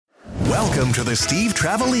Welcome to the Steve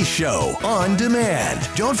Trevelise Show on demand.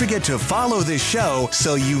 Don't forget to follow this show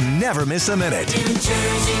so you never miss a minute. New Jersey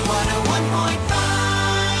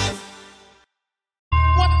 101.5.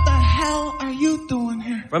 What the hell are you doing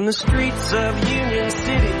here? From the streets of Union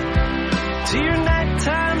City to your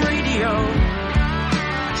nighttime radio,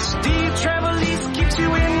 Steve Trevelise keeps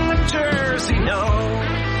you in the Jersey know.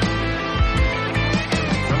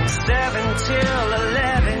 From 7 till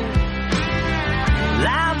 11,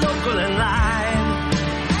 live, local, and live.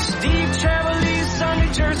 Steve Trevelise on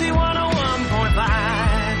New Jersey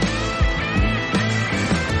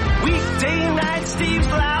 101.5. Weekday night, Steve's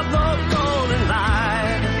live, local, and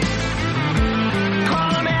live. Call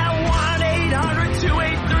him at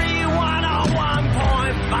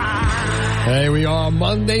 1-800-283-101.5. Hey, we are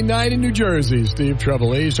Monday night in New Jersey. Steve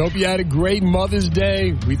Trevelise. Hope you had a great Mother's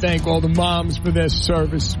Day. We thank all the moms for their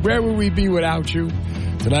service. Where would we be without you?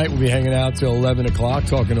 Tonight we'll be hanging out till 11 o'clock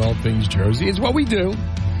talking all things Jersey. It's what we do.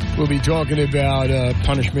 We'll be talking about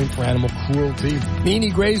punishment for animal cruelty.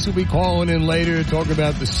 Nini Grace will be calling in later to talk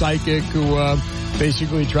about the psychic who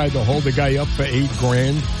basically tried to hold the guy up for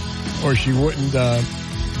 $8,000, or she wouldn't,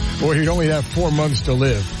 or he'd only have 4 months to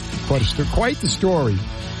live. Quite the story.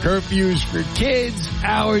 Curfews for kids,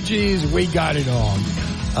 allergies, we got it all.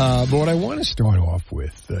 But what I want to start off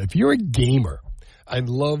with, if you're a gamer, I'd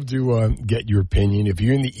love to get your opinion. If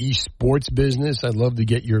you're in the esports business, I'd love to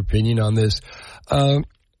get your opinion on this. You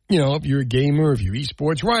know, if you're a gamer, if you're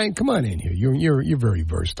esports, Ryan, come on in here. You're very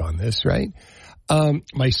versed on this, right?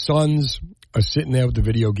 My sons are sitting there with the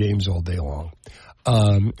video games all day long,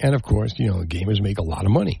 and of course, you know, gamers make a lot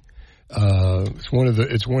of money. It's one of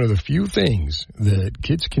the few things that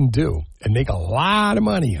kids can do and make a lot of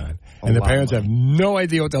money on, and the parents have no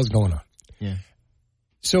idea what the hell's going on. Yeah.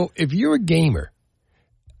 So if you're a gamer,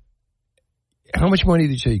 how much money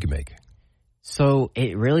did you say you can make? So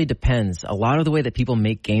it really depends. A lot of the way that people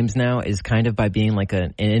make games now is kind of by being like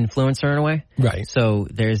an influencer in a way. Right. So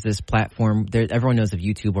there's this platform. Everyone knows of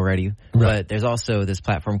YouTube already, right. But there's also this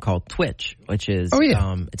platform called Twitch, which is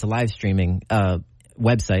it's a live streaming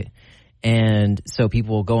website. And so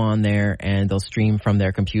people will go on there and they'll stream from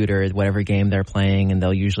their computer whatever game they're playing, and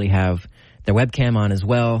they'll usually have their webcam on as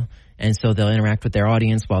well. And so they'll interact with their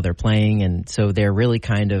audience while they're playing. And so they're really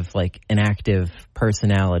kind of like an active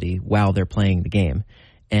personality while they're playing the game.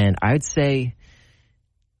 And I'd say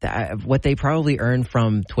that what they probably earn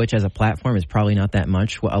from Twitch as a platform is probably not that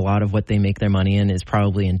much. A lot of what they make their money in is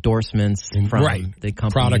probably endorsements from the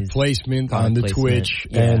companies. Product placement on the Twitch.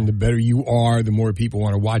 Yeah. And the better you are, the more people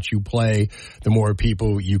want to watch you play, the more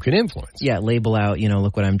people you can influence. Yeah, label out,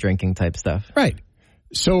 look what I'm drinking type stuff. Right.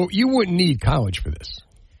 So you wouldn't need college for this.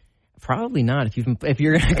 Probably not. If you're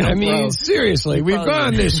going to go pro, seriously, we've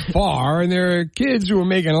gone this far, and there are kids who are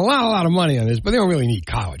making a lot of money on this, but they don't really need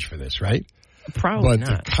college for this, right? Probably not.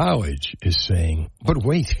 But the college is saying, but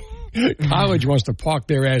wait, college wants to park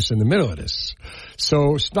their ass in the middle of this.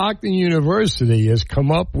 So Stockton University has come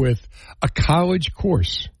up with a college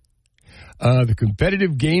course. The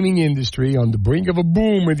competitive gaming industry on the brink of a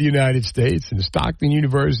boom in the United States, and Stockton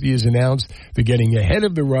University has announced they're getting ahead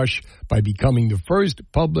of the rush by becoming the first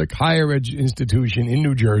public higher ed institution in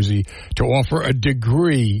New Jersey to offer a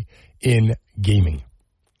degree in gaming.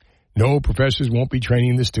 No, professors won't be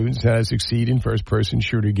training the students how to succeed in first-person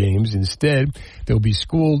shooter games. Instead, they'll be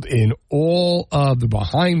schooled in all of the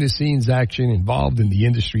behind-the-scenes action involved in the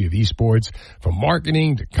industry of esports, from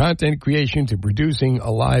marketing to content creation to producing a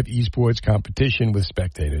live esports competition with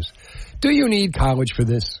spectators. Do you need college for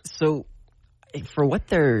this? So, for what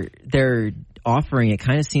they're offering, it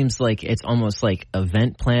kind of seems like it's almost like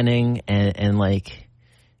event planning and like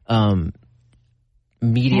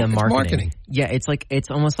media marketing. Yeah, it's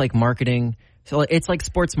almost like marketing. So it's like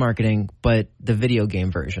sports marketing, but the video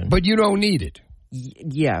game version. But you don't need it.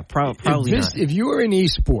 Yeah, probably not. If you are in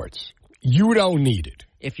esports, you don't need it.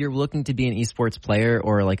 If you're looking to be an esports player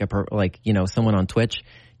or like someone on Twitch,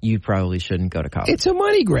 you probably shouldn't go to college. It's a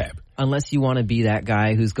money grab. Unless you want to be that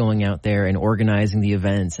guy who's going out there and organizing the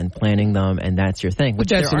events and planning them, and that's your thing. But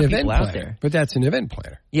that's an event planner. But that's an event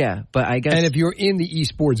planner. Yeah, but I guess. And if you're in the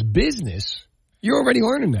esports business, you're already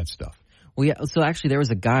learning that stuff. Well, yeah. So actually, there was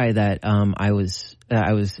a guy that I was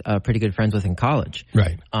pretty good friends with in college.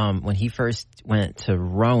 Right. When he first went to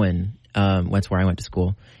Rowan, that's where I went to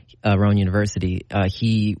school, Rowan University.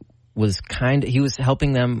 He was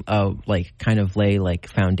helping them kind of lay like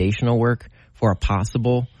foundational work for a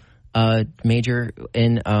possible major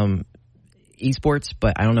in esports,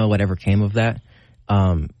 but I don't know whatever came of that.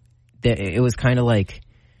 It was kind of like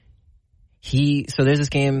so there's this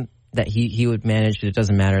game that he would manage. It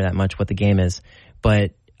doesn't matter that much what the game is,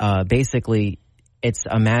 but basically it's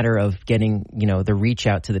a matter of getting, the reach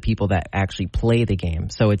out to the people that actually play the game.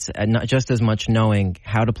 So it's not just as much knowing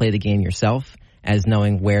how to play the game yourself as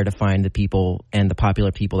knowing where to find the people and the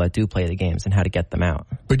popular people that do play the games and how to get them out.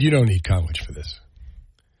 But you don't need college for this.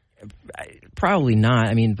 Probably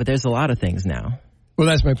not. But there's a lot of things now. Well,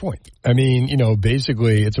 that's my point.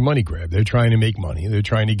 Basically, it's a money grab. They're trying to make money. They're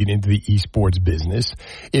trying to get into the esports business.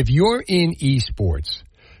 If you're in esports,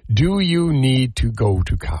 do you need to go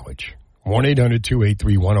to college?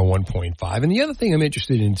 1-800-283-101.5. And the other thing I'm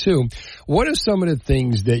interested in, too, what are some of the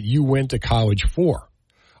things that you went to college for,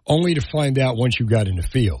 only to find out once you got in the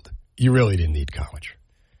field, you really didn't need college?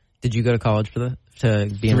 Did you go to college to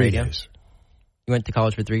be in radio? 3 days. You went to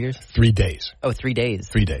college for 3 years? 3 days. Oh, 3 days.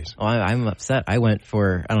 3 days. Oh, I'm upset. I went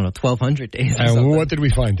for, 1,200 days or something. What did we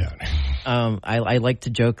find out? I like to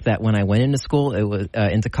joke that when I went into school, it was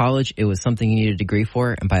into college, it was something you needed a degree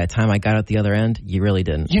for, and by the time I got out the other end, you really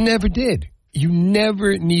didn't. You never did. You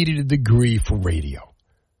never needed a degree for radio.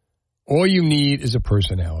 All you need is a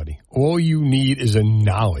personality. All you need is a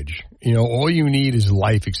knowledge. All you need is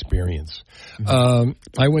life experience. Mm-hmm.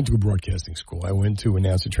 I went to a broadcasting school. I went to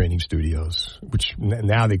Announcer Training Studios, which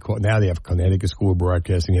now they have Connecticut School of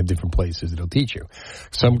Broadcasting. They have different places that'll teach you.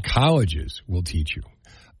 Some colleges will teach you.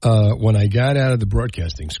 When I got out of the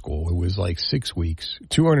broadcasting school, it was like 6 weeks,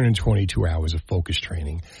 222 hours of focus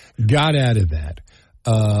training. Got out of that.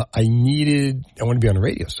 I want to be on the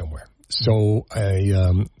radio somewhere. So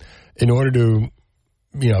in order to,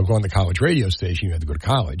 go on the college radio station, you had to go to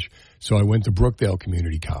college. So I went to Brookdale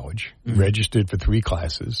Community College, registered for 3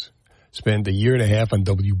 classes, spent a year and a half on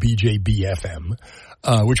WBJB-FM,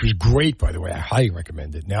 which was great, by the way. I highly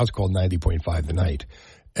recommend it. Now it's called 90.5 The Night.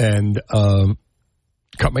 And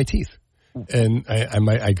cut my teeth. And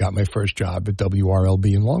I got my first job at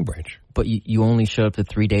WRLB in Long Branch. But you only showed up to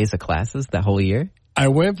 3 days of classes that whole year? I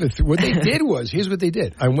went for what they did was, here's what they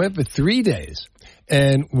did. I went for 3 days.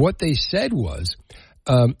 And what they said was,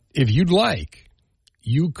 if you'd like,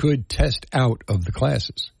 you could test out of the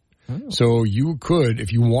classes. Oh. So you could,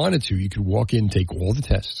 if you wanted to, you could walk in and take all the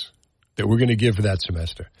tests that we're going to give for that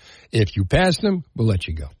semester. If you pass them, we'll let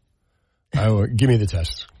you go. Give me the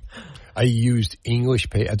tests. I used English.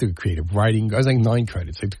 I took a creative writing. I was like 9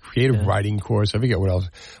 credits. I took a creative writing course. I forget what else.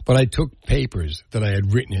 But I took papers that I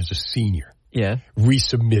had written as a senior. Yeah.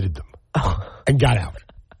 Resubmitted them. And got out.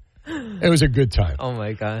 It was a good time. Oh,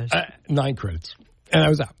 my gosh. 9 credits. And I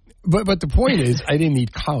was out. But the point is, I didn't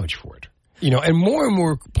need college for it. And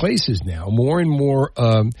more places now, more and more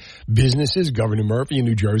businesses, Governor Murphy in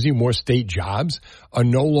New Jersey, more state jobs are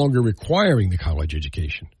no longer requiring the college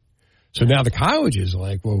education. So now the colleges are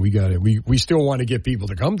like, well, we still want to get people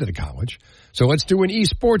to come to the college, so let's do an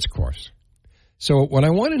esports course. So what I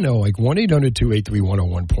want to know, like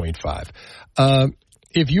 1-800-283-101.5,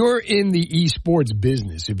 if you're in the esports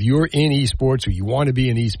business, if you're in esports or you want to be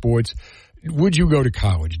in esports, would you go to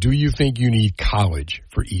college? Do you think you need college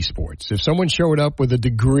for esports? If someone showed up with a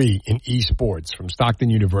degree in esports from Stockton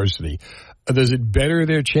University, does it better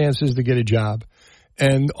their chances to get a job?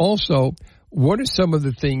 And also, what are some of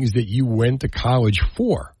the things that you went to college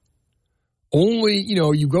for? Only,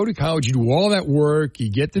 you go to college, you do all that work, you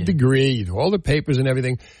get the degree, you do all the papers and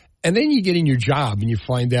everything, and then you get in your job and you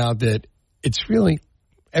find out that it's really,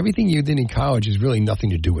 everything you did in college is really nothing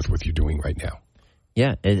to do with what you're doing right now.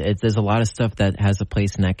 Yeah, there's a lot of stuff that has a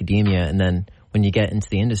place in academia, and then when you get into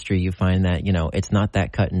the industry, you find that, it's not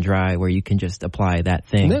that cut and dry where you can just apply that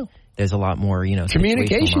thing. No. There's a lot more,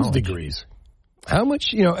 communications degrees. How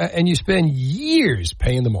much, and you spend years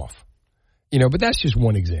paying them off. But that's just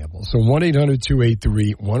one example. So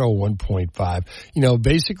 1-800-283-101.5.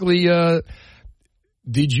 Basically, how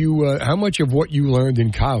much of what you learned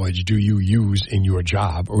in college do you use in your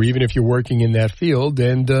job? Or even if you're working in that field,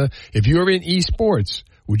 and if you're in esports,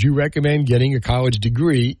 would you recommend getting a college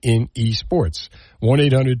degree in esports?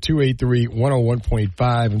 1-800-283-101.5.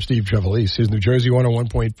 I'm Steve Trevelise. Here's New Jersey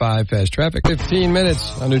 101.5 Fast Traffic. 15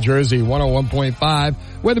 minutes on New Jersey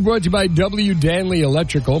 101.5. Weather brought to you by W. Danley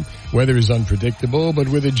Electrical. Weather is unpredictable, but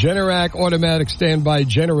with a Generac automatic standby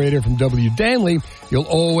generator from W. Danley, you'll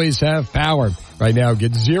always have power. Right now,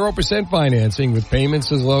 get 0% financing with payments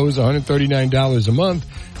as low as $139 a month.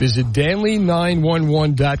 Visit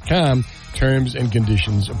Danley911.com. Terms and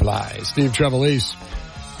conditions apply. Steve Trevelise.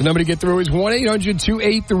 The number to get through is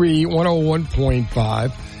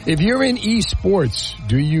 1-800-283-101.5. If you're in esports,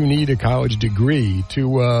 do you need a college degree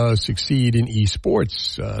to succeed in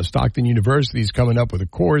esports? Stockton University is coming up with a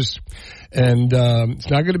course, and it's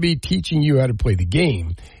not going to be teaching you how to play the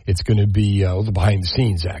game. It's going to be all the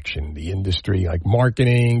behind-the-scenes action, the industry, like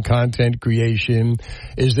marketing, content creation.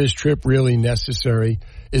 Is this trip really necessary?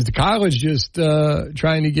 Is the college just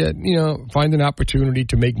trying to get, find an opportunity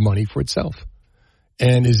to make money for itself?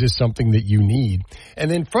 And is this something that you need? And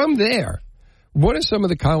then from there, what are some of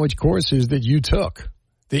the college courses that you took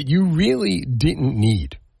that you really didn't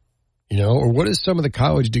need? Or what are some of the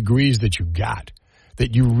college degrees that you got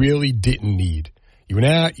that you really didn't need? You went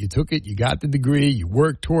out, you took it, you got the degree, you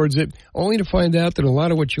worked towards it, only to find out that a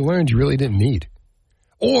lot of what you learned you really didn't need.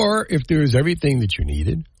 Or if there's everything that you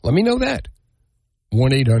needed, let me know that.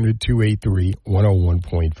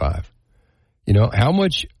 1-800-283-101.5. How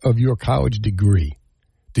much of your college degree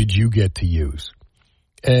did you get to use?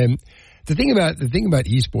 And the thing about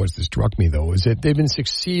esports that struck me, though, is that they've been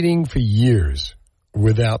succeeding for years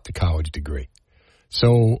without the college degree.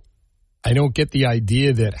 So I don't get the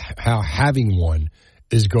idea that how having one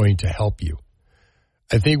is going to help you.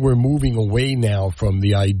 I think we're moving away now from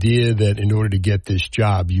the idea that in order to get this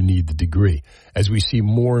job, you need the degree. As we see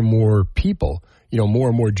more and more people, more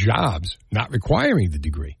and more jobs not requiring the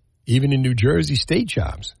degree, even in New Jersey state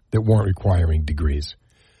jobs that weren't requiring degrees.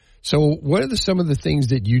 So what are some of the things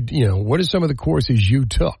that what are some of the courses you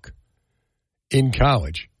took in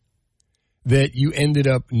college that you ended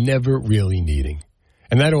up never really needing?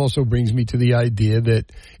 And that also brings me to the idea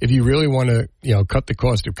that if you really want to, cut the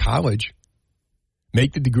cost of college,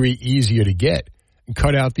 make the degree easier to get and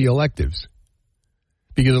cut out the electives.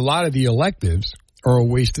 Because a lot of the electives are a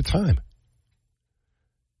waste of time.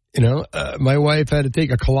 My wife had to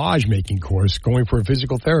take a collage making course going for a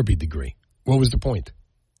physical therapy degree. What was the point?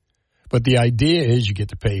 But the idea is you get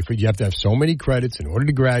to pay for it. You have to have so many credits in order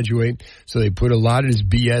to graduate. So they put a lot of this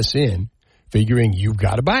BS in, figuring you've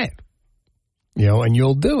got to buy it. And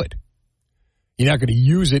you'll do it. You're not going to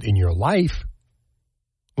use it in your life.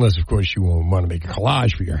 Unless, of course, you want to make a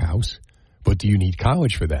collage for your house. But do you need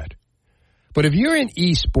college for that? But if you're in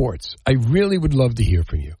esports, I really would love to hear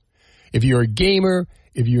from you. If you're a gamer,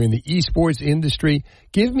 if you're in the esports industry,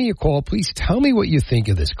 give me a call. Please tell me what you think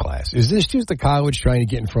of this class. Is this just the college trying to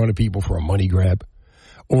get in front of people for a money grab?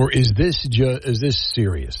 Or is this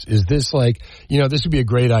serious? Is this like, this would be a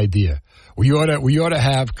great idea. We ought to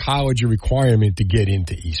have college a requirement to get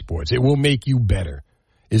into esports. It will make you better.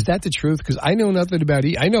 Is that the truth? Because I know nothing about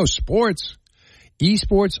I know sports.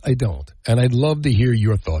 Esports, I don't. And I'd love to hear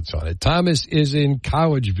your thoughts on it. Thomas is in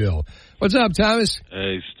Collegeville. What's up, Thomas?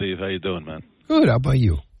 Hey, Steve. How you doing, man? Good. How about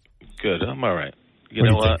you? Good. I'm all right. You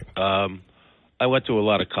know what? I went to a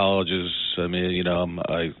lot of colleges. I mean,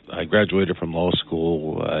 I graduated from law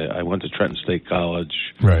school. I went to Trenton State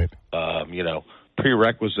College. Right.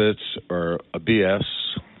 Prerequisites are a BS.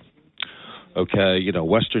 Okay.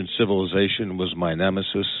 Western civilization was my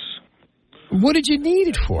nemesis. What did you need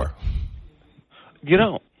it for?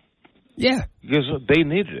 Yeah. Because they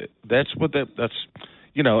needed it. That's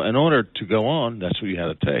in order to go on, that's what you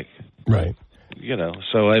had to take. Right.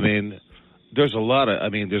 So, there's a lot of, I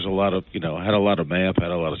had a lot of math,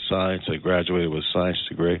 had a lot of science. I graduated with a science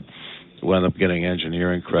degree. Wound up getting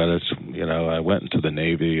engineering credits. I went into the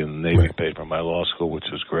Navy, and the Navy paid for my law school, which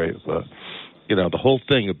was great. But, the whole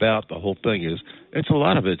thing is, it's a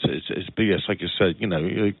lot of it's BS. Like you said,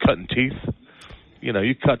 you're cutting teeth.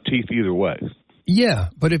 You cut teeth either way. Yeah,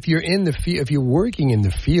 but if you're in the field, if you're working in the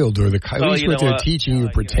field, or at least what they're teaching you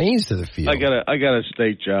pertains to the field. I got a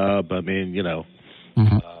state job.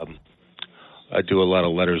 I do a lot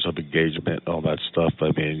of letters of engagement, all that stuff. I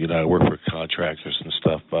work for contractors and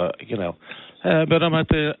stuff. But but I'm at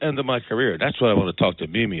the end of my career. That's what I want to talk to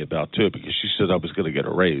Mimi about too, because she said I was going to get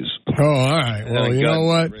a raise. Oh, all right. Well, you know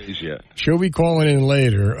what? She'll be calling in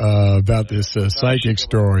later about this psychic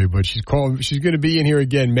story, but she's going to be in here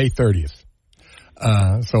again May 30th.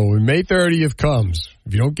 So when May 30th comes,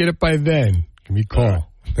 if you don't get it by then, give me a call. Right.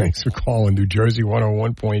 Thanks for calling New Jersey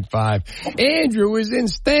 101.5. Andrew is in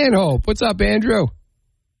Stanhope. What's up, Andrew?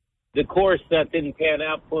 The course that didn't pan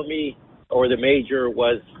out for me, or the major,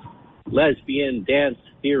 was lesbian dance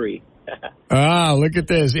theory. Look at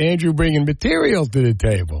this. Andrew bringing material to the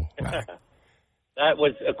table. That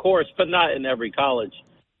was a course, but not in every college.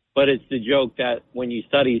 But it's the joke that when you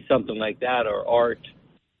study something like that, or art,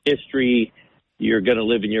 history, you're going to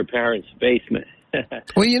live in your parents' basement.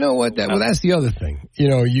 Well, you know what? That's the other thing.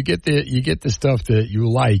 You get the stuff that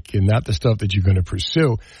you like, and not the stuff that you're going to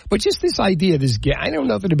pursue. But just this idea, I know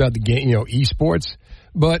nothing about the game, esports.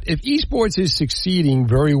 But if esports is succeeding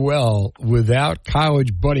very well without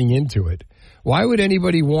college butting into it, Why would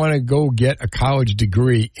anybody want to go get a college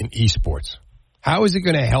degree in esports? How is it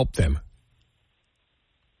going to help them?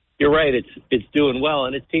 You're right. It's doing well,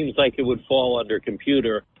 and it seems like it would fall under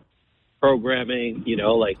computer programming,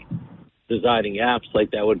 like designing apps,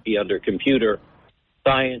 like that would be under computer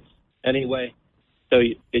science anyway. So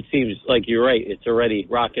it seems like you're right. It's already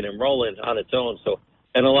rocking and rolling on its own. So,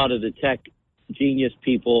 and a lot of the tech genius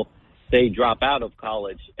people, they drop out of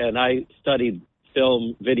college. And I studied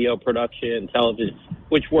film, video production, television,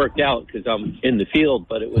 which worked out because I'm in the field,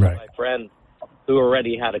 but it was my friend who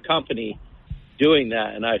already had a company doing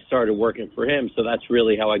that, and I started working for him, so that's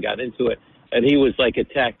really how I got into it. And he was like a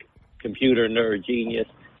tech computer nerd genius,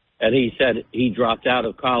 and he said he dropped out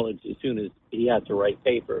of college as soon as he had to write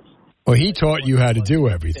papers. Well, he taught you how to do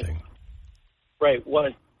everything. Right.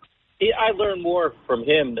 I learned more from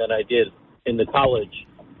him than I did in the college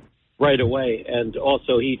right away, and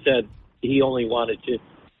also he said he only wanted to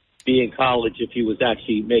be in college if he was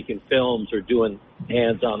actually making films or doing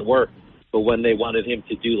hands-on work. But when they wanted him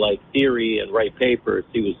to do like theory and write papers,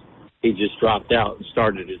 he just dropped out and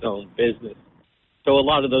started his own business. So a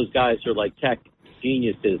lot of those guys are like tech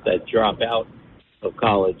geniuses that drop out of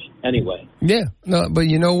college anyway. Yeah, no, but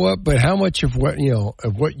you know what? But how much of what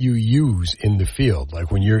you use in the field, like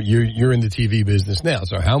when you're in the TV business now?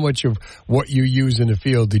 So how much of what you use in the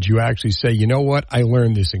field did you actually say, you know what? I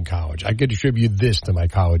learned this in college. I could attribute this to my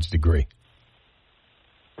college degree.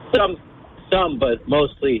 Some, but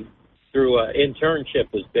mostly through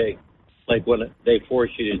internship was big, like when they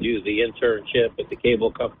force you to do the internship at the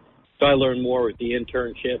cable company. So I learned more with the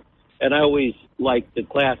internship. And I always liked the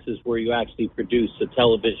classes where you actually produce a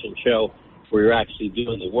television show, where you're actually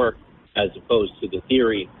doing the work as opposed to the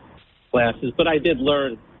theory classes. But I did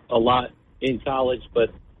learn a lot in college, but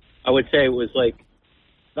I would say it was like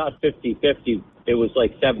not 50-50. It was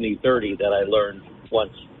like 70-30 that I learned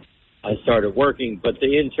once I started working. But the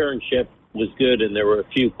internship was good, and there were a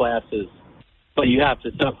few classes, but you have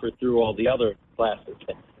to suffer through all the other classes,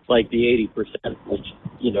 like the 80%, which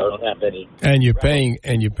don't have any. And you're paying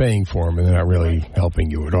for them, and they're not really helping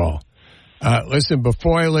you at all. Listen,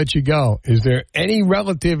 before I let you go, is there any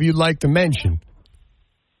relative you'd like to mention?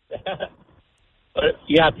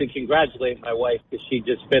 You have to congratulate my wife because she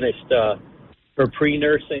just finished her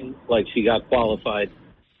pre-nursing, like she got qualified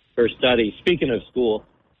for study. Speaking of school,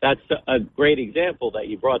 that's a great example that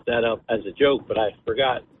you brought that up as a joke, but I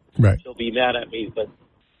forgot. Right. She'll be mad at me, but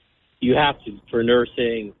you have to, for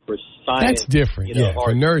nursing, for science. That's different,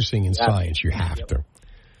 for nursing and science, you have to.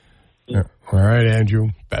 Yeah. All right, Andrew.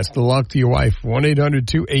 Best of luck to your wife.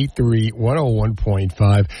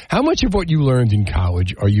 1-800-283-101.5. How much of what you learned in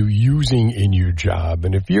college are you using in your job?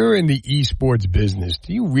 And if you're in the esports business,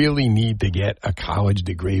 do you really need to get a college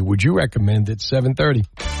degree? Would you recommend it? 7:30.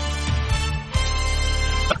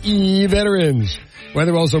 E-Veterans.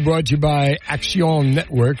 Weather also brought to you by Action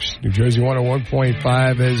Networks. New Jersey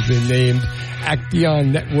 101.5 has been named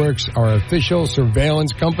Action Networks, our official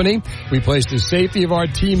surveillance company. We place the safety of our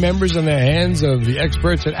team members in the hands of the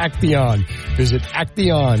experts at Action. Visit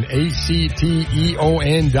Action,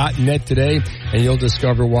 ACTEON.net today, and you'll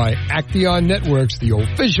discover why Action Networks, the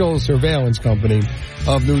official surveillance company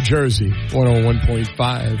of New Jersey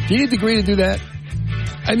 101.5. Do you need a degree to do that?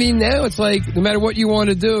 I mean, now it's like no matter what you want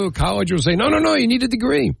to do, college will say, no, you need a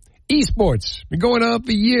degree. Esports, been going on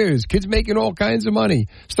for years. Kids making all kinds of money.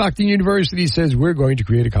 Stockton University says we're going to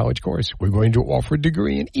create a college course. We're going to offer a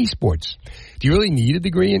degree in esports. Do you really need a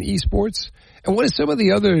degree in esports? And what are some of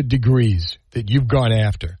the other degrees that you've gone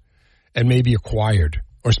after and maybe acquired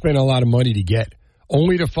or spent a lot of money to get,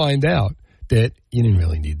 only to find out that you didn't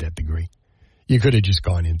really need that degree? You could have just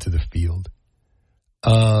gone into the field.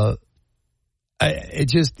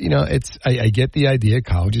 I get the idea.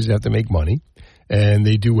 Colleges have to make money, and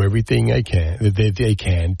they do everything they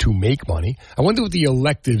can to make money. I wonder what the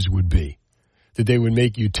electives would be that they would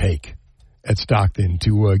make you take at Stockton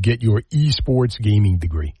to get your esports gaming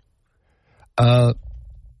degree. But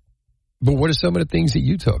what are some of the things that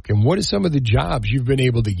you took, and what are some of the jobs you've been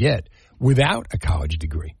able to get without a college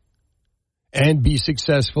degree and be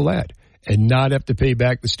successful at and not have to pay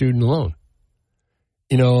back the student loan?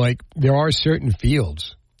 There are certain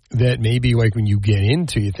fields that maybe when you get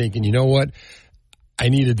into, you're thinking, you know what, I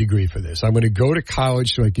need a degree for this. I'm going to go to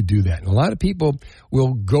college so I could do that. And a lot of people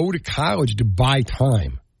will go to college to buy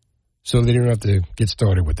time so they don't have to get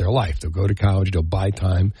started with their life. They'll go to college, they'll buy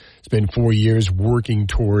time, spend 4 years working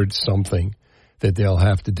towards something that they'll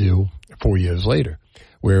have to do 4 years later.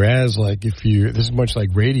 Whereas, this is much like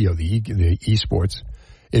radio, the esports.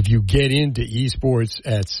 If you get into esports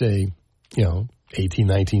at, say, 18,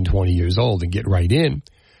 19, 20 years old and get right in,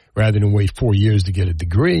 Rather than wait 4 years to get a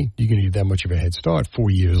degree, you're going to get that much of a head start. 4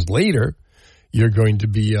 years later, you're going to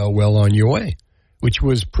be well on your way, which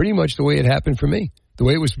was pretty much the way it happened for me. The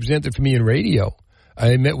way it was presented for me in radio.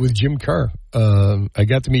 I met with Jim Kerr. I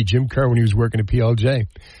got to meet Jim Kerr when he was working at PLJ,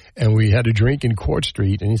 and we had a drink in Court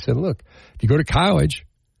Street, and he said, look, if you go to college,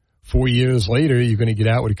 4 years later, you're going to get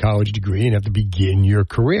out with a college degree and have to begin your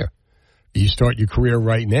career. If you start your career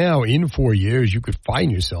right now, in 4 years, you could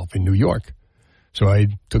find yourself in New York. So I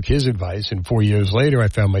took his advice, and 4 years later, I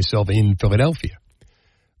found myself in Philadelphia.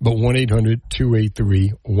 But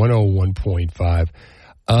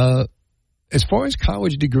 1-800-283-101.5. As far as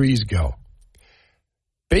college degrees go,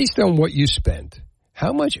 based on what you spent,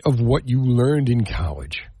 how much of what you learned in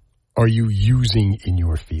college are you using in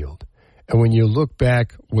your field? And when you look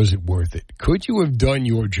back, was it worth it? Could you have done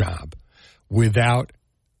your job without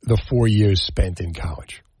the 4 years spent in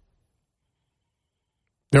college?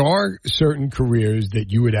 There are certain careers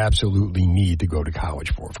that you would absolutely need to go to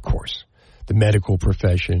college for, of course. The medical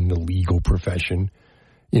profession, the legal profession,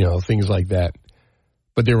 things like that.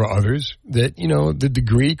 But there are others that, the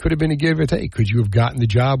degree could have been a give or take. Could you have gotten the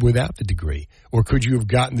job without the degree? Or could you have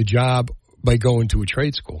gotten the job by going to a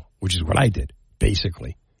trade school, which is what I did,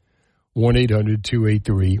 basically.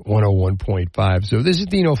 1-800-283-101.5. So this is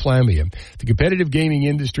Dino Flammia. The competitive gaming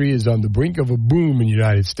industry is on the brink of a boom in the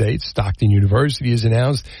United States. Stockton University has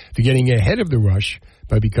announced they're getting ahead of the rush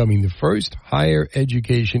by becoming the first higher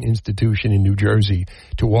education institution in New Jersey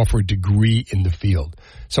to offer a degree in the field.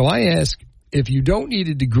 So I ask, if you don't need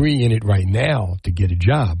a degree in it right now to get a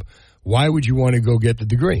job, why would you want to go get the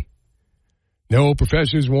degree? No,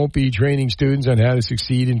 professors won't be training students on how to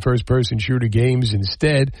succeed in first-person shooter games.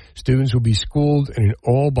 Instead, students will be schooled in an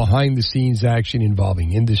all-behind-the-scenes action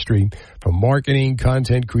involving industry, from marketing,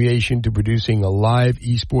 content creation, to producing a live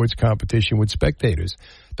esports competition with spectators.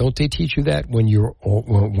 Don't they teach you that once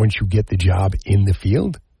you get the job in the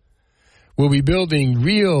field? We'll be building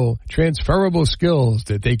real transferable skills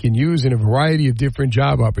that they can use in a variety of different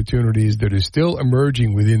job opportunities that are still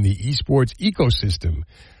emerging within the esports ecosystem.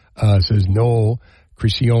 Says Noel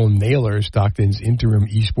Crissione-Naylor, Stockton's interim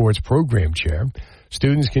esports program chair.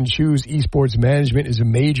 Students can choose esports management as a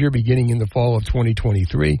major beginning in the fall of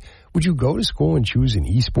 2023. Would you go to school and choose an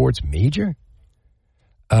esports major?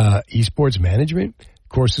 Esports management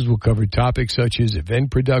courses will cover topics such as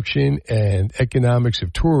event production and economics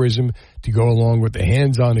of tourism to go along with the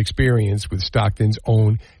hands-on experience with Stockton's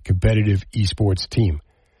own competitive esports team.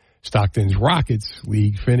 Stockton's Rockets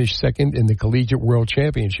League finished second in the Collegiate World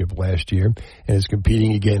Championship last year and is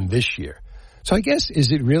competing again this year. So I guess,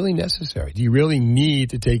 is it really necessary? Do you really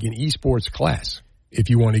need to take an esports class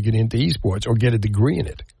if you want to get into esports or get a degree in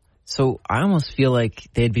it? So I almost feel like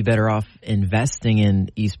they'd be better off investing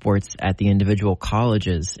in esports at the individual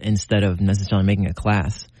colleges instead of necessarily making a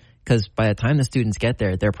class. Because by the time the students get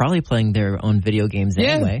there, they're probably playing their own video games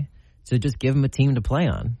anyway. So just give them a team to play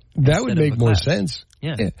on. That would make more sense.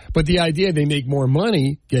 Yeah. But the idea they make more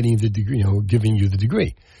money getting the degree, giving you the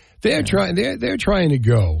degree. They're trying to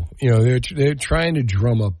go, they're trying to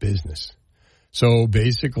drum up business. So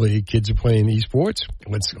basically kids are playing esports.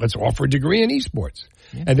 Let's offer a degree in esports.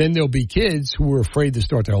 Yeah. And then there'll be kids who are afraid to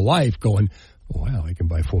start their life going, oh, wow, I can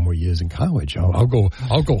buy 4 more years in college. I'll go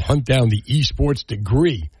hunt down the esports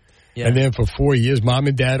degree. Yeah. And then for 4 years, mom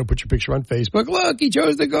and dad will put your picture on Facebook. Look, he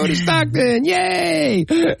chose to go to Stockton. Yay!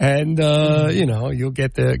 And, you'll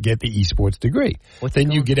get the esports degree.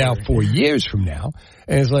 Then you get out 4 years from now,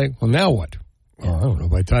 and it's like, well, now what? Well, I don't know.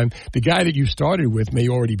 By the time the guy that you started with may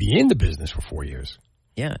already be in the business for 4 years.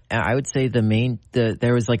 Yeah, I would say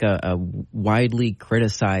there was like a widely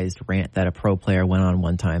criticized rant that a pro player went on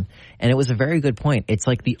one time, and it was a very good point. It's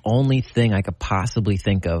like the only thing I could possibly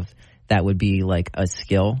think of that would be like a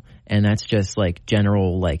skill, and that's just like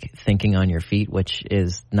general like thinking on your feet, which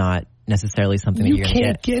is not necessarily something that you're going to get.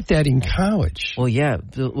 You can't get that in college. Well, yeah.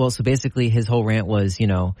 Well, so basically his whole rant was,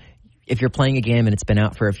 if you're playing a game and it's been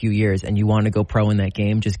out for a few years and you want to go pro in that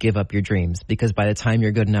game, just give up your dreams, because by the time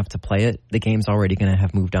you're good enough to play it, the game's already going to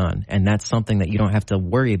have moved on. And that's something that you don't have to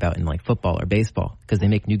worry about in like football or baseball, because they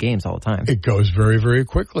make new games all the time. It goes very, very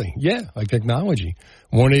quickly. Yeah, like technology.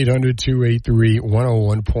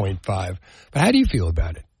 1-800-283-101.5. But how do you feel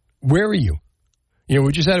about it? Where are you?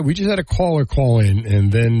 We just had a caller call in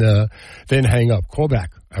and then hang up. Call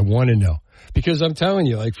back. I want to know, because I'm telling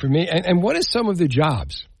you, like for me, and what are some of the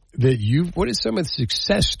jobs what are some of the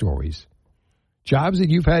success stories, jobs that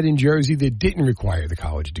you've had in Jersey that didn't require the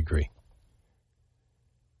college degree?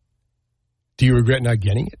 Do you regret not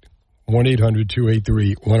getting it?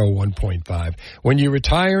 1-800-283-101.5. When you're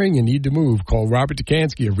retiring and need to move, call Robert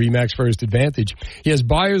Dukansky of RE/MAX First Advantage. He has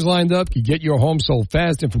buyers lined up. You get your home sold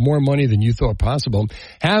fast and for more money than you thought possible.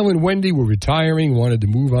 Hal and Wendy were retiring, wanted to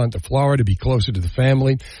move on to Florida to be closer to the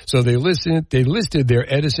family. So they listed their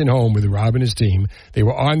Edison home with Rob and his team. They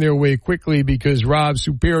were on their way quickly because Rob's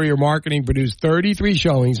superior marketing produced 33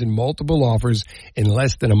 showings and multiple offers in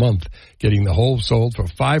less than a month, getting the home sold for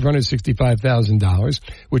 $565,000,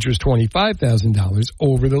 which was $25,000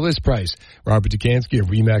 over the list price. Robert Dukansky of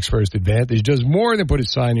RE/MAX First Advantage does more than put a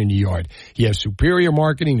sign in your yard. He has superior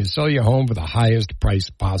marketing to sell your home for the highest price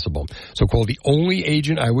possible. So call the only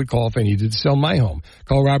agent I would call if I needed to sell my home.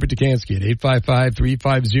 Call Robert Dukansky at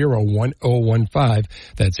 855-350-1015.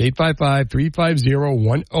 That's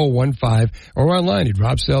 855-350-1015 or online at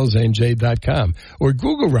robsellsnj.com or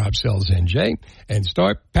Google Rob Sells NJ and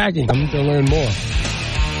start packing them to learn more.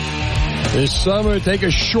 This summer, take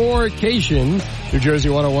a shorecation. New Jersey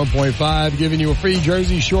 101.5, giving you a free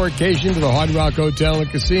Jersey shorecation to the Hard Rock Hotel and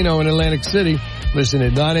Casino in Atlantic City. Listen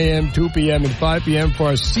at 9 a.m., 2 p.m., and 5 p.m. for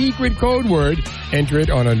our secret code word. Enter it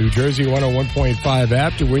on our New Jersey 101.5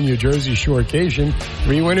 app to win your Jersey shorecation.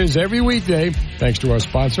 3 winners every weekday. Thanks to our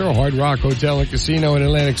sponsor, Hard Rock Hotel and Casino in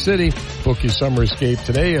Atlantic City. Book your summer escape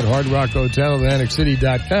today at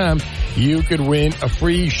hardrockhotelatlanticcity.com. You could win a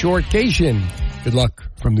free shorecation. Good luck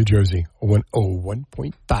from New Jersey,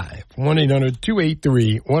 101.5.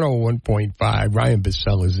 1-800-283-101.5. Ryan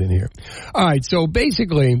Bissell is in here. All right, so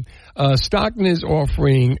basically, Stockton is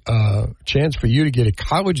offering a chance for you to get a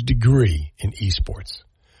college degree in esports.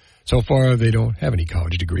 So far, they don't have any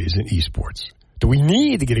college degrees in esports. Do we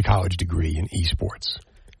need to get a college degree in esports?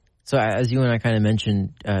 So as you and I kind of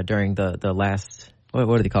mentioned during the last, what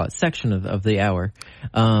do they call it, section of the hour,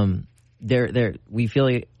 we feel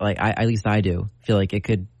like at least I do feel like it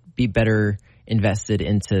could be better invested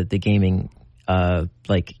into the gaming,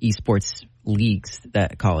 like esports leagues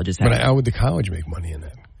that colleges have. But how would the college make money in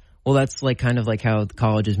that? Well, that's like kind of like how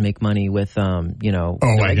colleges make money with, part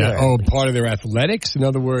of their athletics. In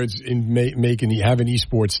other words, in have an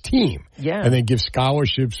esports team, and then give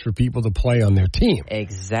scholarships for people to play on their team.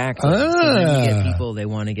 Exactly. So then you get people, they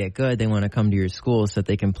want to get good, they want to come to your school so that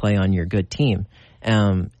they can play on your good team.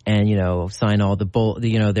 And sign all their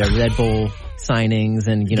Red Bull signings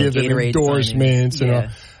and give Gatorade endorsements signings. And all.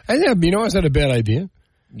 And it's not a bad idea.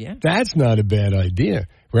 Yeah, that's not a bad idea.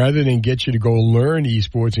 Rather than get you to go learn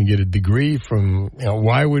esports and get a degree from,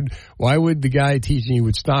 why would the guy teaching you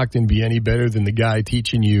at Stockton be any better than the guy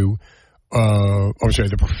teaching you?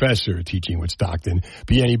 The professor teaching you at Stockton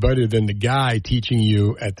be any better than the guy teaching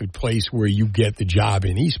you at the place where you get the job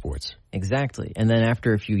in esports? Exactly. And then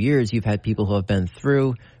after a few years, you've had people who have been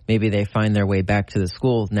through, maybe they find their way back to the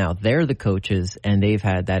school. Now they're the coaches and they've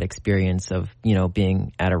had that experience of,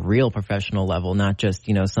 being at a real professional level, not just,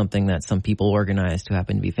 something that some people organized who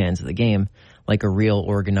happen to be fans of the game, like a real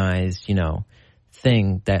organized,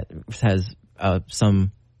 thing that has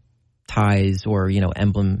some ties or,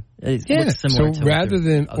 emblem. So rather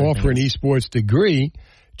than offer an esports degree,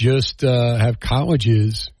 just have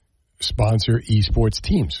colleges sponsor esports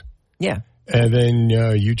teams. Yeah. And then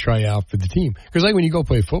you try out for the team. Because like when you go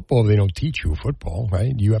play football, they don't teach you football,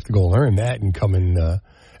 right? You have to go learn that and come in,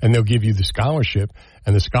 and they'll give you the scholarship.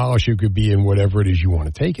 And the scholarship could be in whatever it is you want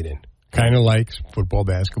to take it in. Kind of like football,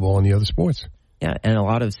 basketball, and the other sports. Yeah, and a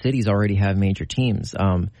lot of cities already have major teams.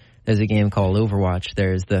 There's a game called Overwatch.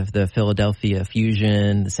 There's the Philadelphia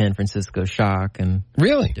Fusion, the San Francisco Shock, and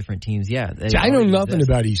different teams. Yeah. See, I know nothing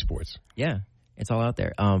about esports. Yeah. It's all out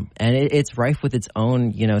there. And it's rife with its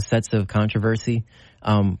own, sets of controversy.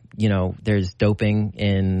 There's doping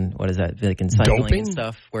in, what is that, like in cycling and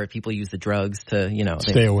stuff, where people use the drugs to,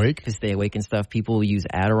 stay awake. To stay awake and stuff. People use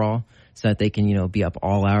Adderall so that they can, be up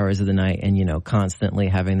all hours of the night and, constantly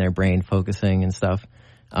having their brain focusing and stuff.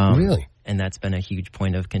 Really? And that's been a huge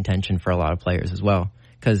point of contention for a lot of players as well.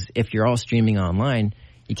 Because if you're all streaming online,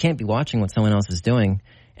 you can't be watching what someone else is doing.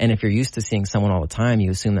 And if you're used to seeing someone all the time,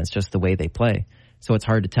 you assume that's just the way they play. So it's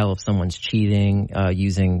hard to tell if someone's cheating,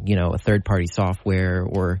 using, a third-party software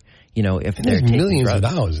or, if they're taking millions drugs.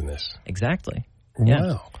 of dollars in this. Exactly. Wow.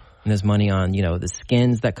 Yeah. And there's money on, the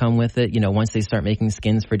skins that come with it. Once they start making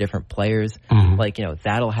skins for different players,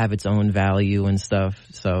 that'll have its own value and stuff.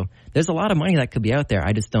 So there's a lot of money that could be out there.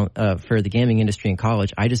 I just don't, for the gaming industry in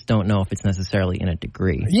college, I just don't know if it's necessarily in a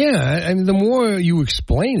degree. Yeah, and the more you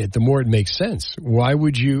explain it, the more it makes sense. Why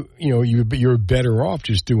would you're better off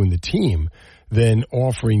just doing the team than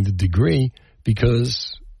offering the degree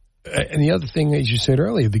because, and the other thing, as you said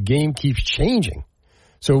earlier, the game keeps changing.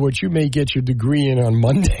 So what you may get your degree in on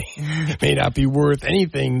Monday may not be worth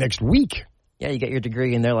anything next week. Yeah, you get your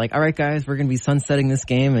degree, and they're like, all right, guys, we're going to be sunsetting this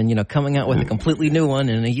game and, coming out with a completely new one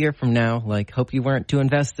in a year from now. Like, hope you weren't too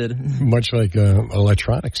invested. Much like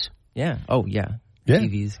electronics. Yeah. Oh, yeah.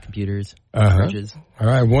 TVs, computers, fridges. All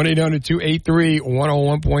right,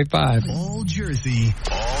 1-800-283-101.5. All Jersey,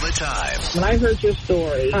 all the time. When I heard your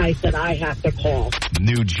story, I said I have to call.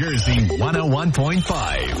 New Jersey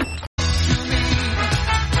 101.5.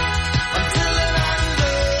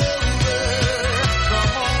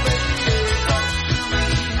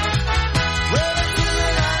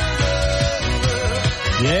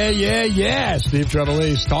 Yeah. Steve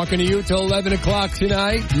Trevelise talking to you till 11 o'clock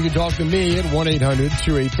tonight. You can talk to me at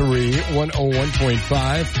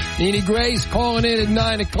 1-800-283-101.5. Nini Grace calling in at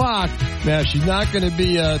 9 o'clock. Now, she's not going to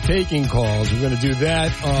be taking calls. We're going to do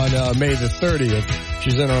that on May the 30th.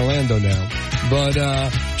 She's in Orlando now. But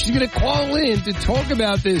she's going to call in to talk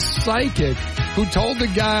about this psychic who told the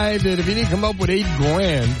guy that if he didn't come up with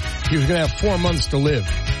 $8,000, he was going to have 4 months to live.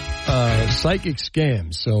 Psychic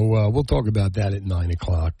scams. So we'll talk about that at 9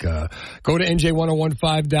 o'clock. Go to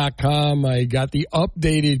NJ1015.com. I got the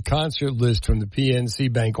updated concert list from the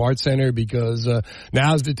PNC Bank Art Center because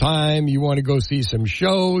now's the time you want to go see some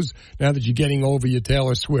shows. Now that you're getting over your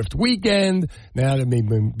Taylor Swift weekend, now there may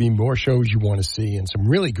be more shows you want to see and some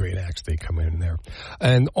really great acts they come in there.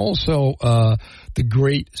 And also the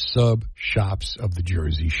great sub shops of the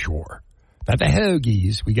Jersey Shore. Not the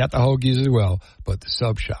hoagies. We got the hoagies as well, but the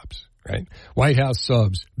sub shops, right? White House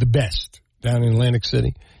Subs, the best down in Atlantic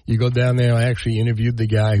City. You go down there. I actually interviewed the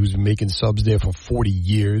guy who's been making subs there for 40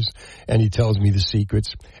 years, and he tells me the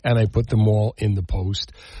secrets, and I put them all in the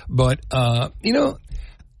post. But, I'm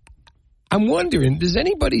wondering, does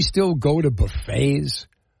anybody still go to buffets?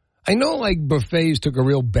 I know, buffets took a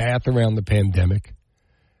real bath around the pandemic,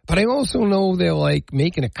 but I also know they're,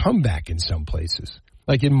 making a comeback in some places.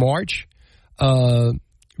 Like in March,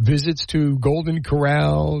 visits to Golden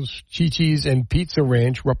Corrals, Chi-Chi's, and Pizza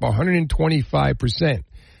Ranch were up 125%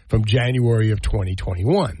 from January of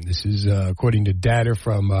 2021. This is according to data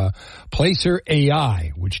from Placer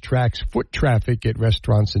AI, which tracks foot traffic at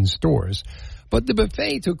restaurants and stores. But the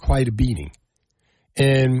buffet took quite a beating.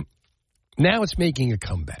 And now it's making a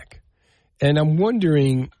comeback. And I'm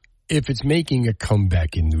wondering if it's making a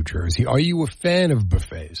comeback in New Jersey. Are you a fan of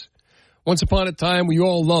buffets? Once upon a time, we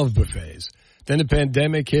all loved buffets. Then the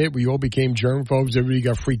pandemic hit. We all became germaphobes. Everybody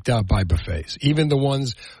got freaked out by buffets. Even the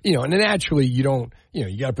ones, and naturally you don't,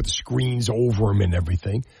 you got to put the screens over them and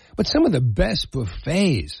everything. But some of the best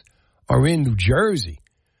buffets are in New Jersey.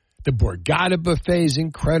 The Borgata buffet is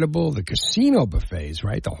incredible. The casino buffets,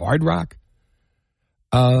 right? The Hard Rock.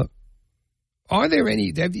 Are there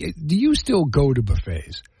any, do you still go to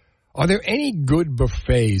buffets? Are there any good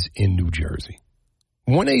buffets in New Jersey?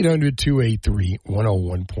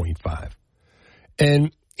 1-800-283-101.5.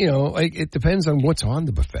 And, it depends on what's on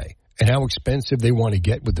the buffet and how expensive they want to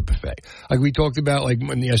get with the buffet. Like we talked about,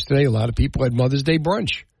 yesterday, a lot of people had Mother's Day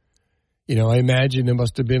brunch. I imagine there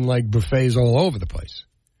must have been, buffets all over the place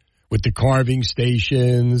with the carving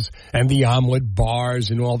stations and the omelet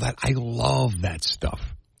bars and all that. I love that stuff.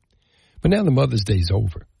 But now the Mother's Day's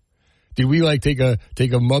over. Did we, take a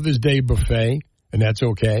Mother's Day buffet, and that's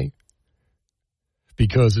okay?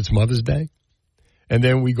 Because it's Mother's Day, and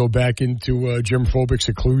then we go back into germophobic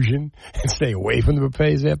seclusion and stay away from the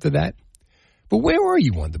buffets after that. But where are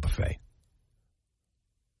you on the buffet?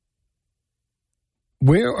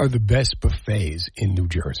 Where are the best buffets in New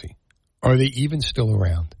Jersey? Are they even still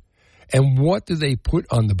around? And what do they put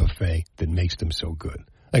on the buffet that makes them so good?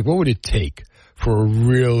 What would it take for a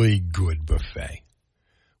really good buffet?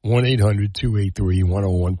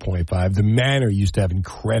 1-800-283-101.5. The Manor used to have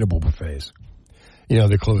incredible buffets.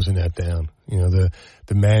 They're closing that down. The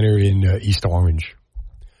Manor in East Orange.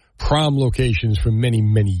 Prom locations for many,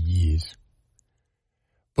 many years.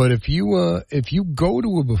 But if you go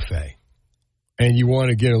to a buffet and you want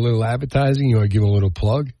to get a little advertising, you want to give a little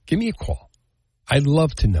plug, give me a call. I'd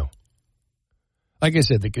love to know. Like I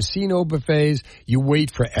said, the casino buffets, you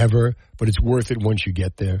wait forever, but it's worth it once you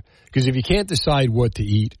get there. Because if you can't decide what to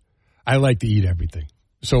eat, I like to eat everything.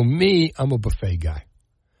 So me, I'm a buffet guy.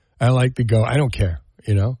 I like to go. I don't care,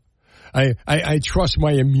 I trust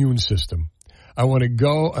my immune system. I want to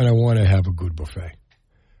go and I want to have a good buffet.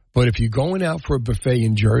 But if you're going out for a buffet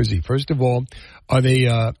in Jersey, first of all, are they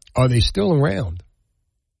still around?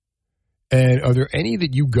 And are there any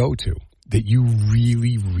that you go to that you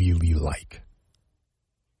really, really like?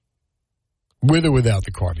 With or without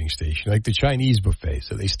the carving station, like the Chinese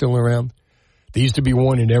buffets, are they still around? There used to be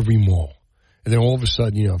one in every mall. And then all of a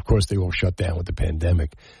sudden, of course, they all shut down with the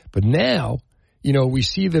pandemic. But now, we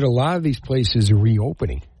see that a lot of these places are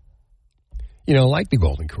reopening. Like the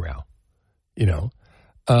Golden Corral.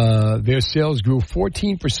 Their sales grew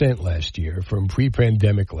 14% last year from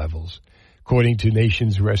pre-pandemic levels, according to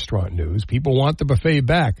Nation's Restaurant News. People want the buffet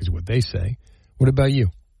back, is what they say. What about you?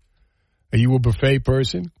 Are you a buffet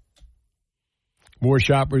person? More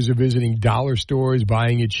shoppers are visiting dollar stores,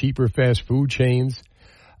 buying at cheaper fast food chains.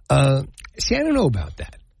 See, I don't know about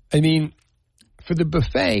that. I mean, for the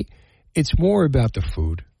buffet, it's more about the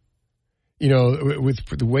food. With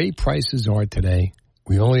the way prices are today,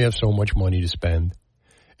 we only have so much money to spend.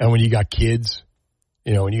 And when you got kids,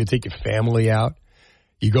 when you take your family out,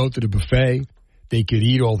 you go to the buffet, they could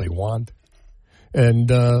eat all they want, and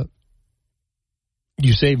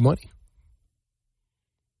you save money.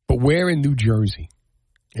 But where in New Jersey,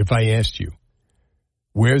 if I asked you,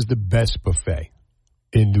 where's the best buffet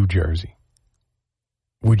in New Jersey,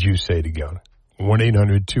 would you say to go?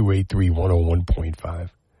 1-800-283-101.5.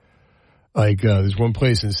 There's one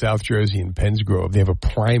place in South Jersey in Penns Grove, they have a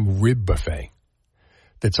prime rib buffet.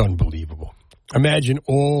 That's unbelievable. Imagine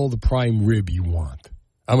all the prime rib you want.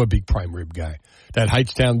 I'm a big prime rib guy. That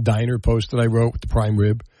Heightstown Diner post that I wrote with the prime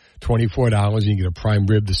rib, $24, and you get a prime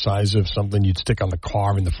rib the size of something you'd stick on the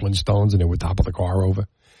car in the Flintstones and it would topple the car over.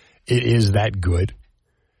 It is that good.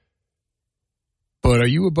 But are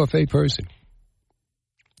you a buffet person?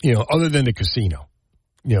 Other than the casino.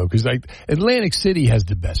 Because Atlantic City has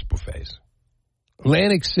the best buffets.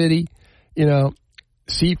 Atlantic City,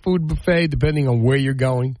 seafood buffet, depending on where you're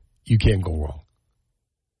going, you can't go wrong.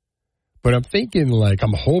 But I'm thinking,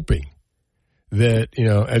 I'm hoping that,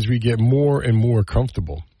 as we get more and more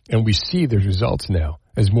comfortable, and we see the results now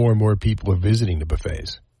as more and more people are visiting the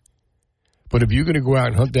buffets. But if you're going to go out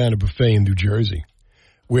and hunt down a buffet in New Jersey,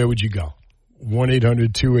 where would you go?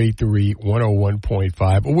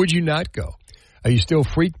 1-800-283-101.5. Or would you not go? Are you still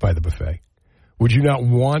freaked by the buffet? Would you not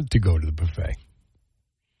want to go to the buffet?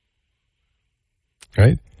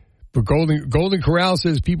 Right? But Golden Corral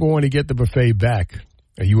says people want to get the buffet back.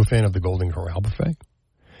 Are you a fan of the Golden Corral buffet?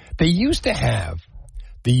 They used to have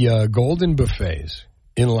the golden buffets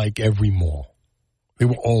in every mall. They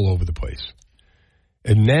were all over the place.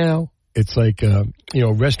 And now it's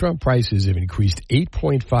restaurant prices have increased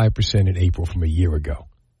 8.5% in April from a year ago.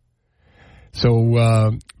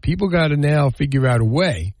 So people got to now figure out a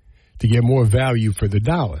way to get more value for the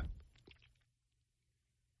dollar.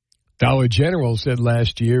 Dollar General said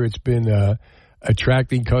last year it's been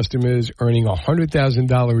attracting customers earning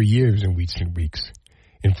 $100,000 a year in recent weeks.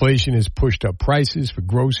 Inflation has pushed up prices for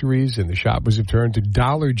groceries, and the shoppers have turned to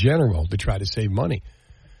Dollar General to try to save money.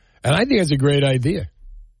 And I think that's a great idea.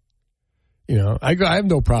 I have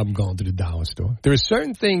no problem going to the dollar store. There are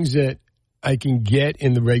certain things that I can get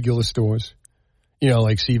in the regular stores,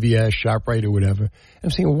 like CVS, ShopRite, or whatever.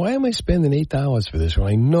 I'm saying, why am I spending $8 for this when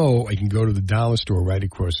I know I can go to the dollar store right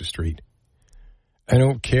across the street? I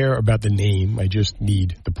don't care about the name. I just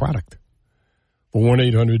need the product.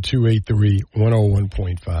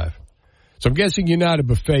 1-800-283-101.5. So I'm guessing you're not a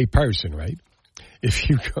buffet person, right? If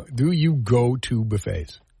you go, do you go to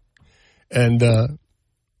buffets? And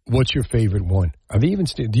what's your favorite one? Are they even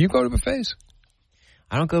do you go to buffets?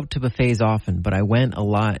 I don't go to buffets often, but I went a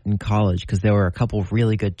lot in college because there were a couple of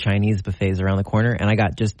really good Chinese buffets around the corner, and I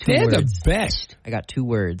got just two words. They're the best. I got 2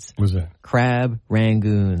 words. What's that? Crab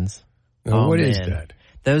rangoons. Now, what is that?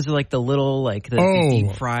 Those are the little, the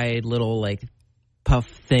deep-fried little, puff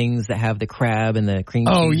things that have the crab and the cream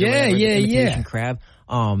cheese. Oh, yeah. Crab.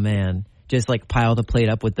 Oh, man. Just, pile the plate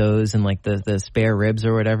up with those and, the spare ribs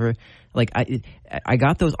or whatever. I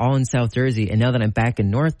got those all in South Jersey, and now that I'm back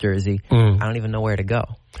in North Jersey, I don't even know where to go.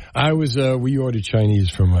 We ordered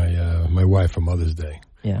Chinese for my wife for Mother's Day.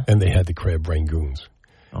 Yeah. And they had the crab rangoons.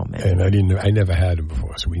 Oh, man. And I never had them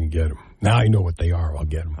before, so we can get them. Now I know what they are. I'll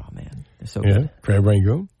get them. Oh, man. They're so good. Crab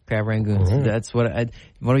rangoon? Crab rangoons. Right. That's what do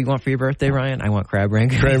you want for your birthday, Ryan? I want crab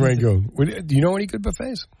rangoon. Crab rangoon. Do you know any good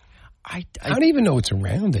buffets? I don't even know it's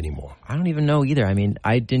around anymore. I don't even know either. I mean,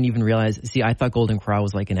 I didn't even realize. See, I thought Golden Corral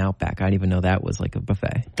was an Outback. I didn't even know that was a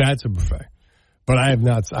buffet. That's a buffet. But I've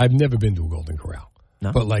never been to a Golden Corral.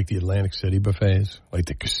 No? But the Atlantic City buffets,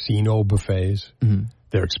 the casino buffets,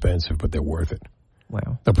 they're expensive, but they're worth it.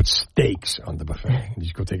 Wow. They'll put steaks on the buffet. You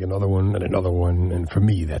just go take another one and another one, and for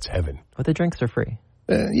me, that's heaven. But the drinks are free.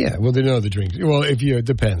 Yeah, well, they know the drinks. Well, if you're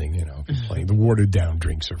playing, the watered-down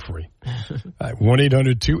drinks are free.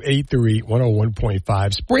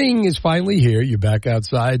 1-800-283-101.5. Spring is finally here. You're back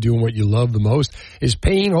outside doing what you love the most. Is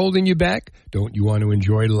pain holding you back? Don't you want to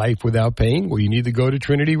enjoy life without pain? Well, you need to go to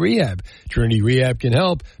Trinity Rehab. Trinity Rehab can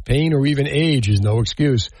help. Pain or even age is no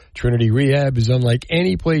excuse. Trinity Rehab is unlike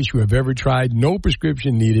any place you have ever tried. No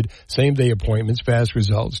prescription needed. Same-day appointments, fast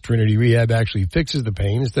results. Trinity Rehab actually fixes the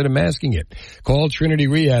pain instead of masking it. Call Trinity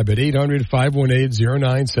Trinity Rehab at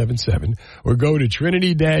 800-518-0977 or go to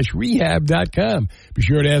trinity-rehab.com. Be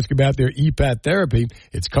sure to ask about their EPAT therapy.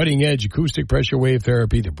 It's cutting-edge acoustic pressure wave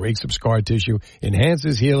therapy that breaks up scar tissue,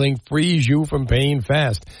 enhances healing, frees you from pain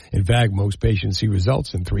fast. In fact, most patients see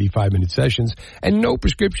results in 3 5-minute sessions, and no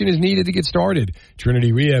prescription is needed to get started.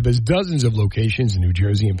 Trinity Rehab has dozens of locations in New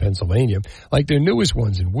Jersey and Pennsylvania, like their newest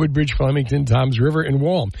ones in Woodbridge, Flemington, Toms River, and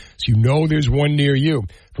Walm. So you know there's one near you.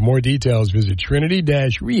 For more details, visit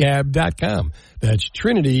trinity-rehab.com. That's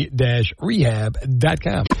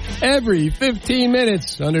trinity-rehab.com. Every 15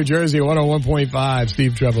 minutes on New Jersey 101.5,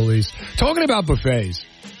 Steve Trevelise. Talking about buffets.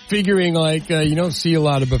 Figuring like you don't see a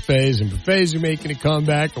lot of buffets, and buffets are making a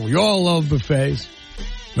comeback, and we all love buffets.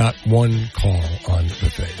 Not one call on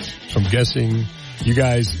buffets. So I'm guessing you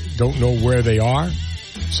guys don't know where they are.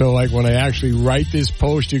 So like when I actually write this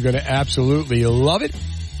post, you're going to absolutely love it.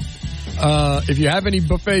 If you have any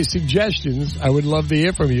buffet suggestions, I would love to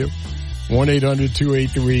hear from you.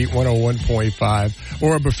 1-800-283-101.5.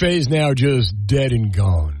 Or a buffet's now just dead and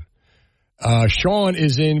gone. Sean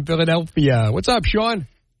is in Philadelphia. What's up, Sean?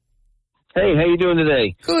 Hey, how you doing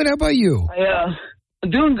today? Good. How about you?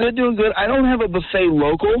 Doing good. I don't have a buffet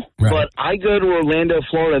local, but I go to Orlando,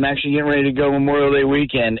 Florida. I'm actually getting ready to go Memorial Day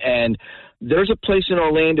weekend, and there's a place in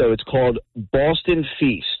Orlando. It's called Boston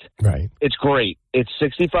Feast. Right. It's great. It's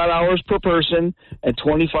 $65 per person and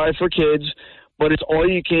 $25 for kids, but it's all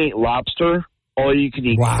you can eat lobster, all you can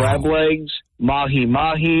eat crab legs,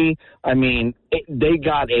 mahi-mahi. I mean, they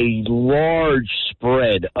got a large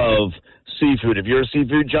spread of seafood. If you're a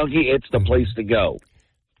seafood junkie, it's the place to go.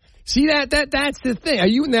 See, that's the thing.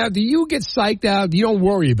 Do you get psyched out? You don't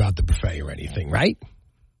worry about the buffet or anything, right?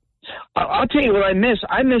 I'll tell you what I miss.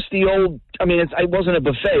 I miss the old, it wasn't a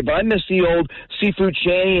buffet, but I miss the old seafood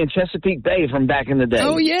shanty in Chesapeake Bay from back in the day.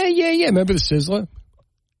 Oh, yeah. Remember the Sizzler?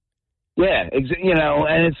 Yeah,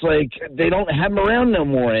 and it's like they don't have them around no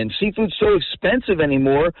more, and seafood's so expensive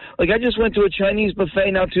anymore. Like, I just went to a Chinese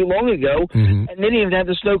buffet not too long ago, and they didn't even have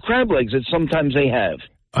the snow crab legs that sometimes they have.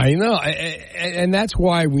 I know, and that's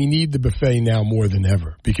why we need the buffet now more than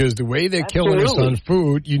ever, because the way they're killing us on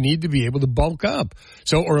food, you need to be able to bulk up.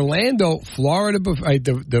 So Orlando, Florida,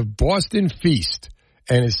 the Boston Feast,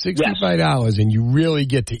 and it's $65, and you really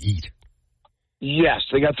get to eat. Yes,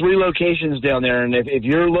 they got 3 locations down there, and if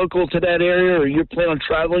you're local to that area or you plan on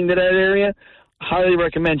traveling to that area, highly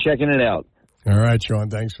recommend checking it out. All right,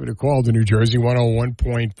 Sean, thanks for the call to New Jersey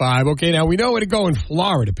 101.5. Okay, now we know where to go in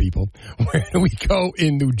Florida, people. Where do we go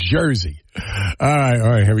in New Jersey? All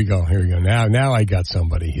right, here we go. Now I got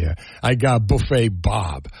somebody here. I got Buffet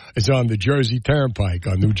Bob. It's on the Jersey Turnpike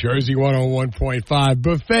on New Jersey 101.5.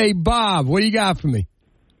 Buffet Bob, what do you got for me?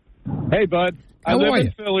 Hey, bud. I live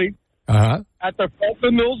in Philly. Uh-huh. At the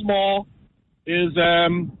Fulton Mills Mall is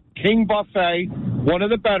King Buffet, one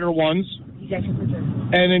of the better ones.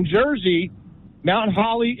 And in Jersey, Mount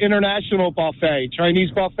Holly International Buffet, Chinese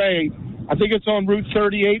buffet. I think it's on Route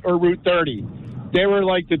 38 or Route 30. They were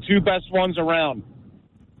like the 2 best ones around.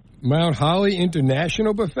 Mount Holly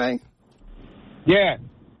International Buffet? Yeah.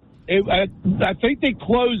 I think they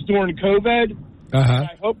closed during COVID. Uh-huh.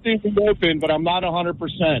 I hope they reopen, but I'm not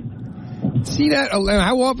 100%. See that?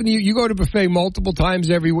 How often do you go to buffet multiple times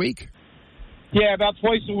every week? Yeah, about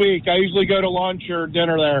twice a week. I usually go to lunch or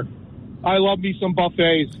dinner there. I love me some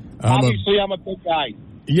buffets. Obviously, I'm a big guy.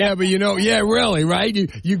 Yeah, but really, right?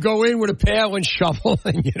 You go in with a pail and shovel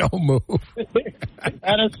and you don't move.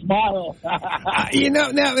 And a smile.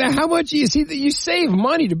 Now how much you see that you save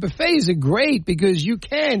money? The buffets are great because you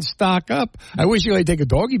can stock up. I wish you could take a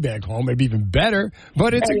doggy bag home, maybe even better,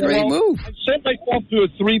 but it's a great move. I set myself to a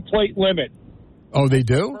 3-plate limit. Oh, they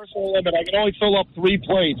do? Personal limit. I can only fill up 3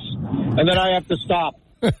 plates, and then I have to stop.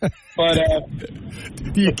 But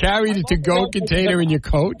do you carry the to-go container in your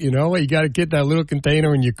coat? You got to get that little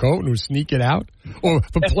container in your coat and sneak it out, or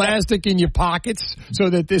put plastic in your pockets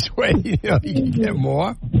so that this way you can get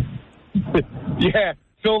more. Yeah,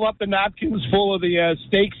 fill up the napkins full of the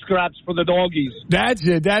steak scraps for the doggies. That's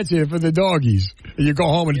it for the doggies. You go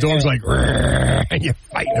home and the dog's like, and you're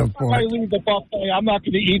fighting them for it. If I leave the buffet, I'm not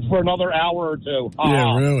going to eat for another hour or 2.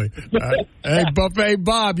 Yeah, really. Hey, Buffet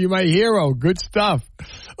Bob, you're my hero. Good stuff.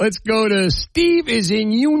 Let's go to Steve is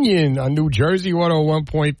in Union on New Jersey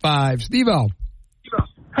 101.5. Steve-O.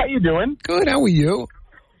 How you doing? Good. How are you?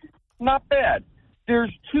 Not bad.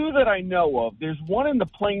 There's 2 that I know of. There's one in the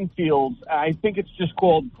Plainfields. I think it's just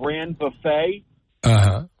called Grand Buffet.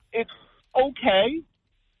 Uh-huh. It's okay,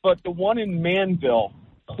 but the one in Manville,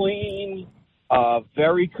 clean,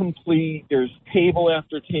 very complete. There's table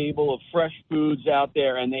after table of fresh foods out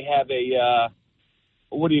there, and they have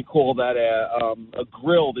what do you call that? A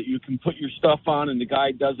grill that you can put your stuff on, and the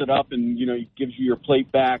guy does it up, and he gives you your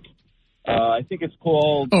plate back. I think it's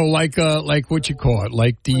called. Oh, like what you call it?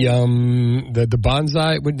 Like the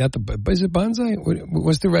bonsai? Not the. Is it bonsai?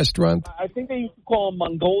 What's the restaurant? I think they used to call them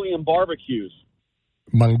Mongolian barbecues.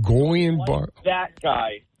 Mongolian that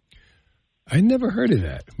guy. I never heard of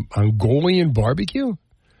that. Mongolian barbecue?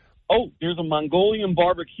 Oh, there's a Mongolian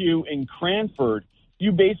barbecue in Cranford.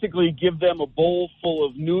 You basically give them a bowl full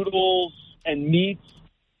of noodles and meats.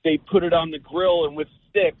 They put it on the grill, and with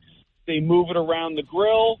sticks, they move it around the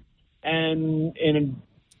grill, and in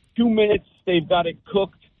 2 minutes, they've got it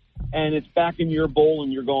cooked, and it's back in your bowl,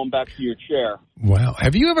 and you're going back to your chair. Wow.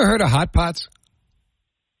 Have you ever heard of hot pots?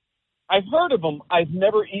 I've heard of them. I've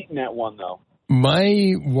never eaten at one, though.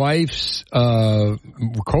 My wife's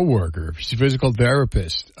coworker, she's a physical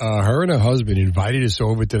therapist. Her and her husband invited us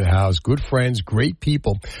over to the house. Good friends, great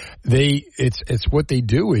people. It's what they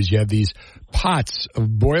do is you have these pots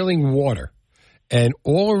of boiling water, and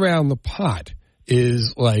all around the pot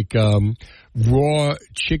is like raw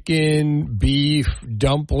chicken, beef,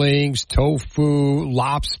 dumplings, tofu,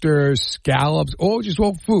 lobster, scallops, all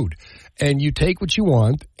food. And you take what you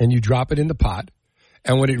want and you drop it in the pot.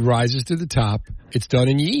 And when it rises to the top, it's done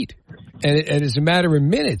and you eat. And it's a matter of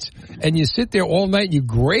minutes. And you sit there all night and you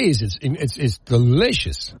graze. It's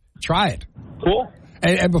delicious. Try it. Cool.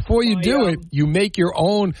 And before you do it, you make your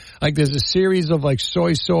own, like there's a series of like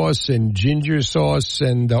soy sauce and ginger sauce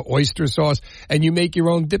and oyster sauce, and you make your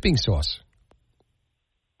own dipping sauce.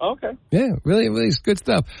 Okay. Yeah, really, really good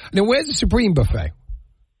stuff. Now, where's the Supreme Buffet?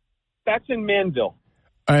 That's in Manville.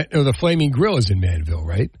 The Flaming Grill is in Manville,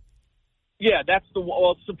 right? Yeah, that's the one.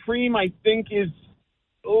 Well, Supreme, I think, is,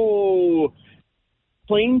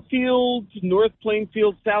 Plainfield, North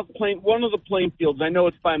Plainfield, South Plainfield, one of the Plainfields. I know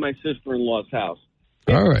it's by my sister-in-law's house.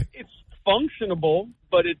 All right. It's functionable,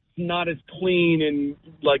 but it's not as clean and,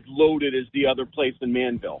 like, loaded as the other place in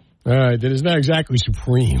Manville. All right, then it's not exactly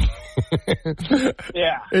Supreme.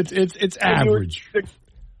 Yeah. It's average.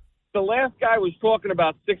 The last guy was talking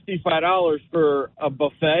about $65 for a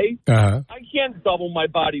buffet. Uh-huh. I can't double my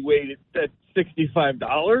body weight at $65.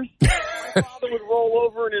 My father would roll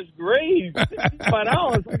over in his grave.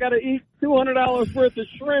 $65. I got to eat $200 worth of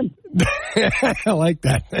shrimp. I like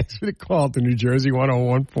that. Thanks for the call to New Jersey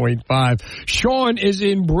 101.5. Sean is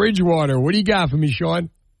in Bridgewater. What do you got for me, Sean?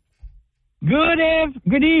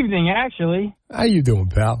 Good evening, actually. How you doing,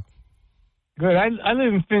 pal? Good. I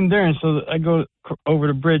live in Finn Durn, so I go over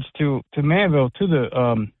the bridge to Manville to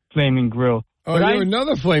the Flaming Grill. Oh, you're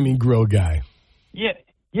another Flaming Grill guy. Yeah,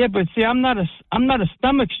 but see, I'm not a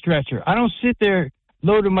stomach stretcher. I don't sit there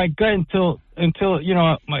loading my gut until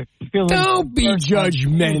my feelings. Don't be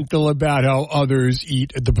judgmental about how others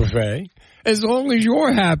eat at the buffet. As long as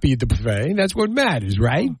you're happy at the buffet, that's what matters,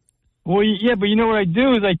 right? Well, yeah, but you know what I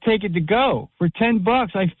do is I take it to go. For $10,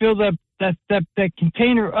 I fill that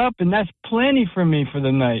container up, and that's plenty for me for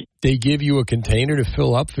the night. They give you a container to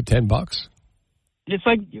fill up for $10? It's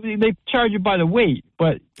like they charge you by the weight,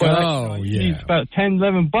 but it's about $10,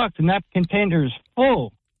 $11, and that container is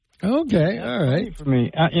full. Okay, all right. For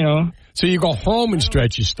me, So you go home and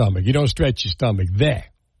stretch your stomach. You don't stretch your stomach there.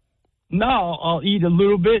 No, I'll eat a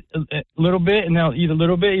little bit, and I'll eat a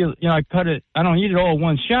little bit. I cut it. I don't eat it all in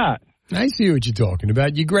one shot. I see what you're talking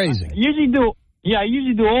about. You're grazing. I usually do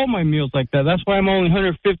all my meals like that. That's why I'm only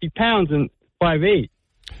 150 pounds and 5'8".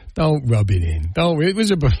 Don't rub it in. It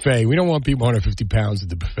was a buffet. We don't want people 150 pounds at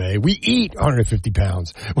the buffet. We eat 150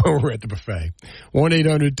 pounds when we're at the buffet.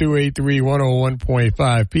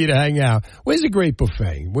 1-800-283-101.5. Peter, hang out. Where's a great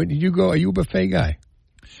buffet? Where did you go? Are you a buffet guy?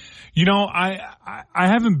 I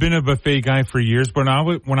haven't been a buffet guy for years, but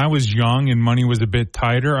when I was young and money was a bit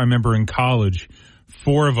tighter, I remember in college,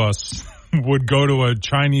 4 of us would go to a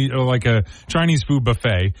Chinese food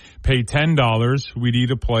buffet, pay $10, we'd eat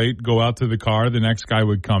a plate, go out to the car, the next guy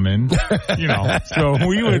would come in, So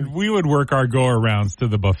we would work our go-arounds to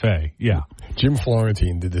the buffet. Yeah. Jim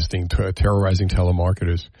Florentine did this thing, terrorizing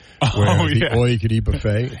telemarketers. The all-you-could-eat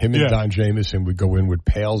buffet, him and Don Jameson would go in with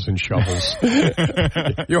pails and shovels.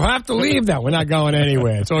 You'll have to leave that. We're not going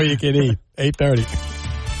anywhere. It's all you can eat. 8:30.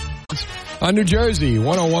 On New Jersey,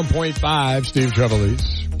 101.5, Steve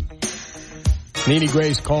Trevelise. Nini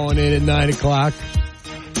Grace calling in at 9 o'clock.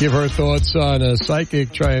 Give her thoughts on a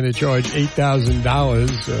psychic trying to charge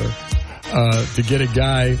 $8,000 to get a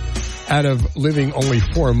guy out of living only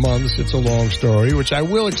 4 months. It's a long story, which I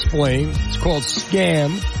will explain. It's called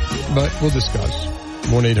Scam, but we'll discuss.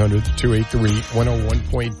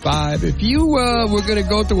 1-800-283-101.5. If you were going to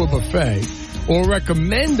go to a buffet or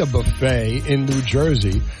recommend a buffet in New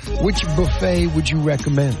Jersey, which buffet would you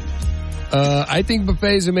recommend? I think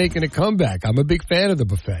buffets are making a comeback. I'm a big fan of the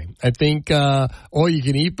buffet. I think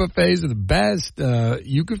all-you-can-eat buffets are the best.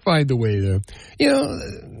 You could find a way to,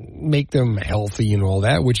 make them healthy and all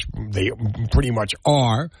that, which they pretty much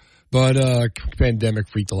are. But pandemic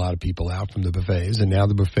freaked a lot of people out from the buffets, and now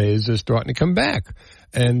the buffets are starting to come back.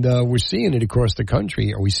 And we're seeing it across the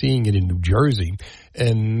country. Are we seeing it in New Jersey?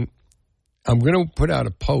 And I'm going to put out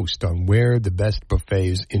a post on where the best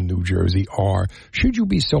buffets in New Jersey are, should you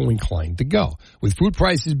be so inclined to go. With food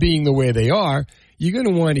prices being the way they are, you're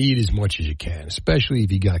going to want to eat as much as you can, especially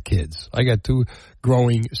if you got kids. I got 2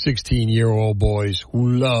 growing 16-year-old boys who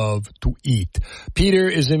love to eat. Peter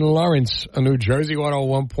is in Lawrence, New Jersey,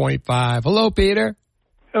 101.5. Hello, Peter.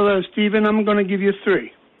 Hello, Stephen. I'm going to give you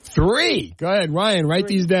 3. 3? Go ahead, Ryan, write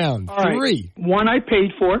these down. All 3. Right. 1 I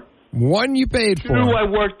paid for. 1 you paid for. 2 I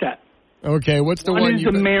worked at. Okay, what's the one? 1 is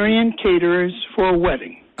the Marion Caterers for a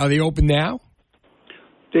wedding. Are they open now?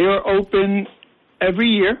 They are open every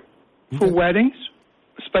year for weddings,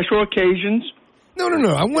 special occasions. No.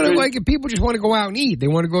 I want to, if people just want to go out and eat, they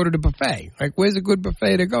want to go to the buffet. Like, where's a good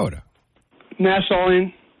buffet to go to? Nassau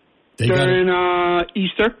Inn. During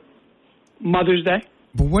Easter, Mother's Day.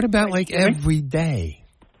 But what about, every day?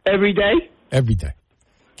 Every day? Every day.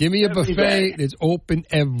 Give me a buffet that's open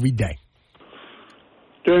every day.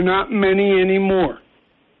 There are not many anymore.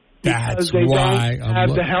 That's they why don't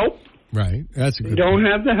have the help. Right. That's a good They don't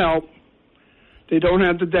point. have the help. They don't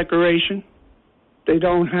have the decoration. They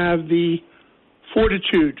don't have the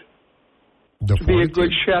fortitude to be a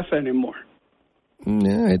good chef anymore.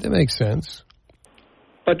 Yeah, that makes sense.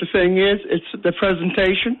 But the thing is, it's the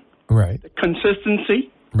presentation, right? The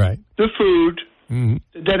consistency, right? The food, the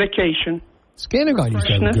dedication. Scanagon used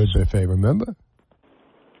to have a good buffet, remember?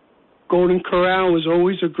 Golden Corral was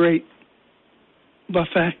always a great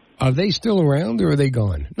buffet. Are they still around or are they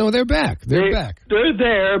gone? No, they're back. They're back. They're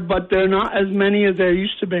there, but they're not as many as there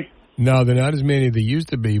used to be. No, they're not as many as they used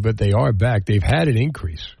to be, but they are back. They've had an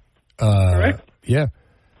increase. Correct? Yeah.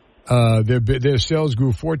 Their sales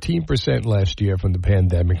grew 14% last year from the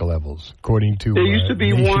pandemic levels, according to there used to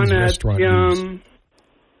be one at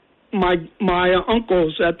my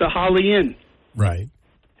uncle's at the Holly Inn. Right.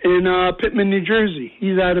 In Pittman, New Jersey.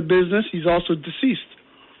 He's out of business. He's also deceased.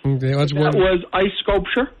 Okay, that was ice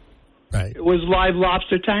sculpture. Right. It was live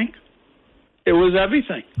lobster tank. It was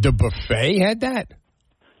everything. The buffet had that?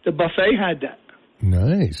 The buffet had that.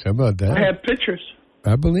 Nice. How about that? I have pictures.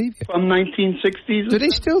 I believe you. From 1960s. Do they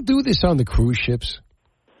still do this on the cruise ships?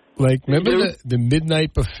 Remember the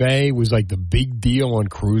midnight buffet was the big deal on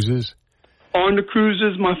cruises? On the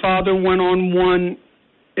cruises, my father went on one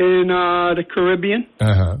in the Caribbean.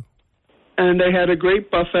 Uh-huh. And they had a great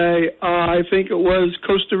buffet. I think it was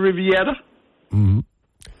Costa Riviera. Mm-hmm.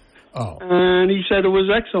 Oh. And he said it was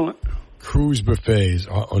excellent. Cruise buffets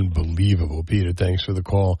are unbelievable, Peter. Thanks for the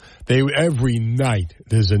call. Every night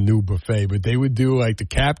there's a new buffet, but they would do the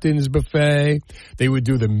captain's buffet. They would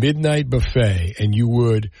do the midnight buffet, and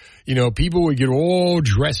people would get all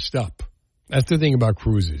dressed up. That's the thing about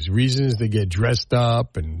cruises. Reasons to get dressed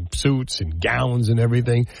up and suits and gowns and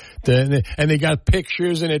everything. And they got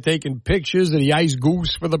pictures, and they're taking pictures of the ice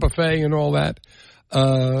goose for the buffet and all that.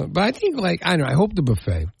 But I think, I hope the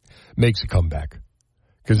buffet makes a comeback.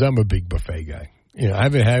 Because I'm a big buffet guy. I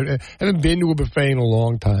haven't been to a buffet in a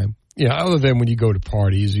long time. Other than when you go to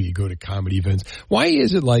parties or you go to comedy events. Why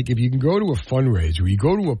is it if you can go to a fundraiser or you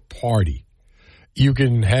go to a party, you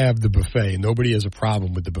can have the buffet and nobody has a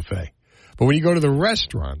problem with the buffet. But when you go to the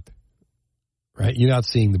restaurant, right, you're not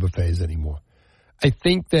seeing the buffets anymore. I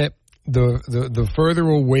think that the further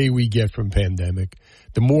away we get from pandemic,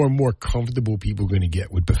 the more and more comfortable people are going to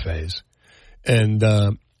get with buffets. And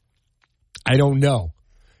I don't know.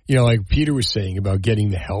 Like Peter was saying about getting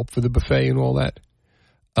the help for the buffet and all that.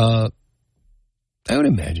 I would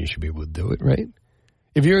imagine you should be able to do it, right?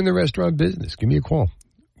 If you're in the restaurant business, give me a call.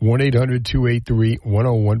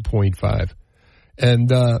 1-800-283-101.5.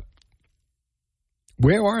 And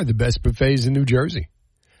where are the best buffets in New Jersey?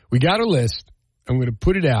 We got a list. I'm going to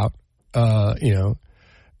put it out, at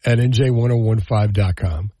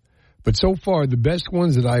NJ1015.com. But so far, the best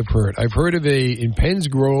ones that I've heard of in Penns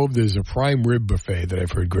Grove, there's a prime rib buffet that I've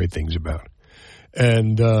heard great things about.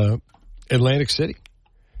 And Atlantic City,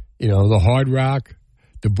 the Hard Rock,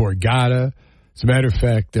 the Borgata. As a matter of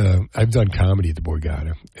fact, I've done comedy at the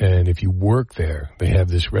Borgata. And if you work there, they have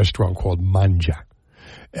this restaurant called Manja.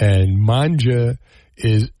 And Manja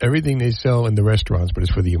is everything they sell in the restaurants, but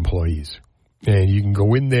it's for the employees. And you can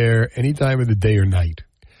go in there any time of the day or night.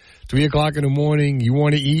 3 o'clock in the morning, you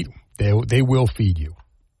want to eat? They will feed you.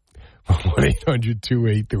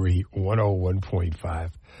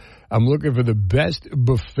 1-800-283-101.5. I'm looking for the best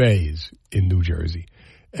buffets in New Jersey.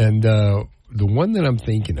 And the one that I'm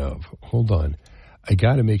thinking of, hold on. I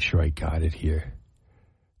got to make sure I got it here.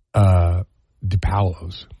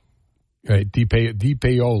 DiPaolo's, right?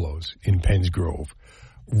 DiPaolo's in Penns Grove.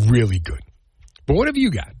 Really good. But what have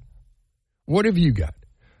you got? What have you got?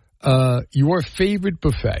 Your favorite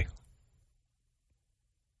buffet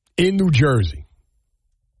in New Jersey.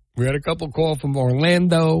 We had a couple calls from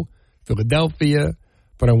Orlando, Philadelphia,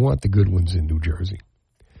 but I want the good ones in New Jersey,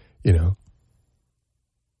 you know.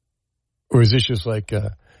 Or is this just like,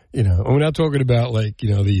 you know, we're not talking about like,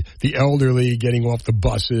 you know, the elderly getting off the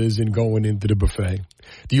buses and going into the buffet.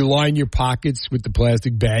 Do you line your pockets with the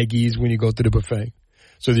plastic baggies when you go to the buffet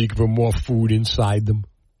so that you can put more food inside them?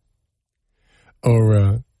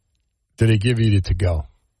 Or do they give you the to-go?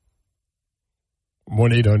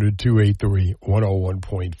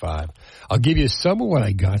 1-800-283-101.5. I'll give you some of what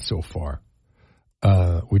I got so far,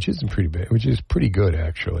 which isn't pretty bad, which is pretty good,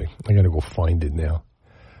 actually. I got to go find it now.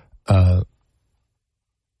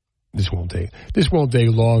 This won't take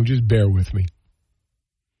long. Just bear with me.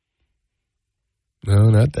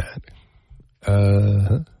 No, not that.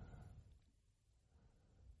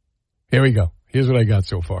 Here we go. Here's what I got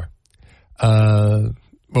so far.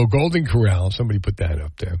 Well, Golden Corral, somebody put that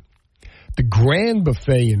up there. The Grand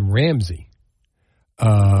Buffet in Ramsey,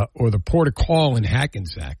 or the Port of Call in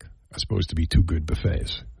Hackensack are supposed to be two good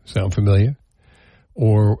buffets. Sound familiar?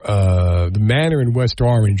 Or the Manor in West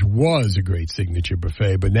Orange was a great signature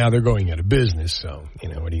buffet, but now they're going out of business, so, you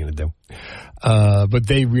know, what are you going to do? But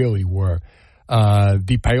they really were.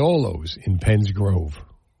 DiPaolo's in Penns Grove,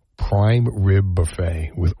 prime rib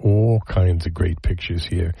buffet with all kinds of great pictures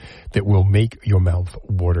here that will make your mouth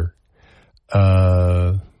water.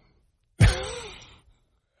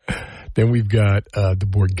 Then we've got the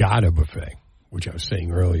Borgata buffet, which I was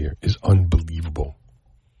saying earlier is unbelievable.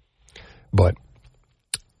 But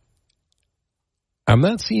I'm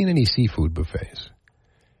not seeing any seafood buffets.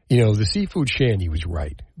 You know, the Seafood Shandy was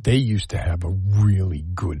right. They used to have a really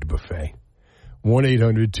good buffet.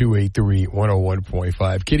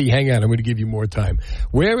 1-800-283-101.5. Kitty, hang on. I'm going to give you more time.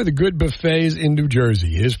 Where are the good buffets in New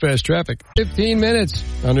Jersey? Here's Fast Traffic. 15 minutes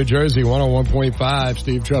on New Jersey, 101.5.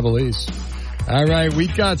 Steve Trevelise. All right, we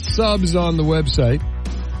got subs on the website.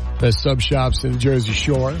 Best sub shops in the Jersey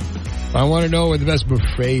Shore. I want to know where the best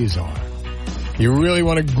buffets are. You really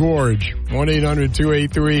want to gorge.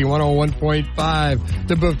 1-800-283-101.5.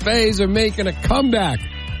 The buffets are making a comeback.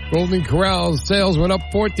 Golden Corral's sales went up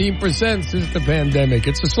 14% since the pandemic.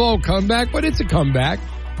 It's a slow comeback, but it's a comeback.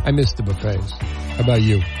 I miss the buffets. How about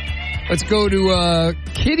you? Let's go to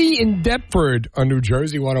Kitty in Deptford on New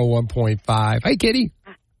Jersey 101.5. Hi, Kitty.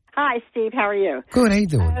 Hi, Steve. How are you? Good. How you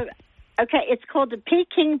doing? Okay, it's called the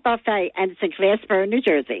Peking Buffet, and it's in Glassboro, New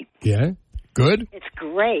Jersey. Yeah? Good? It's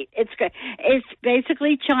great. It's good. It's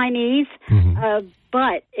basically Chinese,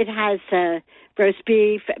 but it has roast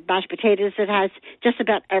beef, mashed potatoes. It has just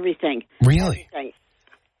about everything. Really?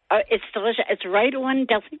 It's delicious. It's right on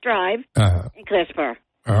Delphi Drive in Glassboro.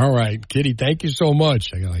 All right. Kitty, thank you so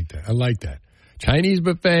much. I like that. I like that. Chinese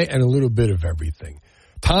buffet and a little bit of everything.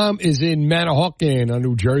 Tom is in Manahawkin on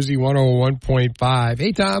New Jersey 101.5.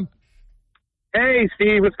 Hey, Tom. Hey,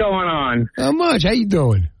 Steve. What's going on? Not much. How you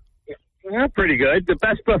doing? Yeah, pretty good. The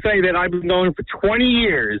best buffet that I've been going for 20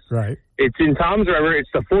 years. Right. It's in Tom's River.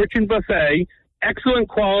 It's the Fortune Buffet. Excellent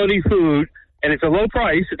quality food, and it's a low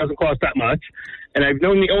price. It doesn't cost that much. And I've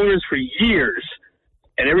known the owners for years.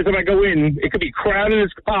 And every time I go in, it could be crowded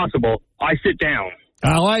as possible. I sit down.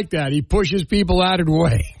 I like that. He pushes people out of the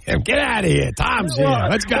way. Get out of here. Tom's here.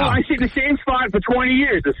 Let's go. Well, I sit in the same spot for 20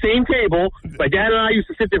 years, the same table. My dad and I used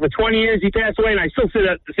to sit there for 20 years. He passed away, and I still sit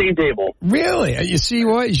at the same table. Really? You see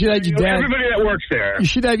what? You should have your dad. Everybody that works there. You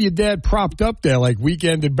should have your dad propped up there like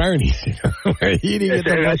Weekend at Bernie's. Eating at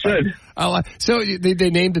the should. So they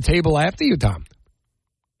named the table after you, Tom?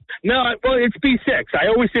 No, well, it's B6. I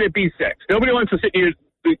always sit at B6. Nobody wants to sit near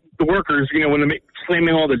the workers, you know, when they're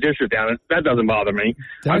slamming all the dishes down. That doesn't bother me.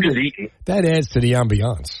 I'm just eating. That adds to the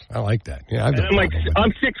ambiance. I like that. Yeah,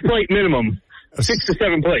 I'm 6 plate minimum. 6 to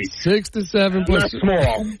 7 plates. 6 to 7 plates. Not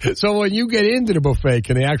small. So when you get into the buffet,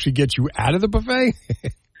 can they actually get you out of the buffet?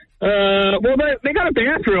 Well, they got a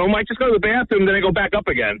bathroom. I just go to the bathroom, then I go back up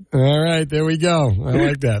again. All right, there we go. I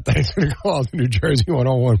like that. Thanks for the call to New Jersey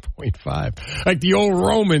 101.5. Like the old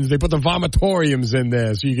Romans, they put the vomitoriums in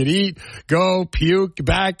there so you could eat, go, puke,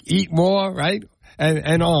 back, eat more, right?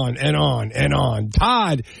 And on and on and on.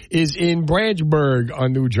 Todd is in Branchburg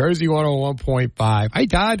on New Jersey 101.5. Hi,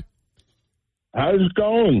 Todd. How's it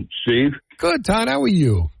going, Steve? Good, Todd. How are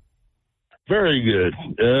you? Very good.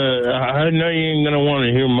 I know you ain't going to want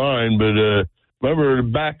to hear mine, but Remember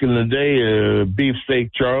back in the day,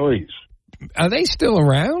 Beefsteak Charlie's? Are they still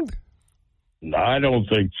around? No, I don't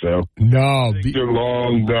think so. No. I think they're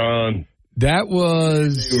long gone. That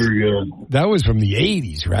was from the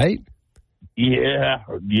 80s, right? Yeah.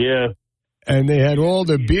 And they had all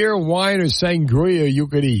the beer, wine, or sangria you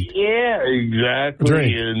could eat. Yeah, exactly.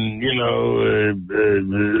 Drink. And,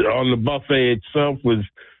 on the buffet itself was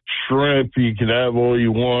shrimp. You could have all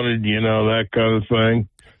you wanted, that kind of thing.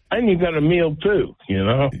 And you got a meal, too,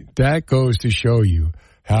 That goes to show you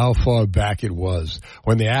how far back it was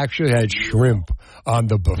when they actually had shrimp on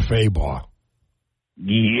the buffet bar.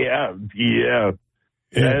 Yeah.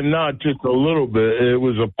 And not just a little bit. It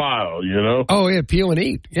was a pile, Oh, yeah, peel and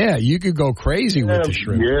eat. Yeah, you could go crazy with the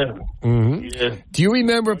shrimp. Yeah. Mm-hmm. Yeah. Do you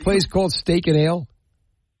remember a place called Steak and Ale?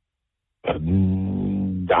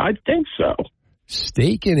 I think so.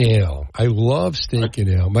 Steak and Ale. I love Steak and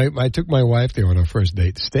Ale. I took my wife there on our first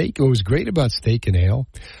date. What was great about Steak and Ale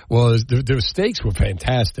was the steaks were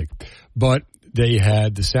fantastic, but they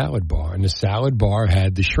had the salad bar, and the salad bar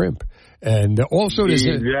had the shrimp. And also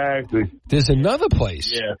there's another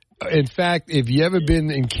place. Yeah. In fact, if you ever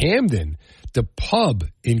been in Camden, the pub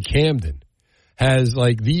in Camden has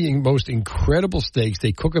like the most incredible steaks.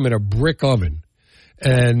 They cook them in a brick oven.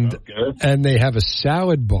 And they have a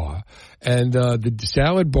salad bar, and the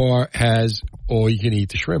salad bar has all you can eat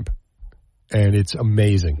the shrimp, and it's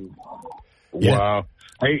amazing. Wow!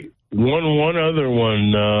 Hey, one other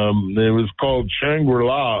one. It was called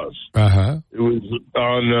Shangri-La's. It was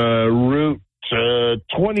on Route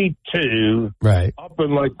 22, right up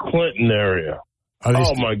in like Clinton area.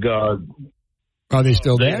 My God! Are they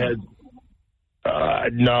still there?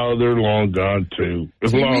 No, they're long gone, too.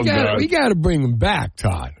 We got to bring them back,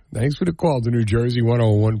 Todd. Thanks for the call to New Jersey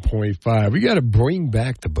 101.5. We got to bring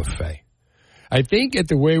back the buffet. I think at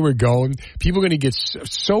the way we're going, people are going to get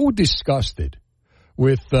so disgusted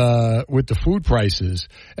with the food prices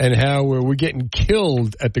and how we're getting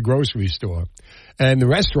killed at the grocery store and the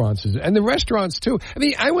restaurants. And the restaurants, too. I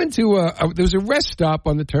mean, I went to there was a rest stop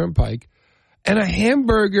on the Turnpike, and a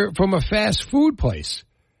hamburger from a fast food place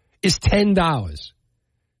is $10.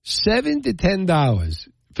 $7 to $10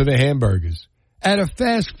 for the hamburgers at a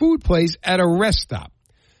fast food place at a rest stop.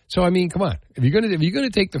 So I mean, come on. If you're gonna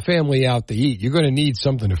take the family out to eat, you're gonna need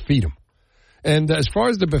something to feed them. And as far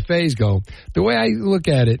as the buffets go, the way I look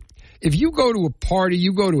at it, if you go to a party,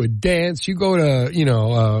 you go to a dance, you go to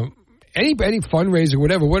any fundraiser,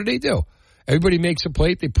 whatever, what do? Everybody makes a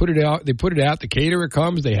plate, they put it out, the caterer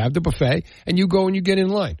comes, they have the buffet, and you go and you get in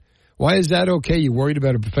line. Why is that okay? You worried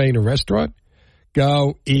about a buffet in a restaurant?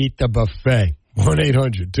 Go eat the buffet.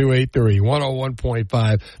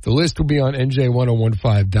 1-800-283-101.5. The list will be on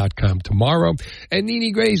NJ1015.com tomorrow. And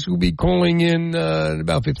Nini Grace will be calling in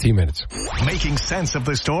about 15 minutes. Making sense of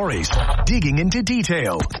the stories, digging into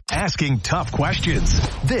detail, asking tough questions.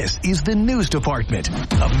 This is the news department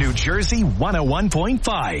of New Jersey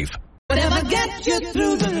 101.5. Whatever gets you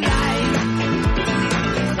through the night.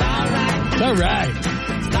 It's all right.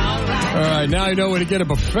 All right, now I know where to get a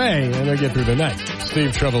buffet and I get through the night.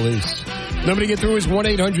 Steve Trevelise. Number to get through is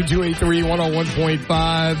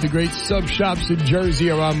 1-800-283-101.5. The great sub shops in Jersey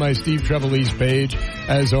are on my Steve Trevelise page,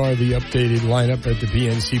 as are the updated lineup at the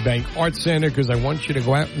PNC Bank Art Center, because I want you to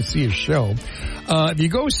go out and see a show. If you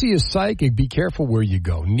go see a psychic, be careful where you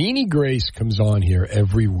go. Nini Grace comes on here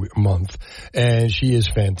every month, and she is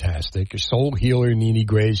fantastic. Soul Healer Nini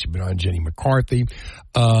Grace. She's been on Jenny McCarthy.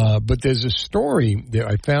 But there's a story that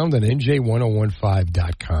I found on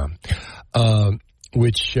NJ1015.com.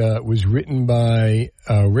 Which was written by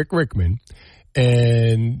Rick Rickman.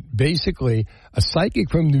 And basically, a psychic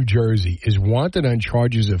from New Jersey is wanted on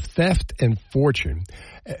charges of theft and fortune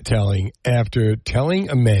telling after telling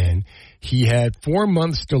a man he had 4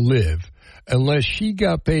 months to live unless she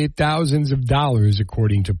got paid thousands of dollars,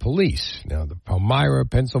 according to police. Now, the Palmyra,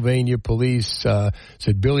 Pennsylvania police said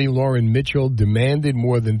Billy Lauren Mitchell demanded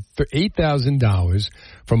more than $8,000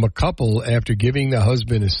 from a couple after giving the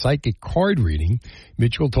husband a psychic card reading.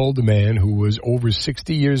 Mitchell told the man, who was over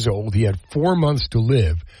 60 years old, he had 4 months to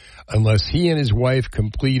live unless he and his wife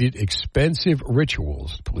completed expensive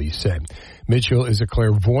rituals, police said. Mitchell is a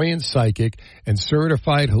clairvoyant psychic and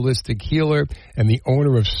certified holistic healer and the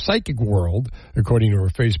owner of Psychic World, according to her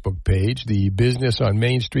Facebook page. The business on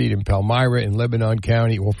Main Street in Palmyra in Lebanon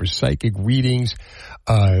County offers psychic readings,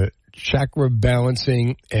 chakra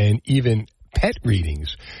balancing, and even pet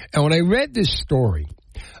readings. And when I read this story,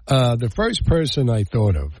 the first person I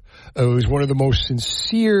thought of was one of the most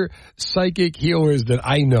sincere psychic healers that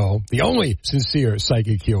I know, the only sincere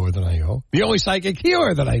psychic healer that I know, the only psychic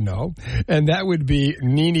healer that I know, and that would be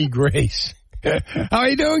Nini Grace. How are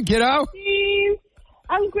you doing, kiddo? Steve,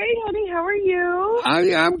 I'm great, honey. How are you?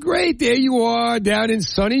 I'm great. There you are, down in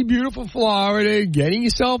sunny, beautiful Florida, getting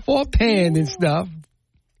yourself all tanned and stuff.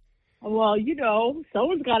 Well, you know,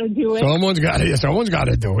 someone's got to do it. Someone's got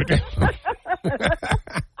to do it.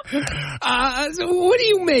 So what do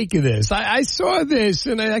you make of this? I saw this,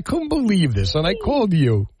 and I couldn't believe this, and I called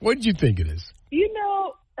you. What did you think of this? You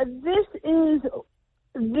know, this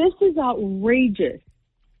is outrageous.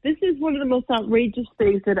 This is one of the most outrageous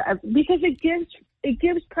things because it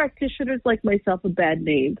gives practitioners like myself a bad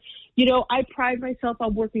name. You know, I pride myself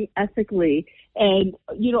on working ethically and,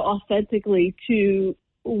 you know, authentically to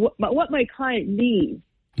what my client needs.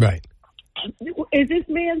 Right. Is this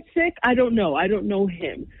man sick? I don't know. I don't know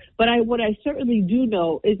him. But what I certainly do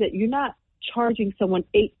know is that you're not charging someone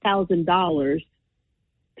 $8,000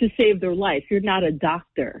 to save their life. You're not a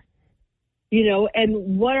doctor. You know,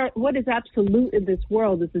 and what is absolute in this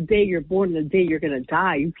world is the day you're born and the day you're going to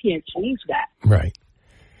die. You can't change that. Right.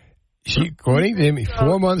 According to him,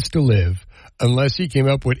 4 months to live, unless he came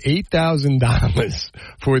up with $8,000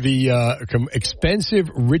 for the expensive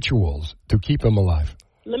rituals to keep him alive.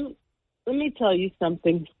 Let me tell you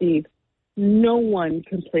something, Steve. No one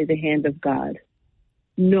can play the hand of God.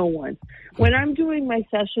 No one. When I'm doing my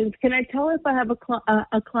sessions, can I tell if I have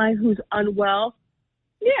a client who's unwell?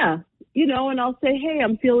 Yeah. You know, and I'll say, hey,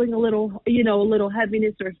 I'm feeling a little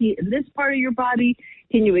heaviness or heat in this part of your body.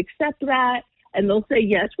 Can you accept that? And they'll say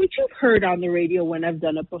yes, which you've heard on the radio when I've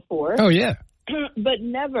done it before. Oh, yeah. But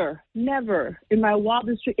never in my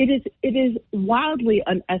wildest dreams, it is wildly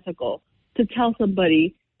unethical to tell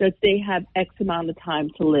somebody that they have X amount of time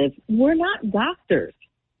to live. We're not doctors.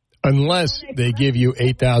 Unless they give you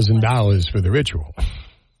 $8,000 for the ritual.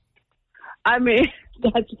 I mean,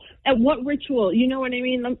 and what ritual? You know what I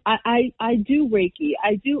mean? I do Reiki.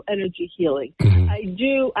 I do energy healing. Mm-hmm. I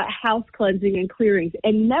do house cleansing and clearings.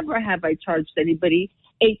 And never have I charged anybody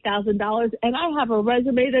 $8,000. And I have a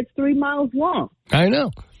resume that's 3 miles long. I know.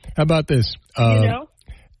 How about this? You know?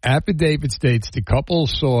 Affidavit states the couple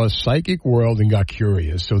saw a psychic world and got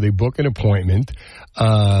curious, so they book an appointment.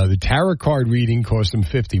 The tarot card reading cost them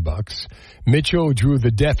 $50. Mitchell drew the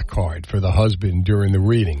death card for the husband during the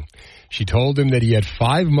reading. She told him that he had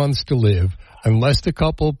 5 months to live unless the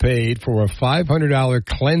couple paid for a $500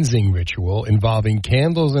 cleansing ritual involving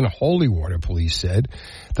candles and holy water, police said.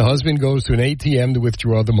 The husband goes to an ATM to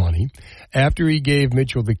withdraw the money. After he gave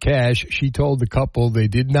Mitchell the cash, she told the couple they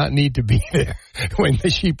did not need to be there when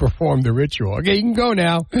she performed the ritual. Okay, you can go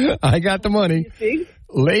now. I got the money.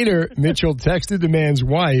 Later, Mitchell texted the man's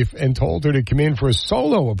wife and told her to come in for a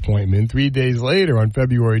solo appointment. 3 days later, on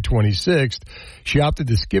February 26th, she opted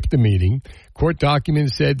to skip the meeting. Court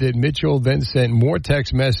documents said that Mitchell then sent more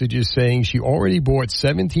text messages saying she already bought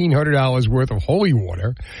 $1,700 worth of holy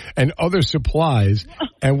water and other supplies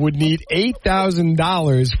and would need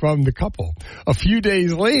 $8,000 from the couple. A few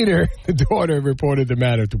days later, the daughter reported the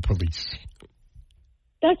matter to police.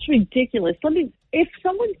 That's ridiculous. If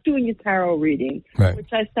someone's doing a tarot reading, right, which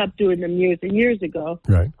I stopped doing them years and years ago,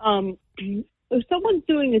 right. If someone's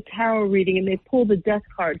doing a tarot reading and they pull the death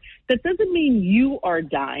card, that doesn't mean you are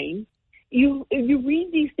dying. You read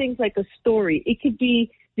these things like a story. It could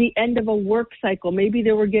be the end of a work cycle. Maybe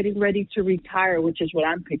they were getting ready to retire, which is what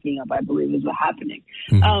I'm picking up, I believe, is what's happening.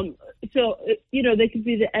 Mm-hmm. So, you know, they could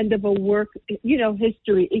be the end of a work, you know,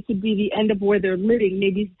 history. It could be the end of where they're living,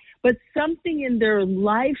 maybe. But something in their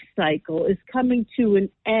life cycle is coming to an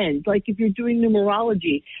end. Like if you're doing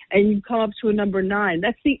numerology and you come up to a number 9,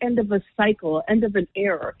 that's the end of a cycle, end of an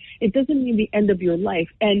era. It doesn't mean the end of your life.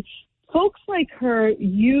 And folks like her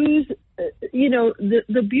use, you know, this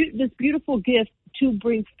beautiful gift to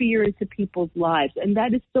bring fear into people's lives. And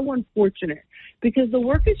that is so unfortunate because the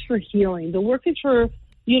work is for healing. The work is for,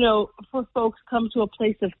 you know, for folks come to a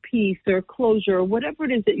place of peace or closure or whatever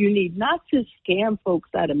it is that you need, not to scam folks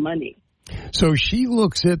out of money. So she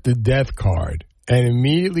looks at the death card and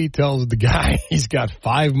immediately tells the guy he's got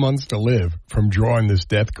 5 months to live from drawing this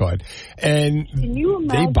death card. And can you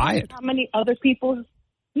imagine they buy it. How many other people...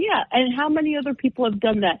 Yeah, and how many other people have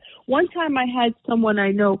done that? One time I had someone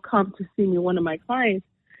I know come to see me, one of my clients,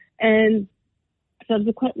 and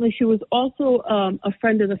subsequently she was also a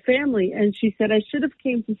friend of the family, and she said, I should have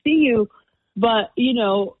came to see you, but, you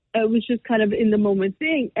know, it was just kind of in the moment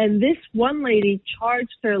thing. And this one lady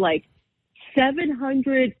charged her like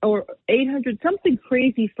 $700 or $800, something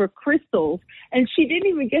crazy for crystals, and she didn't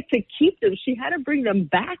even get to keep them. She had to bring them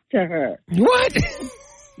back to her. What?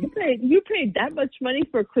 You paid that much money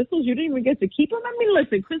for crystals? You didn't even get to keep them? I mean,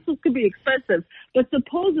 listen, crystals could be expensive, but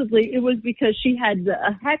supposedly it was because she had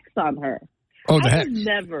a hex on her. Oh, the hex.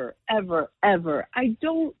 Never, ever, ever. I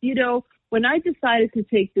don't, you know, when I decided to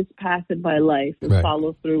take this path in my life and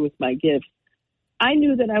follow through with my gifts, I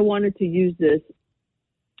knew that I wanted to use this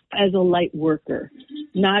as a light worker,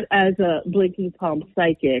 not as a blinking Tom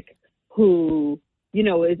psychic who, you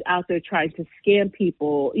know, is out there trying to scam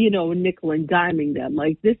people, you know, nickel and diming them.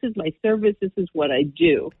 Like, this is my service. This is what I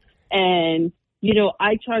do. And, you know,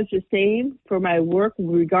 I charge the same for my work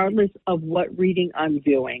regardless of what reading I'm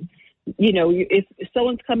doing. You know, if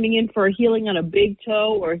someone's coming in for a healing on a big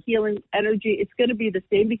toe or healing energy, it's going to be the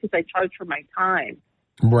same because I charge for my time.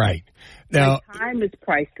 Right. Now, my time is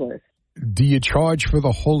priceless. Do you charge for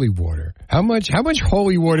the holy water? How much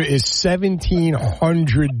holy water is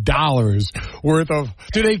 $1,700 worth of?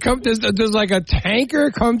 Do they come? Does like a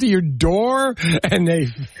tanker come to your door and they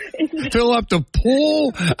fill up the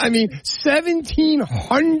pool? I mean,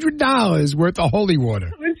 $1,700 worth of holy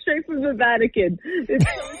water. Coming straight from the Vatican. It's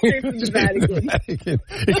coming straight from the Vatican.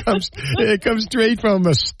 It comes straight from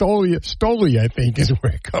Stoli, I think, is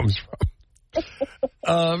where it comes from.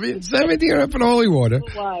 $1,700 for the holy water.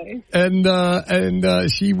 Why? And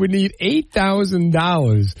she would need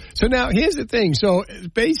 $8,000. So now here's the thing. So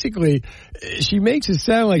basically, she makes it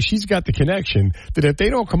sound like she's got the connection that if they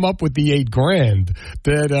don't come up with the $8,000,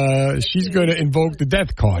 that she's going to invoke the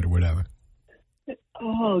death card or whatever.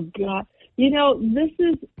 Oh God! You know,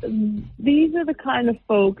 these are the kind of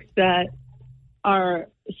folks that are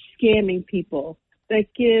scamming people,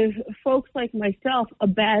 that give folks like myself a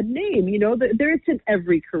bad name. You know, there's in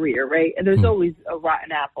every career, right? And there's always a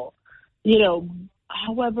rotten apple. You know,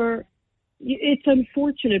 however, it's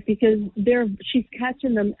unfortunate because she's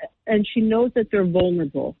catching them and she knows that they're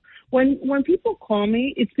vulnerable. When people call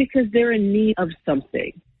me, it's because they're in need of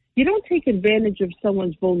something. You don't take advantage of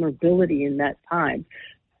someone's vulnerability in that time.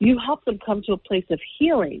 You help them come to a place of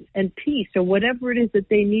healing and peace or whatever it is that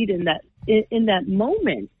they need in that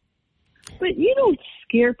moment. But you don't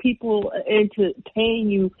scare people into paying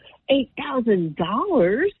you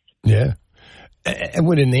 $8,000. Yeah. And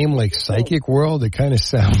with a name like Psychic World, it kind of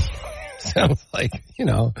sounds like, you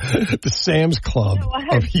know, the Sam's Club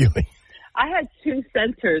of healing. I had two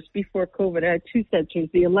centers before COVID. I had two centers,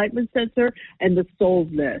 the Enlightenment Center and the Soul's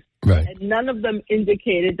Nest. Right. And none of them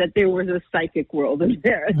indicated that there was a psychic world in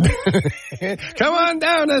there. Come on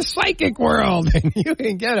down to Psychic World and you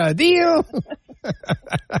can get a deal.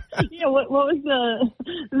 Yeah, what was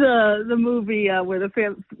the movie where the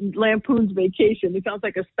Lampoon's Vacation? It sounds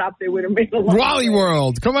like a stop they would have made a lot. Wally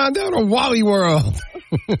World. Come on down to Wally World.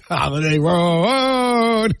 Holiday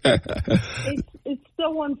Road. It's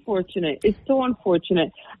so unfortunate. It's so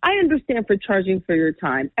unfortunate. I understand for charging for your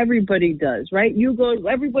time. Everybody does, right?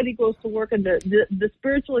 Everybody goes to work, and the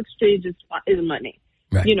spiritual exchange is money.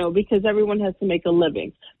 Right. You know, because everyone has to make a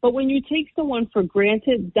living. But when you take someone for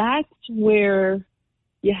granted, that's where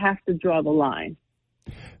you have to draw the line.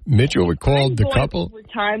 Mitchell recalled the couple. Over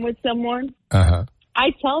time with someone. Uh-huh.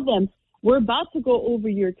 I tell them, we're about to go over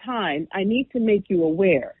your time. I need to make you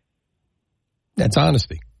aware. That's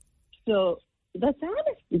honesty. So that's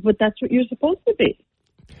honesty, but that's what you're supposed to be.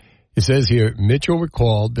 It says here, Mitchell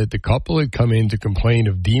recalled that the couple had come in to complain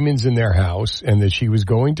of demons in their house and that she was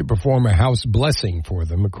going to perform a house blessing for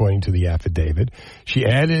them, according to the affidavit. She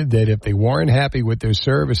added that if they weren't happy with their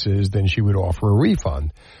services, then she would offer a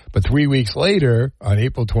refund. But 3 weeks later, on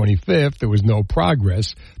April 25th, there was no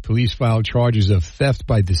progress. Police filed charges of theft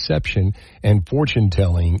by deception and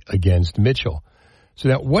fortune-telling against Mitchell. So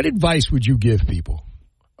now, what advice would you give people?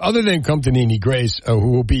 Other than come to Nini Grace,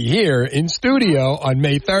 who will be here in studio on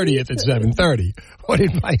May 30th at 7:30. What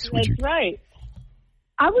advice would you? That's right.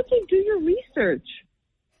 I would say do your research.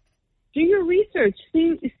 Do your research.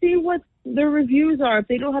 See what their reviews are. If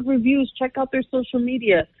they don't have reviews, check out their social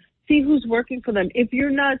media. See who's working for them. If you're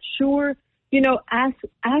not sure, you know, ask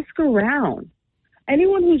around.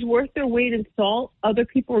 Anyone who's worth their weight in salt, other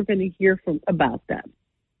people are going to hear about them.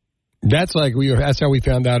 That's how we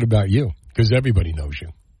found out about you, because everybody knows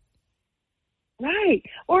you. Right.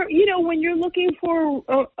 Or, you know, when you're looking for,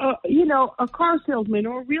 a car salesman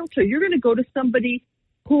or a realtor, you're going to go to somebody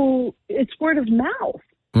who it's word of mouth.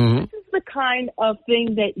 Mm-hmm. This is the kind of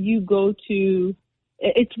thing that you go to.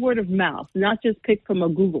 It's word of mouth, not just pick from a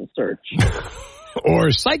Google search. Or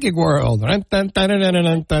Psychic World. You know,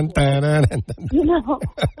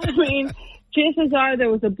 I mean, chances are there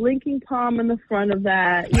was a blinking Tom in the front of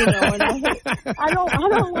that, you know, and I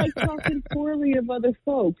don't like talking poorly of other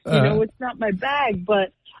folks, you know, it's not my bag,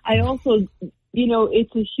 but I also, you know,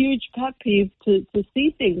 it's a huge pet peeve to see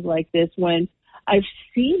things like this when I've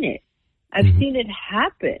seen it. I've seen it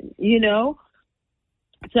happen, you know,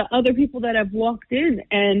 to other people that have walked in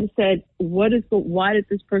and said, why did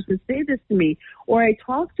this person say this to me? Or I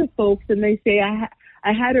talk to folks and they say,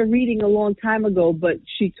 I had a reading a long time ago, but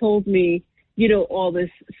she told me, you know, all this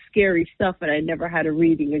scary stuff, and I never had a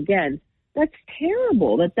reading again. That's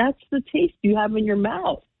terrible. That's the taste you have in your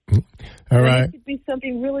mouth. All right. It could be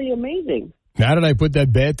something really amazing. Now that I put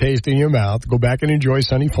that bad taste in your mouth, go back and enjoy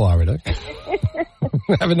sunny Florida.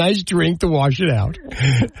 Have a nice drink to wash it out.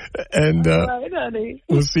 And all right, honey.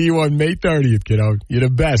 We'll see you on May 30th, kiddo. You're the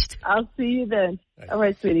best. I'll see you then. All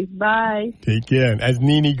right, sweetie. Bye. Take care. As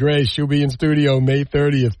Nini Grace, she'll be in studio May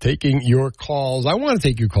 30th taking your calls. I want to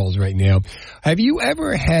take your calls right now. Have you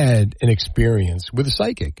ever had an experience with a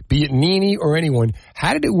psychic, be it Nini or anyone?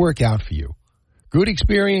 How did it work out for you? Good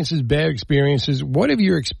experiences, bad experiences. What have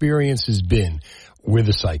your experiences been with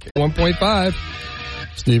a psychic? 1.5.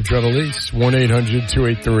 Steve Trevelise,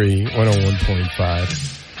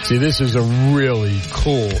 1-800-283-101.5. See, this is a really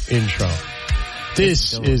cool intro.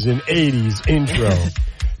 This is an 80s intro.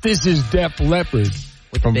 This is Def Leppard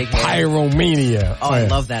from Pyromania. Oh, I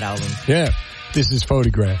love that album. Yeah. This is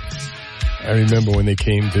Photograph. I remember when they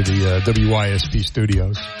came to the WYSP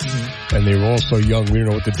studios, and they were all so young, we didn't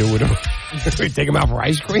know what to do with them. We take them out for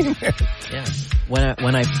ice cream. Yeah.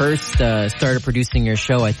 When I first started producing your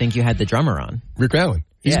show, I think you had the drummer on. Rick Allen.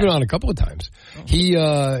 He's been on a couple of times. Oh.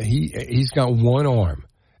 He's got one arm,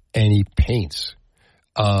 and he paints,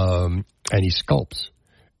 and he sculpts,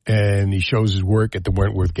 and he shows his work at the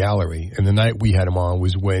Wentworth Gallery. And the night we had him on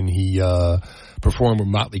was when he performed with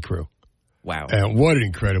Motley Crue. Wow. And what a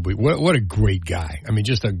great guy. I mean,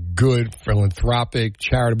 just a good, philanthropic,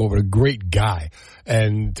 charitable, but a great guy.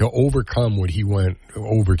 And to overcome what he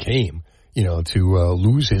overcame, you know, to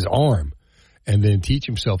lose his arm and then teach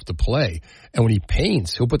himself to play. And when he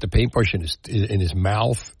paints, he'll put the paintbrush in his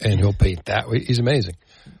mouth and he'll paint that way. He's amazing.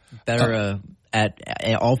 Better at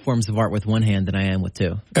all forms of art with one hand than I am with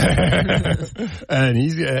two. And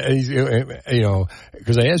he's you know,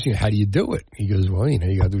 because I asked him, how do you do it? He goes, well, you know,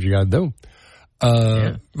 you got to do what you got to do.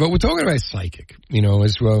 But we're talking about psychic, you know,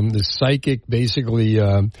 as the psychic basically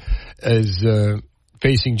is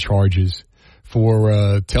facing charges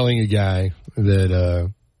for telling a guy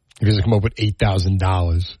that if he doesn't come up with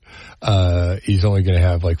 $8,000, he's only going to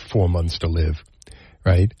have like 4 months to live.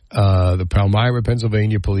 Right. The Palmyra,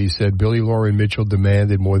 Pennsylvania police said Billy Lauren Mitchell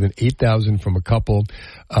demanded more than $8,000 from a couple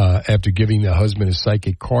after giving the husband a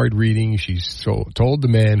psychic card reading. She told the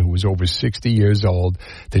man, who was over 60 years old,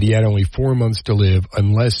 that he had only 4 months to live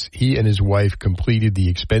unless he and his wife completed the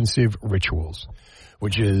expensive rituals,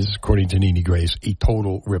 which is, according to Nini Grace, a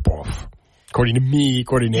total ripoff. According to me,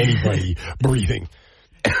 according to anybody breathing.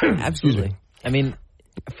 Absolutely. I mean,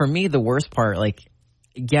 for me, the worst part, like,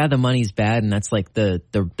 yeah, the money's bad, and that's like the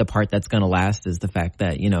part that's going to last is the fact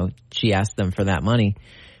that, you know, she asked them for that money.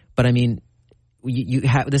 But I mean, you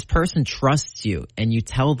have this person trusts you, and you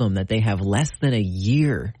tell them that they have less than a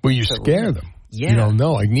year. Well, you scare them. Yeah. You don't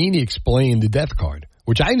know. Like Nini explained the death card,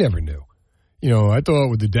 which I never knew. You know, I thought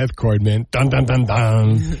what the death card meant, dun, dun, dun,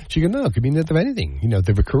 dun. She goes, no, it could mean death of anything. You know, death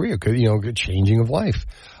of a career, could, you know, changing of life.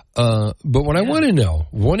 But what I want to know,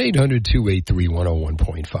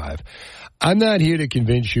 1-800-283-101.5. I'm not here to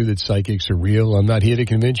convince you that psychics are real. I'm not here to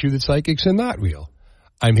convince you that psychics are not real.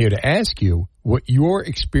 I'm here to ask you what your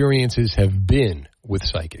experiences have been with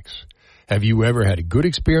psychics. Have you ever had a good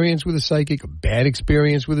experience with a psychic, a bad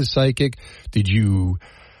experience with a psychic? Did you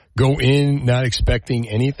go in not expecting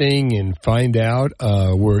anything and find out,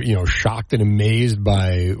 were, you know, shocked and amazed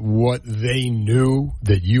by what they knew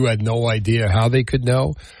that you had no idea how they could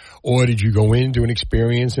know? Or did you go into an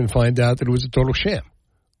experience and find out that it was a total sham?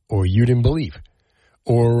 Or you didn't believe?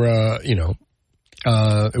 Or, you know,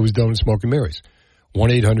 it was done in smoke and mirrors.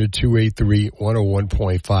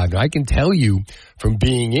 1-800-283-101.5. Now, I can tell you from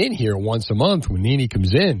being in here once a month when Nini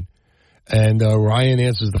comes in and Ryan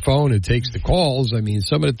answers the phone and takes the calls, I mean,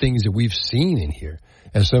 some of the things that we've seen in here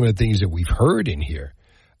and some of the things that we've heard in here,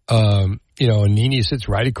 you know, and Nini sits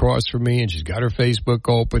right across from me and she's got her Facebook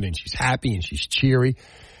open and she's happy and she's cheery.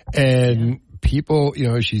 And people, you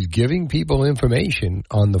know, she's giving people information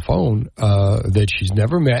on the phone that she's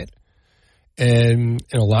never met and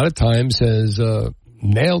a lot of times has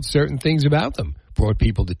nailed certain things about them, brought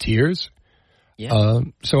people to tears. Yeah.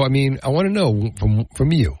 So, I mean, I want to know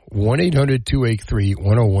from you,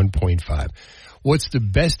 1-800-283-101.5. What's the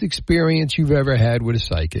best experience you've ever had with a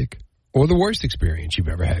psychic or the worst experience you've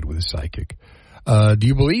ever had with a psychic? Do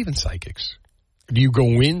you believe in psychics? Do you go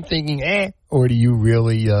in thinking, or do you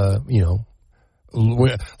really, you know,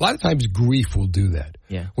 a lot of times grief will do that.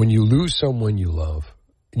 Yeah. When you lose someone you love,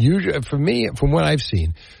 usually, for me, from what I've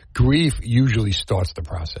seen, grief usually starts the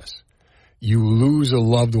process. You lose a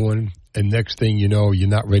loved one, and next thing you know, you're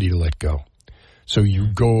not ready to let go. So you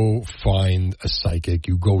go find a psychic.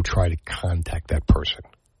 You go try to contact that person.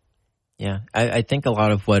 Yeah, I think a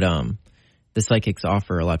lot of what the psychics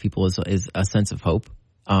offer a lot of people is a sense of hope,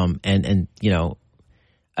 and you know,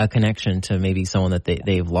 a connection to maybe someone that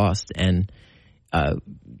they've lost, and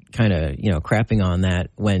kind of, you know, crapping on that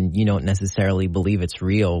when you don't necessarily believe it's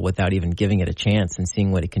real without even giving it a chance and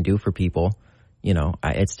seeing what it can do for people. You know,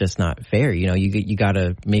 it's just not fair. You know, you got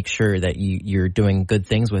to make sure that you're doing good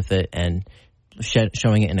things with it and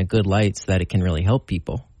showing it in a good light so that it can really help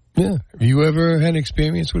people. Yeah. Have you ever had an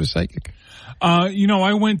experience with a psychic? You know,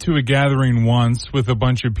 I went to a gathering once with a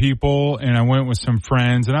bunch of people, and I went with some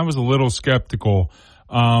friends, and I was a little skeptical.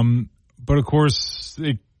 But of course,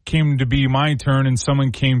 it came to be my turn, and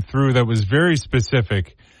someone came through that was very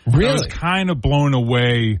specific. Really? I was kind of blown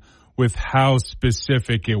away with how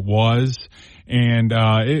specific it was, and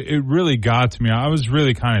it really got to me. I was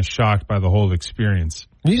really kind of shocked by the whole experience.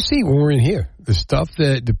 You see, when we're in here, the stuff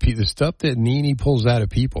that Nini pulls out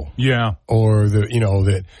of people, yeah, or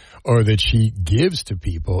that she gives to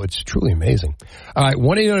people, it's truly amazing. All right,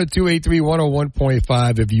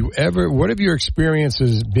 1-800-283-101.5. What have your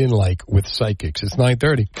experiences been like with psychics? It's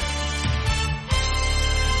 9:30.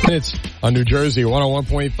 It's on New Jersey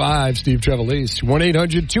 101.5. Steve Trevelise.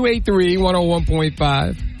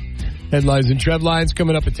 1-800-283-101.5. Headlines and Trevlines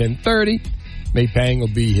coming up at 10:30. May Pang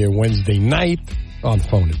will be here Wednesday night. On the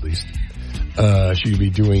phone, at least. She'll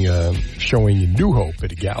be showing you New Hope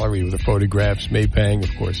at a gallery with the photographs. May Pang,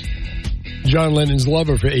 of course. John Lennon's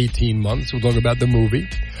lover for 18 months. We'll talk about the movie.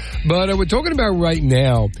 But we're talking about right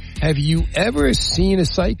now, have you ever seen a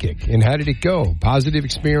psychic? And how did it go? Positive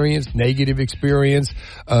experience, negative experience.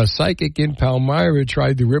 A psychic in Palmyra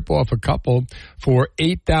tried to rip off a couple for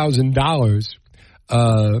 $8,000.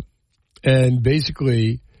 And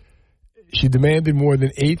basically, she demanded more than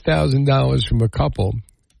 $8,000 from a couple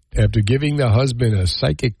after giving the husband a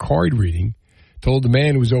psychic card reading, told the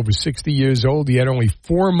man who was over 60 years old he had only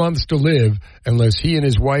 4 months to live unless he and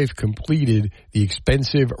his wife completed the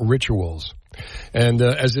expensive rituals. And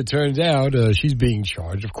as it turns out, she's being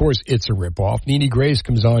charged. Of course, it's a ripoff. Nini Grace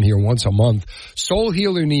comes on here once a month. Soul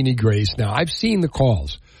Healer Nini Grace. Now, I've seen the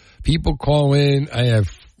calls. People call in. I have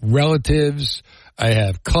relatives. I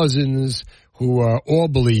have cousins who all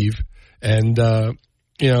believe. And,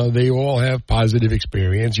 they all have positive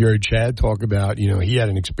experience. You heard Chad talk about, he had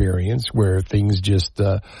an experience where things just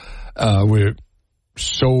were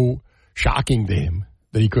so shocking to him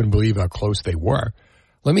that he couldn't believe how close they were.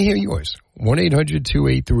 Let me hear yours.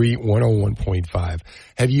 1-800-283-101.5.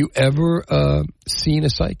 Have you ever seen a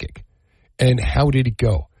psychic? And how did it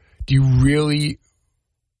go? Do you really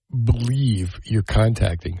believe you're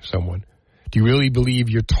contacting someone? Do you really believe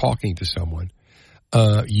you're talking to someone?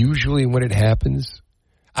 Usually when it happens,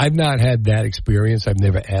 I've not had that experience. I've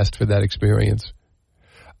never asked for that experience.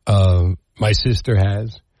 My sister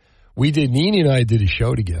has. Nini and I did a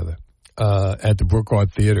show together at the Brook Art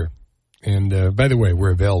Theater. And by the way,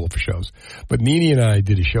 we're available for shows. But Nini and I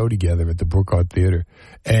did a show together at the Brook Art Theater.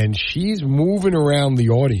 And she's moving around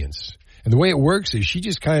the audience. And the way it works is she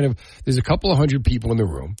just there's a couple of hundred people in the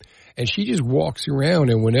room. And she just walks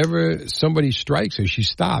around. And whenever somebody strikes her, she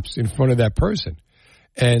stops in front of that person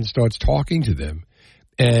and starts talking to them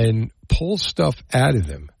and pulls stuff out of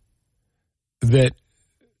them that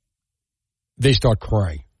they start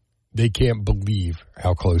crying. They can't believe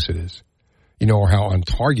how close it is, or how on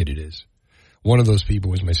target it is. One of those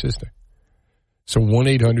people was my sister. So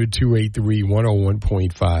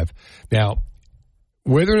 1-800-283-101.5. Now,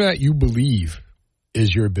 whether or not you believe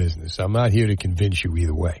is your business. I'm not here to convince you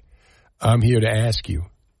either way. I'm here to ask you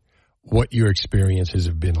what your experiences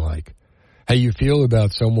have been like. How you feel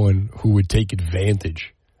about someone who would take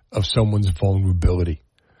advantage of someone's vulnerability.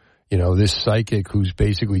 This psychic who's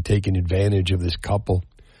basically taking advantage of this couple,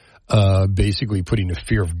 basically putting the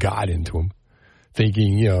fear of God into him,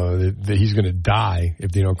 thinking, that he's going to die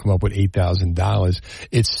if they don't come up with $8,000.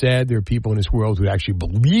 It's sad there are people in this world who actually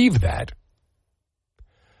believe that.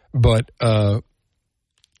 But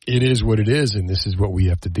it is what it is, and this is what we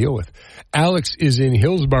have to deal with. Alex is in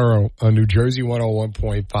Hillsborough on New Jersey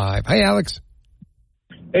 101.5. Hi, Alex.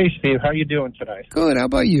 Hey, Steve. How you doing today? Good. How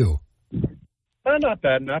about you? Not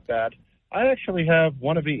bad, not bad. I actually have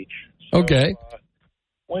one of each. So, okay.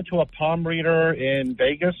 Went to a palm reader in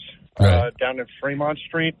Vegas, right. Down in Fremont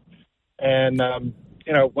Street, and,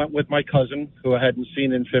 went with my cousin, who I hadn't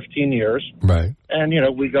seen in 15 years. Right. And,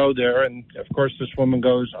 we go there, and, of course, this woman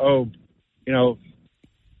goes,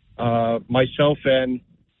 myself and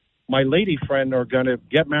my lady friend are going to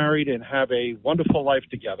get married and have a wonderful life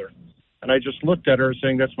together. And I just looked at her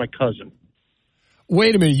saying, that's my cousin.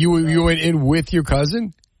 Wait a minute. You went in with your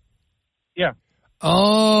cousin? Yeah.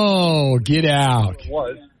 Oh, get out. It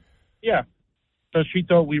was. Yeah. So she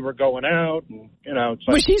thought we were going out, and, you know. It's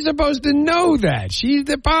like, well, she's supposed to know that. She's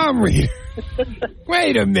the palm reader.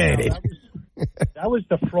 Wait a minute. That was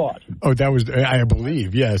the fraud. Oh, that was, I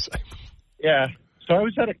believe, yes. Yeah. So I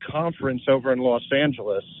was at a conference over in Los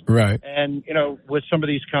Angeles. Right. And, you know, with some of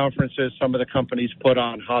these conferences, some of the companies put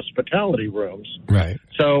on hospitality rooms. Right.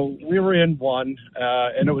 So we were in one,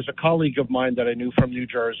 and it was a colleague of mine that I knew from New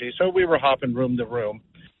Jersey. So we were hopping room to room.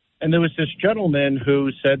 And there was this gentleman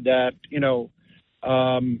who said that, you know,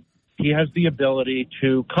 he has the ability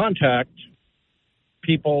to contact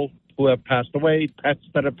people who have passed away, pets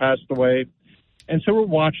that have passed away. And so we're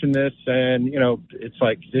watching this, and, you know, it's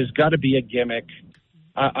like, there's got to be a gimmick.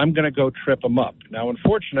 I'm going to go trip him up. Now,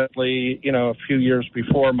 unfortunately, you know, a few years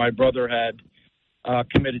before, my brother had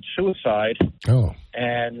committed suicide. Oh.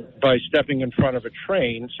 And by stepping in front of a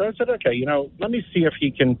train. So I said, okay, you know, let me see if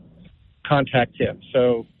he can contact him.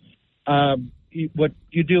 So what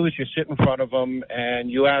you do is you sit in front of him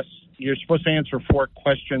and you're supposed to answer 4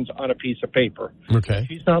 questions on a piece of paper. Okay.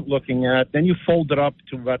 He's not looking at, then you fold it up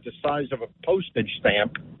to about the size of a postage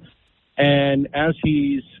stamp. And as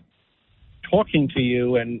he's talking to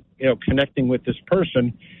you and, you know, connecting with this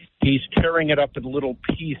person, he's tearing it up in little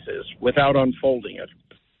pieces without unfolding it.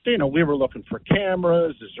 So, you know, we were looking for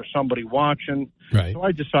cameras. Is there somebody watching? Right. So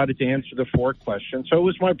I decided to answer the 4 questions. So it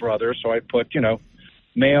was my brother. So I put, you know,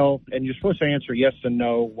 male, and you're supposed to answer yes and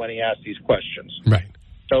no when he asks these questions. Right.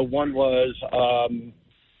 So one was,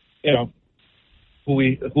 you know, who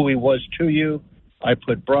he was to you. I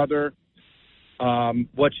put brother.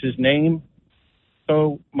 What's his name?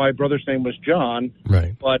 So my brother's name was John.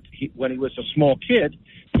 Right. But when he was a small kid,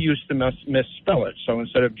 he used to misspell it. So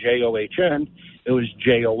instead of John, it was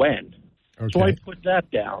Jon. Okay. So I put that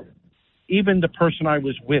down. Even the person I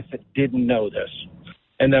was with didn't know this.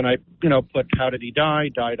 And then I, you know, put how did he die?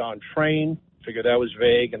 Died on train. Figured that was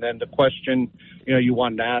vague. And then the question, you know, you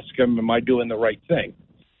wanted to ask him, am I doing the right thing?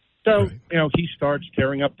 So, you know, he starts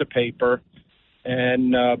tearing up the paper.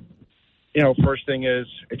 And, you know, first thing is,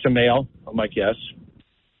 it's a male. I'm like, yes.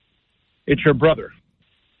 It's your brother.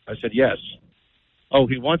 I said, yes. Oh,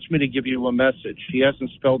 he wants me to give you a message. He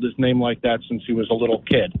hasn't spelled his name like that since he was a little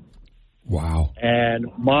kid. Wow. And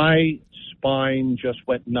my spine just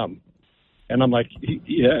went numb. And I'm like,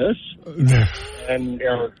 yes. And, you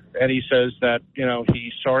know, and he says that, you know,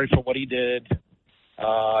 he's sorry for what he did.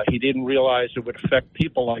 He didn't realize it would affect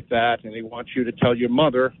people like that. And he wants you to tell your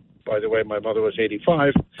mother, by the way, my mother was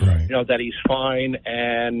 85, right, you know, that he's fine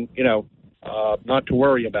and, you know, not to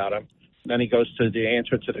worry about him. And then he goes to the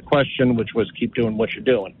answer to the question, which was keep doing what you're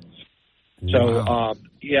doing. Wow. So,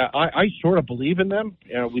 yeah, I sort of believe in them.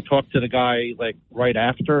 You know, we talked to the guy, like, right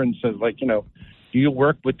after and said, like, you know, do you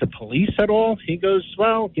work with the police at all? He goes,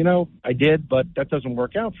 well, you know, I did, but that doesn't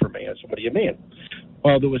work out for me. I said, what do you mean?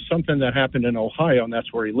 Well, there was something that happened in Ohio, and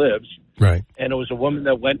that's where he lives. Right. And it was a woman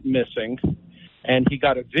that went missing, and he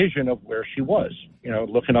got a vision of where she was, you know,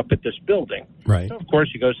 looking up at this building. Right. So, of course,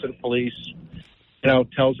 he goes to the police, you know,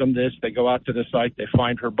 tells them this. They go out to the site. They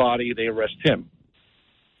find her body. They arrest him.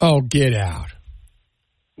 Oh, get out.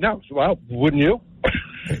 No, well, wouldn't you?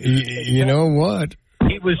 You know what?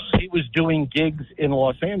 He was doing gigs in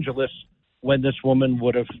Los Angeles when this woman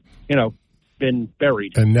would have, you know, been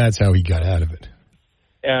buried. And that's how he got out of it.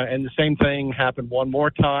 And the same thing happened one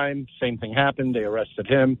more time. Same thing happened. They arrested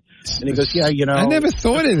him. And he goes, yeah, you know. I never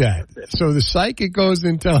thought of that. So the psychic goes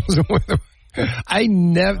and tells him whether. I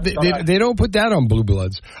never. They don't put that on Blue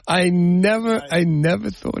Bloods. I never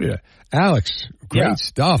thought of that. Alex, great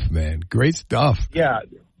stuff, man. Great stuff. Yeah.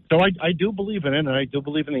 So I do believe in it, and I do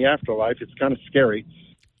believe in the afterlife. It's kind of scary.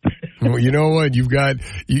 Well, you know what? You've got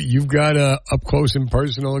a up close and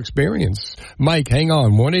personal experience. Mike, hang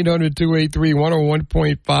on.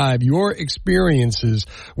 1-800-283-101.5. Your experiences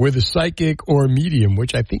with a psychic or a medium,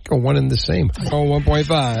 which I think are one and the same.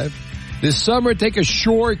 101.5. This summer, take a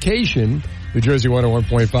shorecation. New Jersey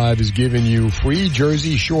 101.5 is giving you free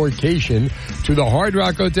Jersey shorecation to the Hard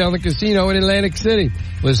Rock Hotel and Casino in Atlantic City.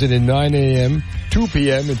 Listen at 9 a.m., 2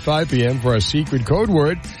 p.m., and 5 p.m. for our secret code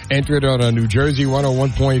word. Enter it on our New Jersey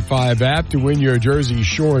 101.5 app to win your Jersey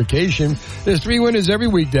shorecation. There's 3 winners every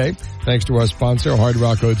weekday. Thanks to our sponsor, Hard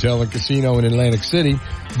Rock Hotel and Casino in Atlantic City.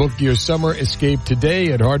 Book your summer escape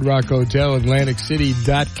today at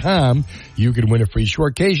hardrockhotelatlanticcity.com. You can win a free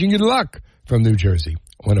shorecation. Good luck from New Jersey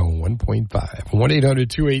 101.5.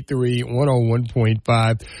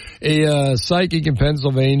 1-800-283-101.5. A psychic in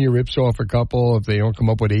Pennsylvania rips off a couple. If they don't come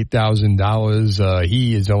up with $8,000,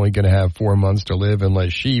 he is only going to have 4 months to live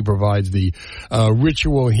unless she provides the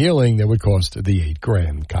ritual healing that would cost the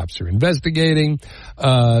 $8,000. Cops are investigating.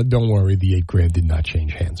 Don't worry, the $8,000 did not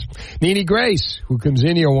change hands. Nini Grace, who comes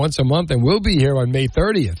in here once a month and will be here on May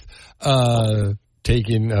 30th,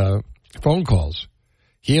 taking phone calls.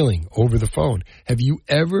 Healing over the phone. Have you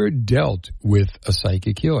ever dealt with a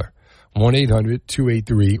psychic healer?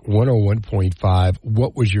 1-800-283-101.5.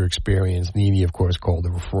 What was your experience? Nini, of course, called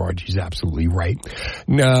her a fraud. She's absolutely right.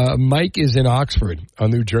 Mike is in Oxford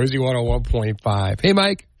on New Jersey 101.5. Hey,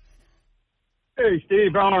 Mike. Hey,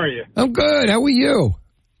 Steve. How are you? I'm good. How are you?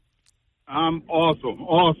 I'm awesome.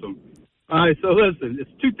 Awesome. All right, so listen,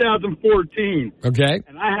 it's 2014. Okay.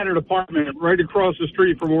 And I had an apartment right across the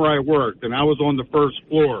street from where I worked, and I was on the first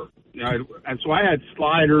floor. And so I had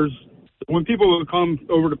sliders. When people would come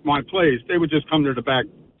over to my place, they would just come to the back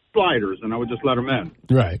sliders, and I would just let them in.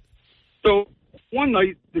 Right. So one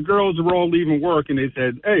night, the girls were all leaving work, and they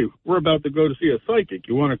said, hey, we're about to go to see a psychic.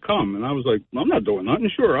 You want to come? And I was like, I'm not doing nothing.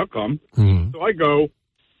 Sure, I'll come. Mm-hmm. So I go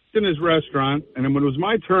in this restaurant, and then when it was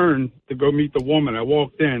my turn to go meet the woman, I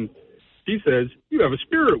walked in. She says, you have a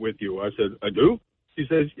spirit with you. I said, I do? She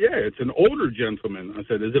says, yeah, it's an older gentleman. I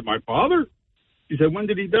said, is it my father? She said, when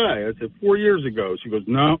did he die? I said, 4 years ago. She goes,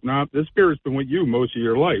 no, this spirit's been with you most of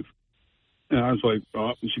your life. And I was like,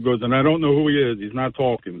 oh. And she goes, and I don't know who he is. He's not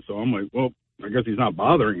talking. So I'm like, well, I guess he's not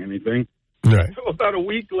bothering anything. Right. So about a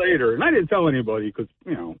week later, and I didn't tell anybody because,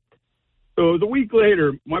 So it was a week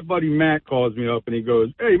later, my buddy Matt calls me up and he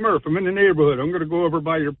goes, hey, Murph, I'm in the neighborhood. I'm going to go over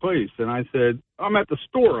by your place. And I said, I'm at the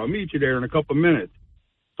store. I'll meet you there in a couple of minutes.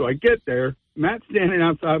 So I get there. Matt's standing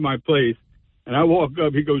outside my place. And I walk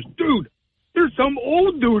up. He goes, dude, there's some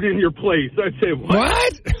old dude in your place. I said,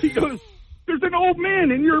 what? He goes, there's an old man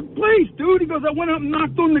in your place, dude. He goes, I went up and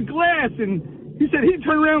knocked on the glass. And he said he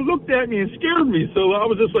turned around and looked at me and scared me. So I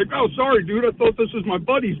was just like, oh, sorry, dude. I thought this was my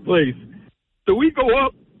buddy's place. So we go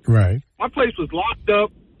up. Right. My place was locked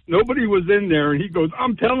up. Nobody was in there. And he goes,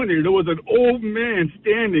 I'm telling you, there was an old man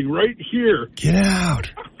standing right here. Get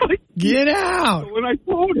out. Like, get out. So when I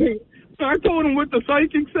told him what the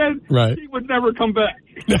psychic said, right, he would never come back.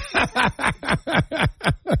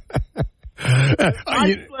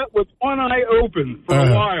 I slept with one eye open for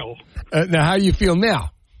a while. Now, how do you feel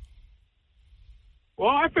now? Well,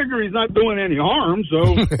 I figure he's not doing any harm,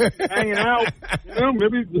 so hanging out,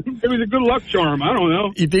 maybe it's a good luck charm. I don't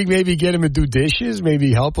know. You think maybe get him to do dishes,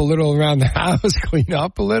 maybe help a little around the house, clean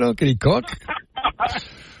up a little? Can he cook?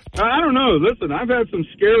 I don't know. Listen, I've had some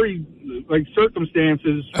scary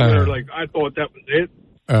circumstances where I thought that was it.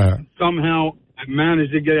 Somehow I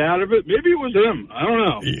managed to get out of it. Maybe it was him. I don't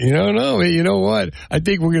know. You don't know. You know what? I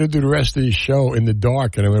think we're going to do the rest of the show in the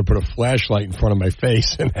dark, and I'm going to put a flashlight in front of my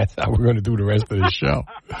face, and that's how we're going to do the rest of the show.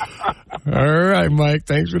 All right, Mike.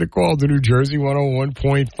 Thanks for the call to New Jersey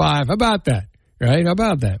 101.5. How about that? Right? How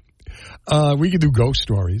about that? We could do ghost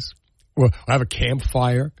stories. We'll have a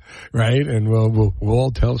campfire, right? And we'll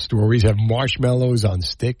all tell stories, have marshmallows on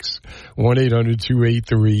sticks.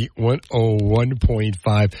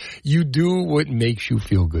 1-800-283-101.5. You do what makes you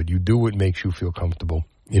feel good. You do what makes you feel comfortable,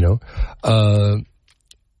 And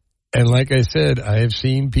like I said, I have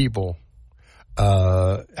seen people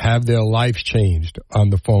have their lives changed on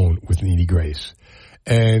the phone with Nini Grace.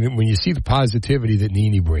 And when you see the positivity that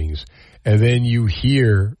Nini brings, and then you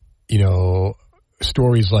hear,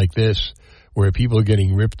 stories like this where people are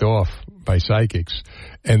getting ripped off by psychics,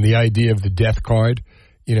 and the idea of the death card,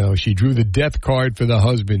 she drew the death card for the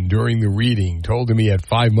husband during the reading, told him he had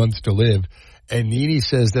 5 months to live, and Nini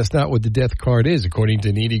says that's not what the death card is. According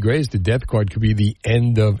to Nini Grace, the death card could be the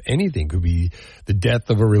end of anything. Could be the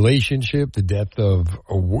death of a relationship, the death of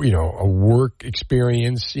a work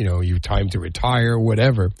experience, your time to retire,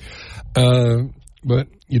 whatever. But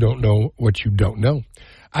you don't know what you don't know.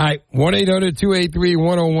 All right,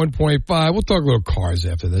 1-800-283-101.5. We'll talk a little cars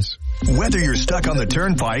after this. Whether you're stuck on the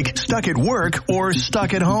turnpike, stuck at work, or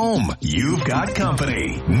stuck at home, you've got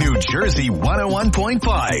company. New Jersey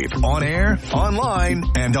 101.5. On air, online,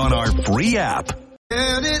 and on our free app.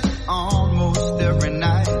 Get it almost every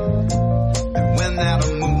night. And when that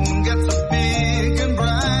moon gets so big and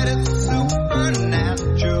bright, it's a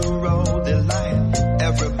supernatural delight.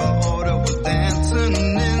 Everybody was dancing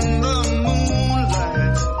in the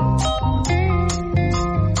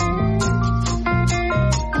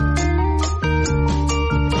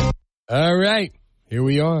All right, here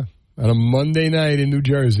we are on a Monday night in New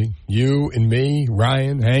Jersey. You and me,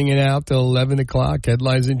 Ryan, hanging out till 11 o'clock.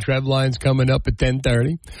 Headlines and Trevelines coming up at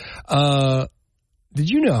 10:30. did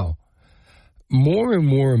you know more and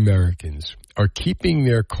more Americans are keeping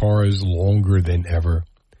their cars longer than ever?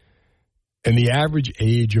 And the average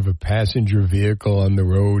age of a passenger vehicle on the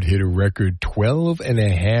road hit a record 12 and a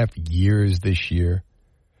half years this year,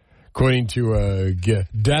 according to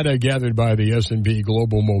data gathered by the S&P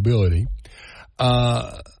Global Mobility.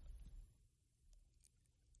 I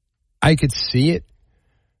could see it.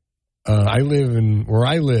 Where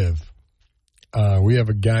I live, we have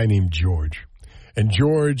a guy named George. And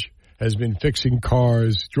George has been fixing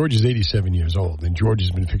cars. George is 87 years old, and George has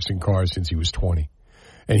been fixing cars since he was 20.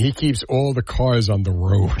 And he keeps all the cars on the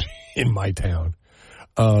road in my town.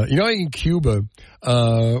 In Cuba,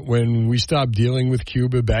 when we stopped dealing with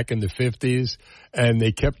Cuba back in the 50s, and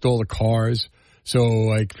they kept all the cars. So,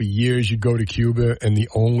 like, for years, you'd go to Cuba, and the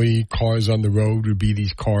only cars on the road would be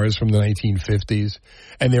these cars from the 1950s.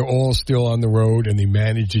 And they're all still on the road, and they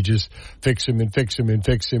managed to just fix them and fix them and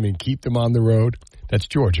fix them and keep them on the road. That's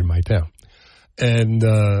George in my town. And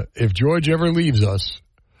if George ever leaves us,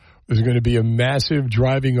 there's going to be a massive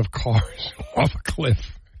driving of cars off a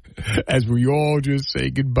cliff as we all just say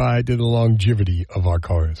goodbye to the longevity of our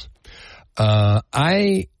cars.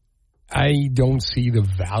 I don't see the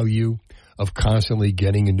value of constantly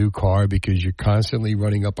getting a new car because you're constantly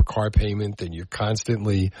running up a car payment and you're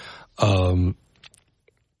constantly, putting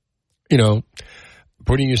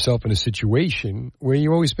yourself in a situation where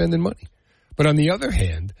you're always spending money. But on the other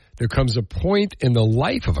hand, there comes a point in the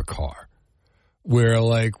life of a car where,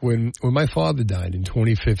 like, when my father died in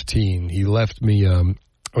 2015, he left me,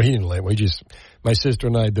 he didn't let me, my sister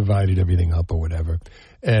and I divided everything up or whatever.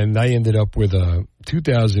 And I ended up with a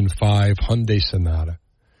 2005 Hyundai Sonata.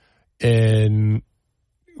 And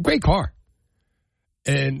great car.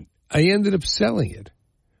 And I ended up selling it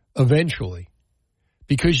eventually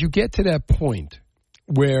because you get to that point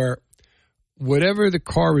where whatever the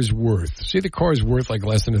car is worth, say the car is worth like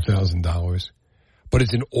less than $1,000, but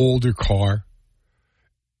it's an older car.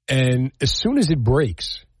 And as soon as it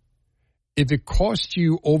breaks, if it costs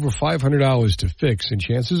you over $500 to fix, and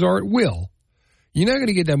chances are it will, you're not going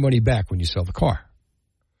to get that money back when you sell the car.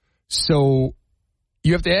 So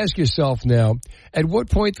you have to ask yourself now, at what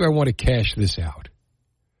point do I want to cash this out?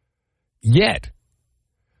 Yet,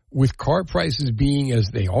 with car prices being as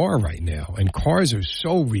they are right now, and cars are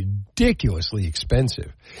so ridiculously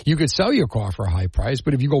expensive, you could sell your car for a high price,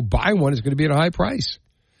 but if you go buy one, it's going to be at a high price.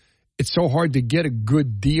 It's so hard to get a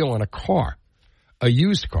good deal on a car, a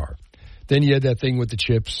used car. Then you had that thing with the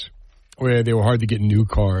chips where they were hard to get new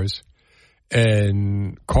cars,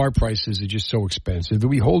 and car prices are just so expensive that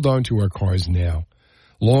we hold on to our cars now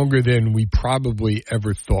longer than we probably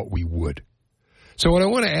ever thought we would. So what I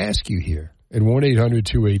want to ask you here at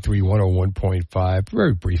 1-800-283-101.5,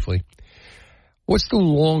 very briefly, what's the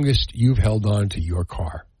longest you've held on to your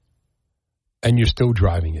car and you're still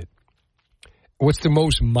driving it? What's the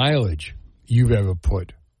most mileage you've ever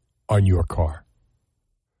put on your car?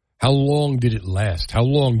 How long did it last? How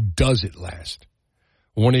long does it last?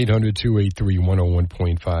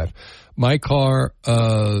 1-800-283-101.5. My car,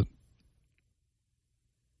 car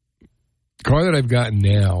that I've got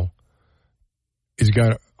now has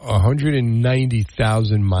got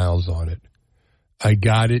 190,000 miles on it. I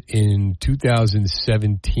got it in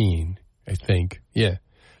 2017, I think. Yeah.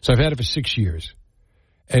 So I've had it for 6 years.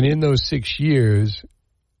 And in those 6 years,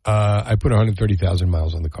 I put 130,000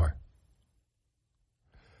 miles on the car.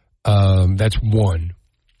 That's one.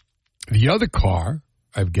 The other car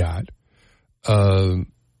I've got, I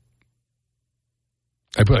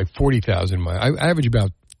put like 40,000 miles. I average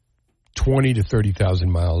about 20 to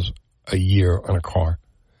 30,000 miles a year on a car.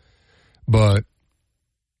 But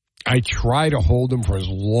I try to hold them for as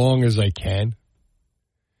long as I can.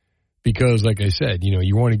 Because, like I said,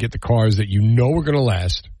 you want to get the cars that you know are going to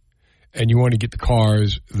last. And you want to get the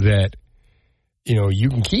cars that, you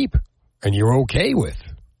can keep and you're okay with.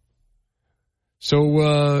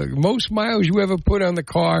 So most miles you ever put on the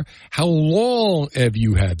car, how long have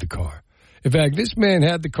you had the car? In fact, this man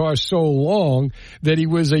had the car so long that he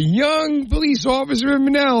was a young police officer in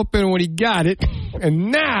Manalapan when he got it.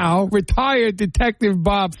 And now retired Detective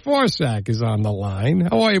Bob Forsack is on the line.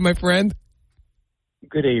 How are you, my friend?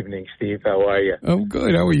 Good evening, Steve. How are you? I'm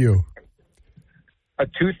good. How are you? A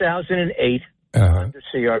 2008 Honda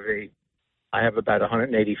CRV. I have about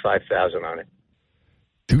 185,000 on it.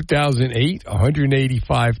 2008,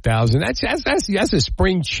 185,000. That's a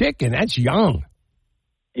spring chicken. That's young.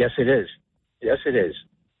 Yes, it is. Yes, it is.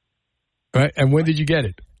 Right. And when did you get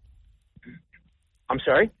it? I'm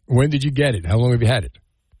sorry? When did you get it? How long have you had it?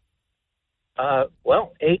 8,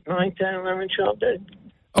 9, 10, 11, 12, 13.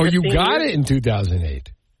 Oh, you got it in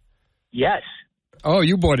 2008? Yes. Oh,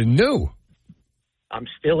 you bought it new? I'm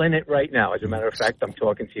still in it right now. As a matter of fact, I'm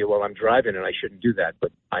talking to you while I'm driving, and I shouldn't do that,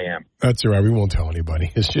 but I am. That's all right. We won't tell anybody.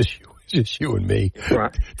 It's just you. It's just you and me.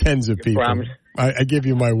 Tens of people. Promise? I give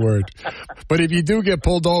you my word. But if you do get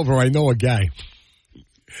pulled over, I know a guy.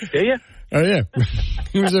 Do you? Oh, yeah.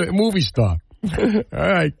 He was a movie star. All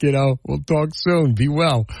right, kiddo. We'll talk soon. Be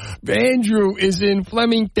well. Andrew is in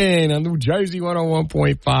Flemington on New Jersey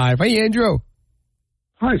 101.5. Hey, Andrew.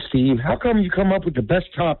 Hi, Steve. How come you come up with the best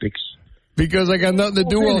topics? Because I got nothing to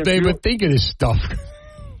do all day but think of this stuff.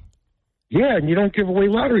 Yeah, and you don't give away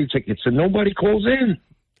lottery tickets, and nobody calls in.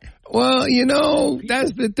 Well, you know,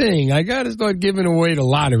 that's the thing. I got to start giving away the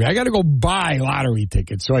lottery. I got to go buy lottery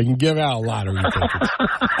tickets so I can give out lottery tickets.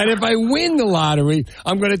 And if I win the lottery,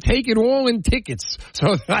 I'm going to take it all in tickets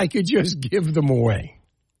so that I could just give them away.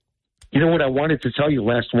 You know what I wanted to tell you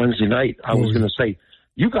last Wednesday night? I was going to say,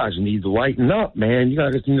 you guys need to lighten up, man. You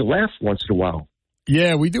guys need to laugh once in a while.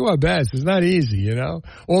 Yeah, we do our best. It's not easy, you know.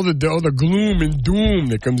 All the gloom and doom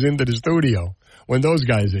that comes into the studio when those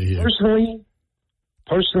guys are here.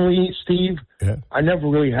 Personally, Steve, I never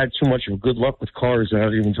really had too much of good luck with cars, and I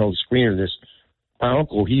don't even tell the screener this. My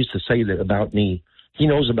uncle, he used to say that about me. He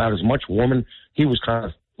knows about as much woman. He was kind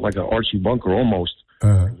of like an Archie Bunker almost.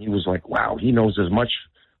 He was like, wow, he knows as much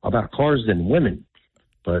about cars than women.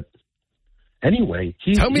 But anyway,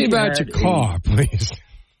 tell me about your car, please.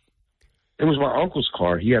 It was my uncle's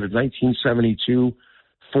car. He had a 1972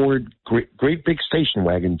 Ford great big station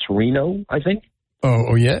wagon, Torino, I think.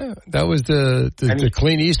 Oh, yeah? That was the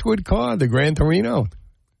Clint Eastwood car, the Gran Torino?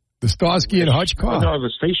 The Starsky and Hutch car? No, it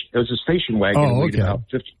was a station wagon. It weighed about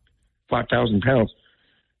 5,000 pounds.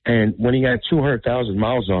 And when he had 200,000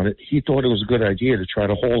 miles on it, he thought it was a good idea to try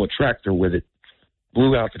to haul a tractor with it.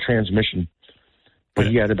 Blew out the transmission. But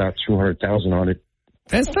he had about 200,000 on it.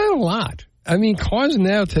 That's not a lot. I mean, cars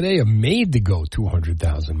now today are made to go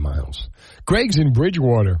 200,000 miles. Greg's in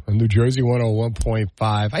Bridgewater on New Jersey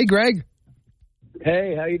 101.5. Hey, Greg.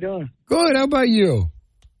 Hey, how you doing? Good. How about you?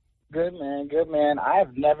 Good, man. Good, man.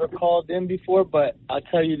 I've never called in before, but I'll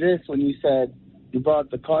tell you this. When you said you brought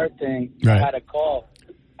up the car thing, I had a call.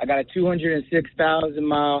 I got a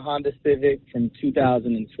 206,000-mile Honda Civic from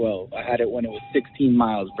 2012. I had it when it was 16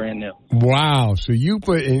 miles, brand new. Wow. So you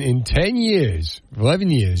put, in 10 years, 11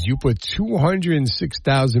 years, you put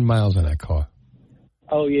 206,000 miles on that car.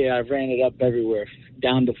 Oh, yeah. I ran it up everywhere,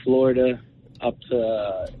 down to Florida, up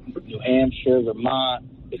to New Hampshire,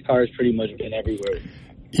 Vermont. This car has pretty much been everywhere.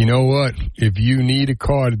 You know what? If you need a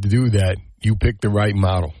car to do that, you pick the right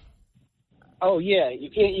model. Oh, yeah.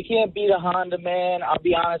 You can't beat a Honda, man. I'll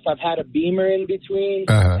be honest. I've had a Beamer in between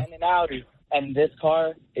and an Audi. And this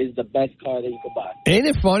car is the best car that you could buy. Ain't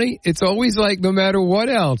it funny? It's always like no matter what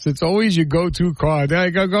else, it's always your go-to car.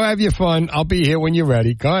 Go have your fun. I'll be here when you're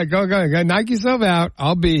ready. Go. Knock yourself out.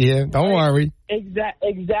 I'll be here. Don't worry.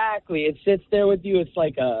 Exactly. It sits there with you. It's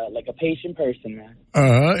like a patient person, man.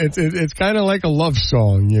 It's kind of like a love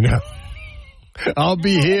song, you know. I'll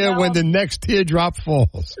be here when the next teardrop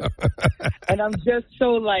falls. And I'm just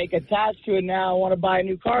so attached to it now. I want to buy a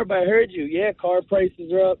new car, but I heard you. Yeah, car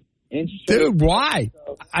prices are up. Dude, why?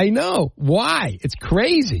 I know. Why? It's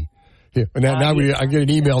crazy. Yeah, I get an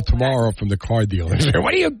email tomorrow from the car dealer.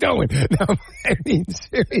 What are you doing? No, I mean,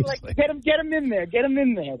 seriously. Get him in there. Get him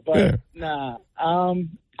in there. But, nah.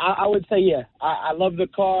 I would say, yeah, I love the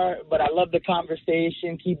car, but I love the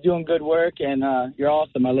conversation. Keep doing good work, and you're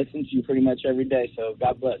awesome. I listen to you pretty much every day, so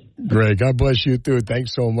God bless. Great. God bless you, too.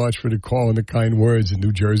 Thanks so much for the call and the kind words in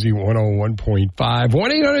New Jersey 101.5.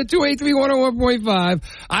 1-800-283-101.5.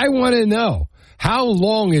 I want to know, how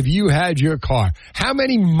long have you had your car? How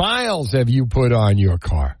many miles have you put on your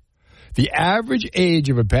car? The average age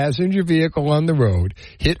of a passenger vehicle on the road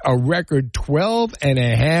hit a record 12 and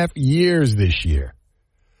a half years this year.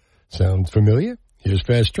 Sound familiar? Here's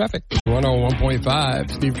Fast Traffic. 101.5,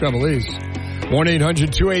 Steve Trevelise.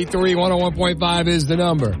 1-800-283-101.5 is the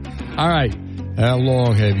number. All right. How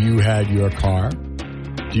long have you had your car?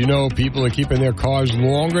 Do you know people are keeping their cars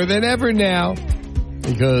longer than ever now?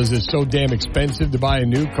 Because it's so damn expensive to buy a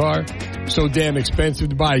new car. So damn expensive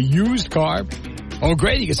to buy a used car. Oh,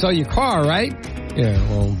 great. You can sell your car, right? Yeah,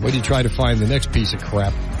 well, where do you try to find the next piece of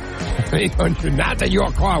crap? 800. Not that your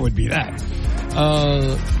car would be that.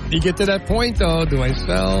 You get to that point, though, do I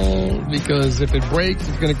sell? Because if it breaks,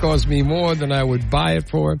 it's going to cost me more than I would buy it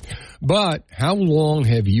for. But how long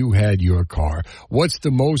have you had your car? What's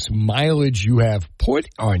the most mileage you have put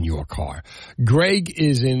on your car? Greg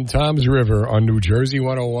is in Toms River on New Jersey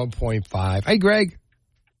 101.5. Hey, Greg.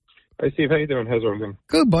 Hi, Steve. How you doing? How's everything?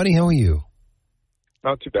 Good, buddy. How are you?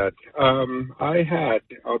 Not too bad. I had,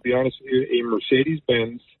 I'll be honest with you, a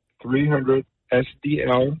Mercedes-Benz 300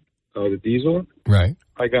 SDL the diesel. Right.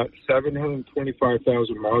 I got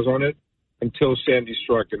 725,000 miles on it until Sandy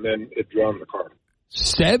struck, and then it drowned the car.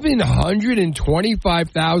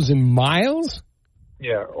 725,000 miles?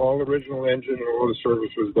 Yeah, all original engine and all the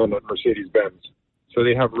service was done at Mercedes-Benz. So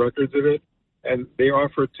they have records of it, and they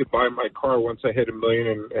offered to buy my car once I hit $1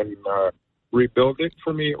 million and rebuild it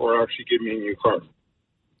for me, or actually give me a new car.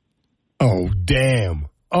 Oh, damn.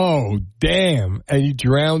 Oh, damn. And you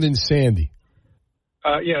drowned in Sandy.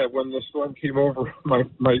 Yeah, when the storm came over, my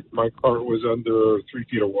car was under 3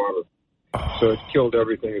 feet of water. Oh. So it killed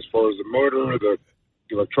everything as far as the motor, the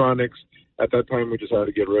electronics. At that time, we just had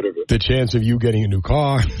to get rid of it. The chance of you getting a new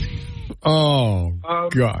car. Oh,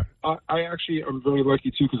 God. I actually am very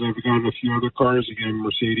lucky, too, because I've gotten a few other cars, again,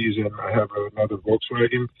 Mercedes, and I have another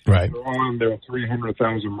Volkswagen. Right. They're all on their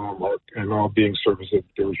 300,000 mile mark and all being serviced at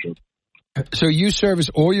the dealership. So you service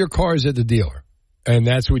all your cars at the dealer, and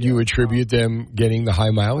that's what you attribute them getting the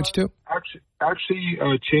high mileage to? Actually,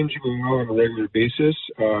 changing the oil on a regular basis,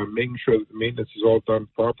 making sure that the maintenance is all done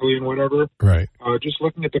properly and whatever. Right. Just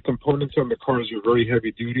looking at the components on the cars are very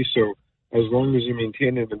heavy duty, so as long as you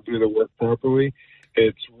maintain it and do the work properly,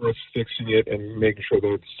 it's worth fixing it and making sure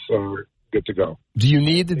that it's good to go. Do you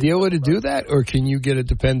need the dealer to do that, or can you get a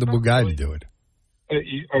dependable guy to do it?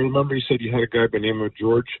 I remember you said you had a guy by the name of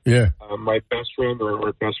George. Yeah. My best friend or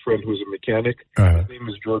our best friend who's a mechanic, Uh-huh. his name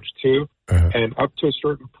is George too. And up to a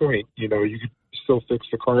certain point, you could still fix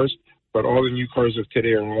the cars, but all the new cars of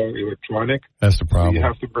today are all electronic. That's the problem. So you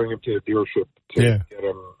have to bring them to the dealership to get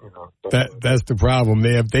them. That's the problem.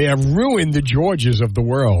 They have ruined the Georges of the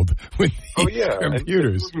world with these computers. And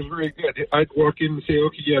it was very good. I'd walk in and say,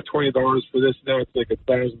 okay, yeah, $20 for this. Now it's like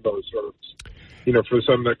 $1,000 service. For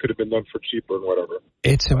something that could have been done for cheaper and whatever.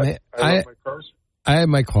 It's amazing. I love my cars. I had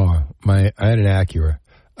my car. I had an Acura,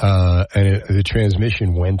 and the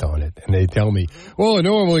transmission went on it. And they tell me, well, it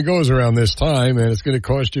normally goes around this time, and it's going to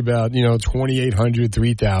cost you about $2,800,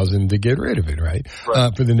 $3,000 to get rid of it, right?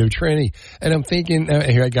 For the new tranny. And I'm thinking,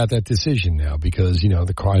 here I got that decision now because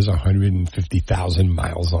the car has 150,000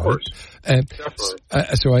 miles on it. And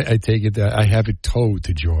so I take it that I have it towed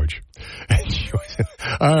to George.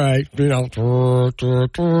 All right,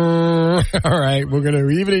 all right, we're going to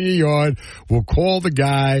leave it in your yard. We'll call the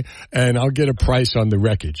guy, and I'll get a price on the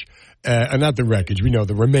wreckage. Not the wreckage, we know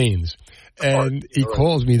the remains. And he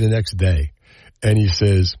calls me the next day, and he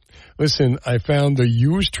says, listen, I found a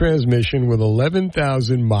used transmission with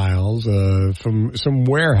 11,000 miles from some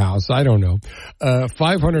warehouse. I don't know.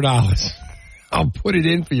 $500. I'll put it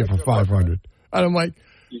in for you for $500. And I'm like,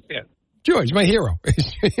 you can't. George, my hero.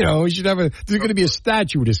 We should have there's going to be a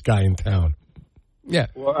statue of this guy in town. Yeah.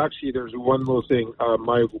 Well, actually, there's one little thing.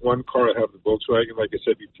 My one car, I have the Volkswagen, like I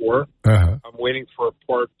said before. Uh-huh. I'm waiting for a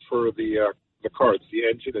part for the car. It's the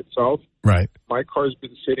engine itself. Right. My car's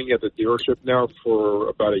been sitting at the dealership now for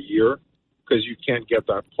about a year because you can't get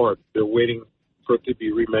that part. They're waiting for it to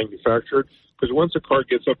be remanufactured. Because once a car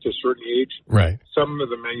gets up to a certain age, right, some of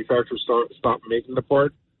the manufacturers stop making the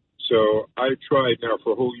part. So I tried now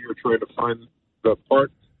for a whole year trying to find the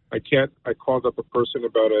part. I can't. I called up a person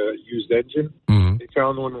about a used engine. Mm-hmm. They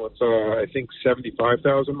found one with, I think,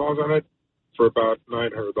 75,000 miles on it for about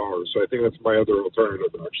 $900. So I think that's my other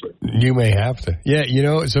alternative, actually. You may have to. Yeah,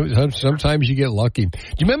 sometimes you get lucky. Do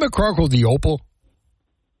you remember a car called the Opel?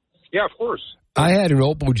 Yeah, of course. I had an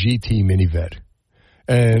Opel GT minivet.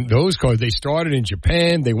 And those cars, they started in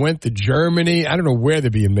Japan. They went to Germany. I don't know where they're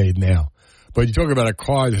being made now. But you talk about a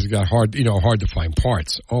car that's got hard to find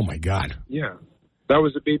parts. Oh, my God. Yeah. That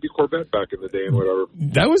was a baby Corvette back in the day and whatever.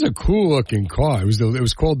 That was a cool looking car. It was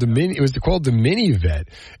called the Minivet.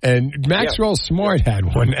 And Maxwell Smart had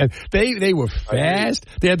one. And they were fast.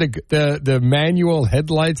 They had the manual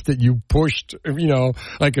headlights that you pushed,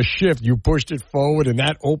 like a shift. You pushed it forward and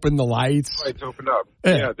that opened the lights. Lights opened up.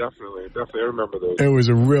 Yeah, definitely. Definitely. I remember those. It was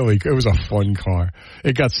a fun car.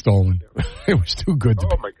 It got stolen. It was too good to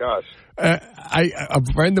be. Oh my gosh. A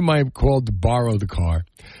friend of mine called to borrow the car,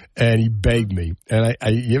 and he begged me. And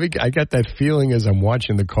I got that feeling as I'm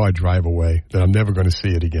watching the car drive away that I'm never going to see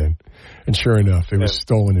it again. And sure enough, it was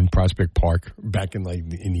stolen in Prospect Park back in the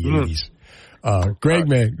 80s. Greg,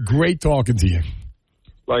 man, great talking to you.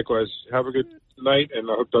 Likewise. Have a good night, and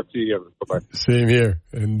I hope to talk to you again. Bye-bye. Same here.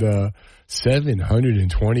 And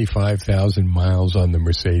 725,000 miles on the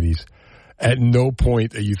Mercedes. At no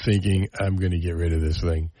point are you thinking, I'm going to get rid of this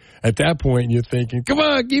thing. At that point, you're thinking, come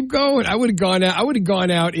on, keep going. I would have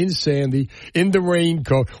gone out in Sandy, in the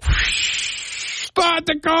raincoat. Start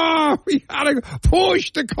the car. We got to push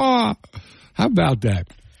the car. How about that?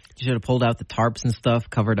 should have pulled out the tarps and stuff,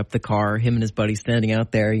 covered up the car. Him and his buddy standing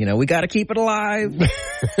out there. We got to keep it alive.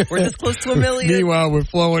 We're this close to 1 million. Meanwhile, we're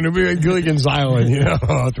flowing to Gilligan's Island.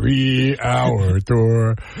 3-hour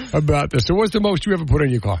tour about this. So, what's the most you ever put on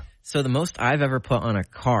your car? So the most I've ever put on a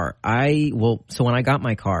car, so when I got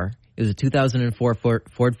my car, it was a 2004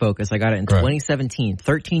 Ford Focus. I got it in 2017,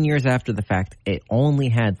 13 years after the fact. It only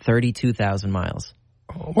had 32,000 miles.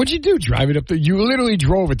 What'd you do? Drive it up there? You literally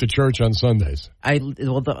drove it to church on Sundays.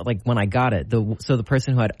 When I got it, the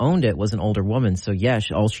person who had owned it was an older woman. So yeah,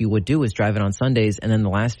 all she would do was drive it on Sundays. And then the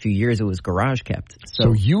last few years, it was garage kept.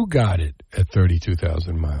 So you got it at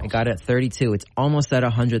 32,000 miles. I got it at 32. It's almost at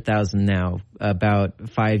 100,000 now. About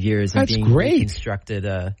 5 years. That's being great. Reconstructed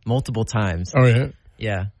multiple times. Oh yeah.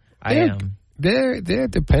 Yeah, I am. They're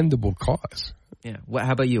dependable cars. Yeah.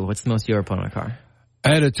 How about you? What's the most you ever put on a car?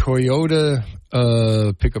 I had a Toyota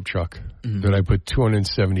pickup truck that I put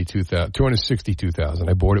 262,000.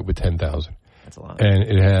 I bought it with 10,000. That's a lot. And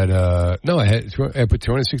it had I put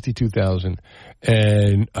 262,000,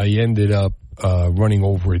 and I ended up running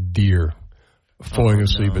over a deer, falling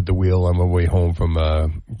asleep at the wheel on my way home from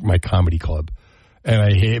my comedy club. And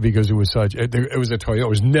I hate it because it was a Toyota. It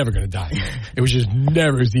was never going to die. It was just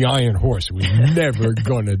never. It was the Iron Horse. It was never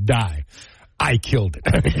going to die. I killed it.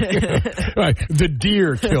 Right. The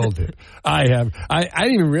deer killed it. I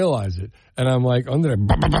didn't even realize it. And I'm like, and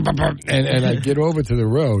I get over to the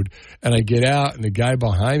road, and I get out, and the guy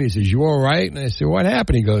behind me says, "You all right?" And I said, "What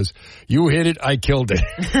happened?" He goes, "You hit it, I killed it."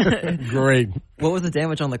 Great. What was the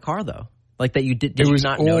damage on the car, though? Like that you did it you was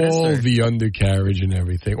not notice? All the undercarriage and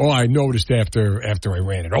everything. Oh, I noticed after I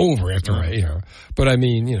ran it over, But I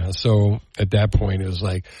mean, so at that point, it was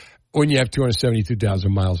like, when you have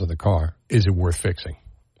 272,000 miles on the car, is it worth fixing?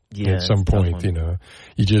 Yeah, at some point, you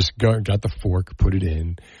just got the fork, put it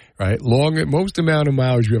in, right? Most amount of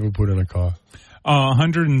miles you ever put on a car?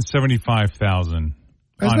 175,000.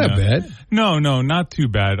 That's not bad. No, not too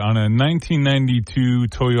bad. On a 1992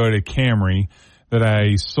 Toyota Camry that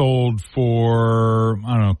I sold for,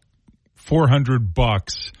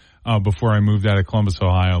 $400 before I moved out of Columbus,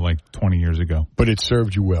 Ohio, like 20 years ago. But it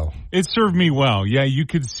served you well. It served me well. Yeah, you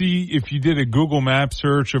could see, if you did a Google Map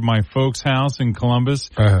search of my folks' house in Columbus,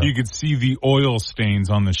 you could see the oil stains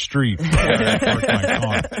on the street where I parked my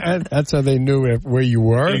car. That's how they knew where you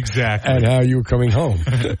were. Exactly. And how you were coming home.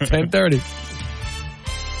 10:30.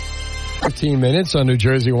 15 minutes on New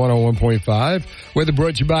Jersey 101.5. Weather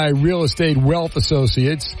brought to you by Real Estate Wealth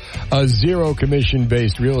Associates, a zero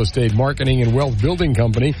commission-based real estate marketing and wealth building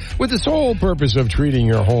company with the sole purpose of treating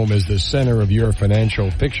your home as the center of your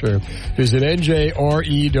financial picture. Visit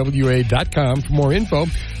njrewa.com for more info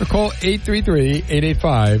or call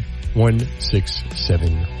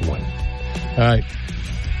 833-885-1671. All right.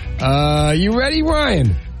 You ready,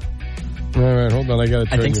 Ryan? All right, hold on. I got to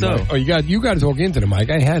turn I think so. Mic. Oh, you got to talk into the mic.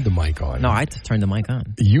 I had the mic on. No, I just turned the mic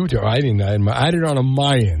on. You do. I didn't. I had it on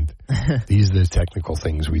my end. These are the technical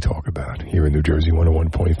things we talk about here in New Jersey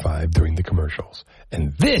 101.5 during the commercials.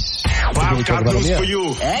 And this I've got news for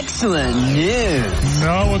you. Excellent news.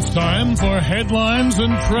 Now it's time for headlines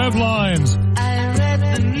and Trevelines. I read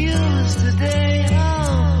the news today.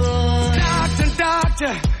 Oh, boy.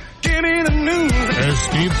 Doctor. Give me the news. As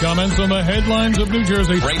Steve comments on the headlines of New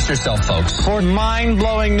Jersey. Brace yourself, folks, for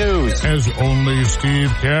mind-blowing news. As only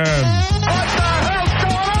Steve can. What the hell's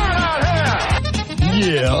going on out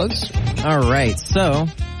here? Yes. All right. So,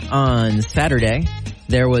 on Saturday,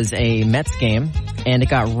 there was a Mets game, and it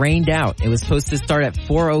got rained out. It was supposed to start at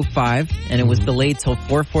 4:05, and it was delayed till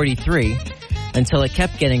 4:43, until it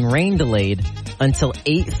kept getting rain delayed until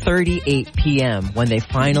 8:38 p.m. when they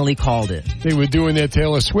finally called it. They were doing their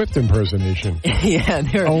Taylor Swift impersonation.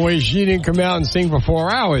 Yeah. Wait, she didn't come out and sing for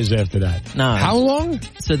 4 hours after that. No. How long?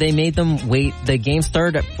 So they made them wait. The game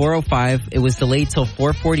started at 4:05. It was delayed till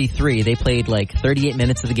 4:43. They played like 38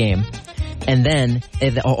 minutes of the game. And then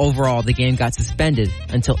overall the game got suspended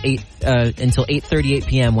until 8:38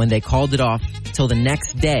 p.m. when they called it off till the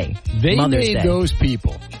next day. They Mother's made Day. those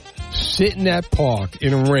people sit in that park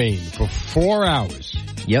in rain for 4 hours.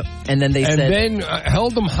 Yep. And then they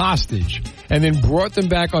held them hostage and then brought them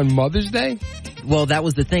back on Mother's Day? Well, that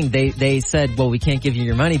was the thing. They said, well, we can't give you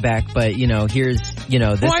your money back, but, here's,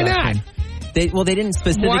 this Why not? option. They didn't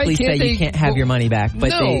specifically say you can't have your money back,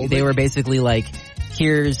 but they were basically like,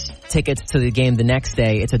 here's tickets to the game the next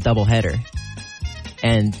day. It's a doubleheader.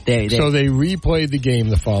 And So they replayed the game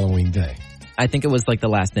the following day. I think it was like the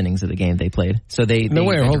last innings of the game they played. So they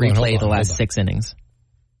replayed the last 6 innings.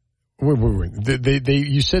 Wait.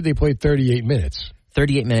 You said they played 38 minutes.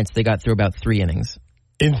 38 minutes. They got through about 3 innings.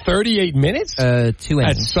 In 38 minutes? 2 innings.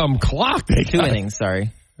 At some clock they got 2 innings,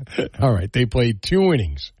 sorry. All right. They played 2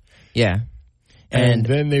 innings. Yeah. And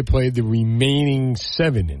then they played the remaining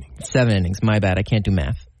 7 innings. 7 innings. My bad. I can't do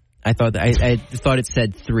math. I thought it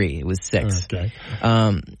said 3. It was 6. Okay.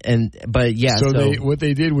 But yeah. So what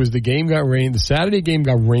they did was the game got rained. The Saturday game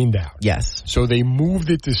got rained out. Yes. So they moved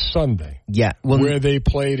it to Sunday. Yeah. Where they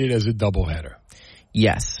played it as a doubleheader.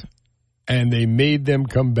 Yes. And they made them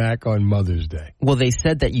come back on Mother's Day. Well, they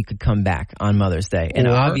said that you could come back on Mother's Day, and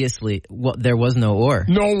obviously, there was no or.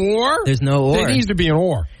 No or? There's no or. There needs to be an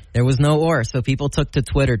or. There was no or, so people took to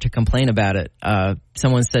Twitter to complain about it.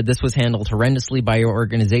 Someone said this was handled horrendously by your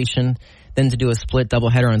organization. Then to do a split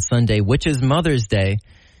doubleheader on Sunday, which is Mother's Day,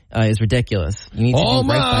 is ridiculous. You need to all do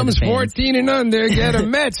right by moms the fans. 14 and under get a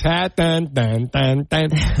Mets hat. Dun, dun, dun, dun.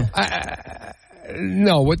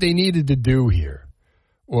 No, what they needed to do here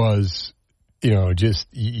was, just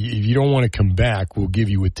if you don't want to come back, we'll give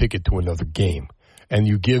you a ticket to another game. And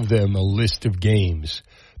you give them a list of games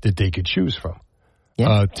that they could choose from.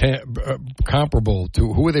 Yeah. Comparable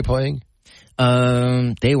to, who are they playing?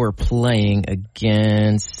 They were playing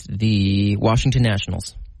against the Washington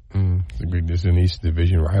Nationals. This is an East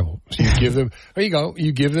Division rival. So you give them, there you go.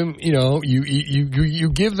 You give them, you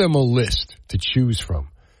give them a list to choose from.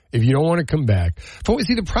 If you don't want to come back.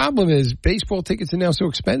 See, the problem is baseball tickets are now so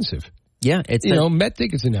expensive. Yeah. Met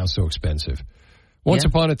tickets are now so expensive. Once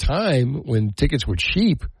upon a time when tickets were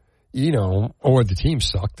cheap, or the team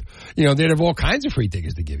sucked, they'd have all kinds of free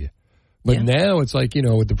tickets to give you. But now it's like,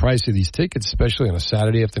 with the price of these tickets, especially on a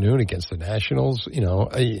Saturday afternoon against the Nationals,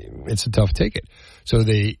 it's a tough ticket. So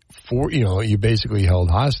you basically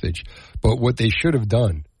held hostage. But what they should have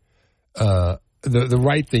done, the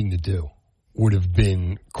right thing to do would have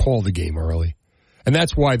been call the game early. And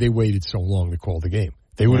that's why they waited so long to call the game.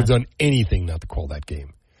 They would have done anything not to call that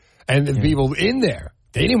game. And the people in there,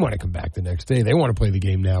 they didn't want to come back the next day. They want to play the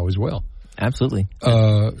game now as well. Absolutely.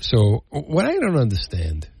 So what I don't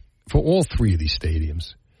understand, for all 3 of these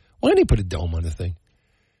stadiums, why didn't they put a dome on the thing?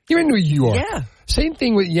 You're in New York. Yeah. Same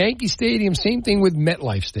thing with Yankee Stadium. Same thing with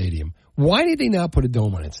MetLife Stadium. Why did they not put a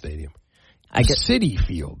dome on that stadium? I guess City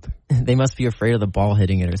Field. They must be afraid of the ball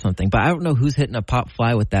hitting it or something. But I don't know who's hitting a pop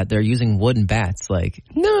fly with that. They're using wooden bats.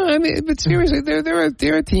 No, but seriously, there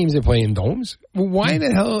are teams that play in domes. Well, why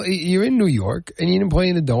the hell? You're in New York and you didn't play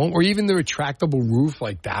in a dome, or even the retractable roof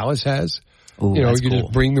like Dallas has. Ooh, you cool.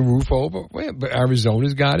 just bring the roof over. But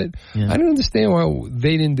Arizona's got it. Yeah. I don't understand why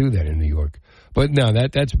they didn't do that in New York. But no,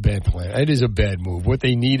 that's a bad plan. It is a bad move. What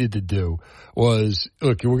they needed to do was,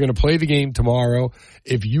 look, we're going to play the game tomorrow.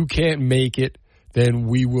 If you can't make it, then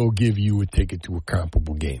we will give you a ticket to a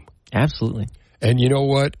comparable game. Absolutely. And you know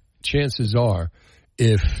what? Chances are,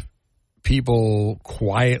 if people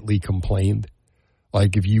quietly complained,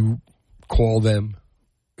 like if you call them,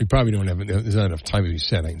 you probably don't have, there's not enough time to be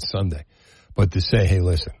Saturday and Sunday, but to say, hey,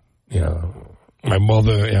 listen, my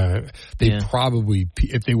mother, they probably,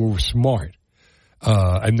 if they were smart,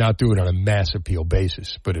 and not do it on a mass appeal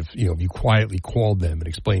basis. But if you quietly called them and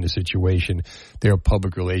explained the situation, their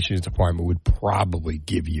public relations department would probably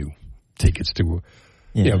give you tickets to,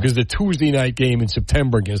 because the Tuesday night game in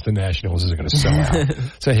September against the Nationals is going to sell out.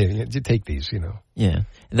 So here, you take these, Yeah.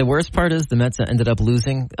 The worst part is the Mets ended up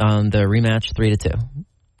losing the rematch 3-2.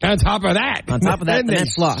 On top of that, the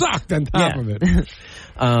Mets lost. Sucked on top of it.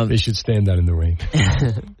 They should stand out in the rain.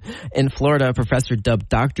 In Florida, a professor dubbed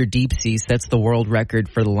Dr. Deep Sea sets the world record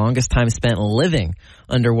for the longest time spent living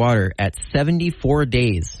underwater at 74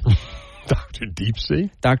 days. Dr. Deep Sea?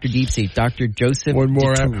 Dr. Deep Sea. Dr. Joseph One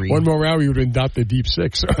more hour, you would have been Dr. Deep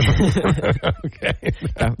Six. Okay.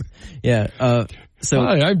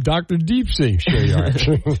 Hi, I'm Dr. Deep Sea. Sure you are.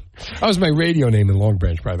 That was my radio name in Long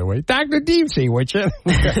Branch, by the way. Dr. Deep Sea, would you?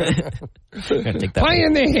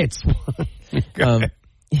 Playing the hits.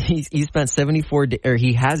 He spent 74 or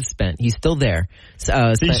he has spent. He's still there.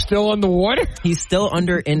 He's still underwater? He's still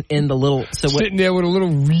under in the little sitting there with a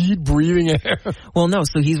little reed breathing air. Well, no.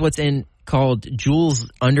 So he's what's called Jules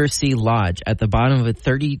Undersea Lodge at the bottom of a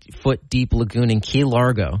 30-foot deep lagoon in Key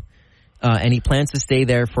Largo. And he plans to stay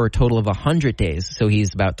there for a total of 100 days. So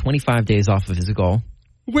he's about 25 days off of his goal.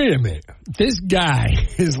 Wait a minute. This guy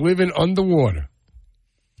is living underwater.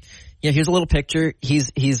 Yeah, here's a little picture.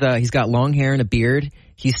 He's got long hair and a beard.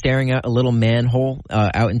 He's staring at a little manhole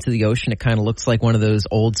out into the ocean. It kind of looks like one of those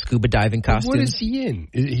old scuba diving costumes. What is he in?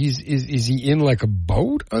 Is he in like a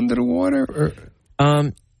boat under the water?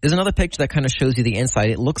 Or? There's another picture that kind of shows you the inside.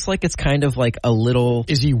 It looks like it's kind of like a little...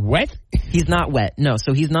 Is he wet? He's not wet. No,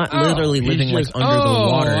 so he's not literally living under the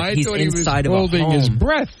water. He's inside of a home. Holding his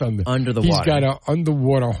breath under the water. He's got an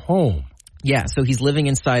underwater home. Yeah, so he's living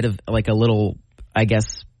inside of like a little, I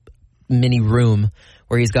guess, mini room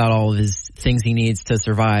where he's got all of his things he needs to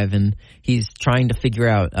survive, and he's trying to figure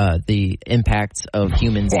out the impacts of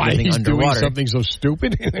humans living he's underwater. Doing something so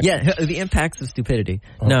stupid? Yeah, the impacts of stupidity.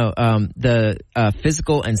 No, the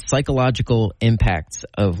physical and psychological impacts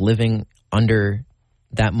of living under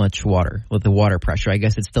that much water with the water pressure. I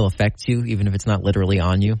guess it still affects you, even if it's not literally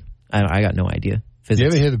on you. I got no idea. Physics. You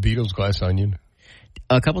ever hear the Beatles' Glass Onion?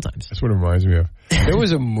 A couple times. That's what it reminds me of. There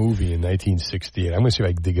was a movie in 1968. I'm going to see if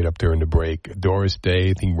I can dig it up during the break. Doris Day,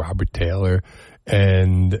 I think Robert Taylor,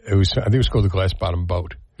 and I think it was called The Glass Bottom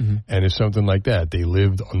Boat. Mm-hmm. And it's something like that. They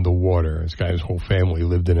lived underwater. This guy's whole family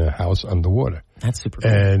lived in a house underwater. That's super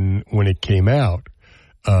cool. And when it came out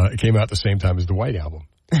the same time as the White Album.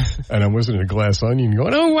 And I'm listening to Glass Onion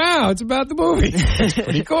going, oh, wow, it's about the movie. It's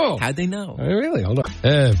pretty cool. How'd they know? Really? Hold on.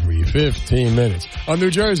 Every 15 minutes. On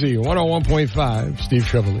New Jersey, 101.5, Steve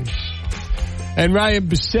Trevelise. And Ryan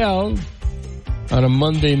Bissell on a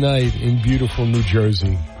Monday night in beautiful New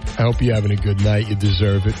Jersey. I hope you're having a good night. You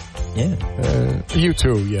deserve it. Yeah. You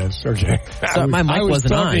too, yes. Okay. So my mic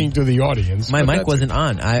wasn't on. I was talking to the audience. My mic wasn't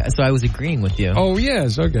on, so I was agreeing with you. Oh,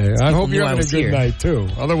 yes, okay. I hope you're having a good night, too.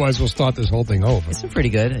 Otherwise, we'll start this whole thing over. It's been pretty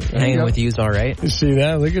good. Hanging with you is all right. You see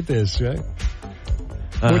that? Look at this, right?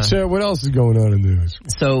 What else is going on in the news?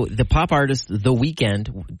 So the pop artist The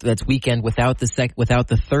Weeknd, that's Weekend without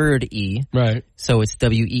the third E. Right. So it's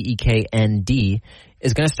Weeknd,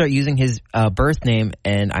 is going to start using his birth name,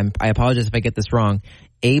 and I apologize if I get this wrong,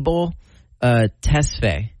 Abel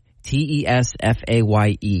Tesfaye,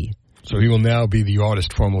 Tesfaye. So he will now be the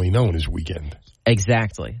artist formerly known as Weeknd.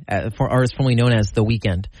 Exactly. Artist formerly known as The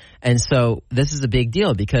Weeknd. And so this is a big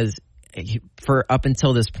deal because for up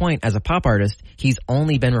until this point as a pop artist, he's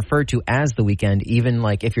only been referred to as The Weeknd, even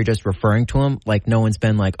like if you're just referring to him, like no one's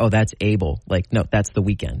been like, oh, that's Abel. Like, no, that's The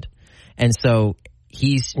Weeknd. And so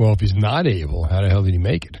well, if he's not Abel, how the hell did he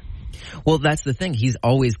make it? Well, that's the thing. He's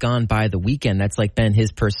always gone by The Weeknd. That's like been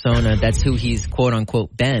his persona. That's who he's quote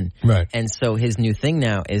unquote been. Right. And so his new thing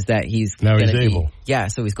now is that he's Abel. Yeah.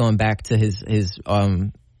 So he's going back to his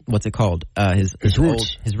what's it called? His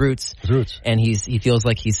roots. His roots. And he feels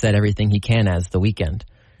like he said everything he can as The Weeknd,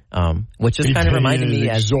 which just kind of reminded me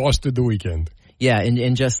exhausted The Weeknd. Yeah,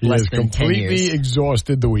 in just less than 10 years. He has completely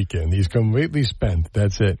exhausted The Weeknd. He's completely spent.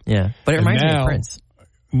 That's it. Yeah, but it reminds me of Prince.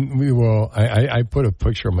 Well, I put a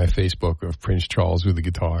picture on my Facebook of Prince Charles with the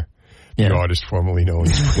guitar, the artist formerly known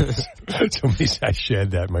as Prince. I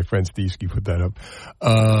shared that. My friend Stevesky put that up.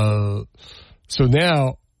 So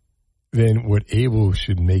now, then what Abel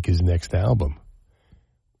should make his next album,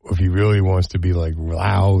 if he really wants to be like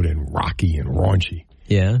loud and rocky and raunchy.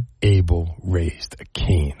 Yeah. Abel Raised a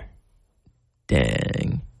Cain.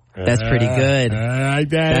 Dang. That's pretty good.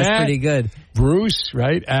 That's pretty good. Bruce,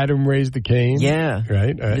 right? Adam raised the Cain. Yeah.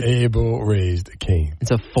 Right? Abel raised a Cain.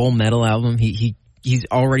 It's a full metal album. He's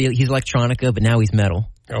electronica, but now he's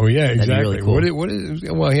metal. Oh, yeah, exactly. That'd be really cool. What is,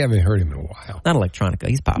 well, you haven't heard him in a while. Not electronica.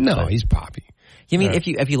 He's poppy. No, he's poppy. You mean if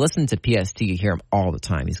you listen to PST, you hear him all the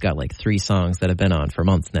time. He's got like 3 songs that have been on for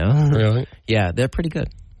months now. Really? Yeah, they're pretty good.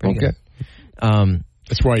 Pretty good.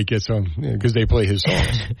 That's why he gets on, because they play his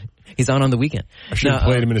songs. He's on The Weeknd. I should have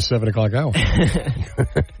played him in a 7 o'clock hour. Hey,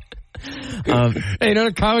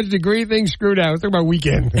 a college degree thing? Screw that. Let's talk about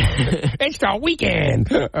Weekend. It's the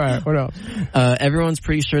Weekend. All right, what else? Everyone's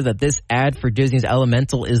pretty sure that this ad for Disney's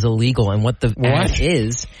Elemental is illegal. And what the ad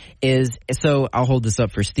is, so I'll hold this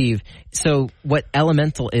up for Steve. So what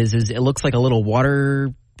Elemental is it looks like a little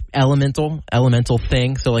water elemental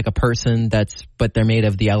thing. So like a person but they're made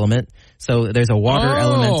of the element. So there's a water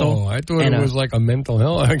elemental. I thought it was like a mental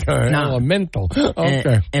health. Elemental.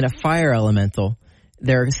 Okay. And a fire elemental.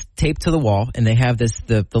 They're taped to the wall, and they have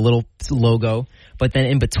the little logo. But then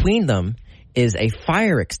in between them is a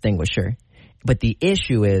fire extinguisher. But the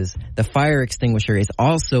issue is the fire extinguisher is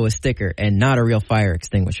also a sticker and not a real fire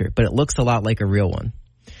extinguisher. But it looks a lot like a real one.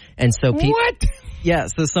 And so what? Yeah,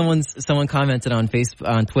 so someone commented on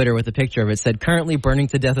Twitter with a picture of it, said, currently burning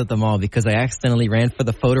to death at the mall because I accidentally ran for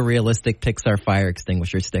the photorealistic Pixar fire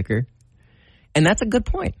extinguisher sticker. And that's a good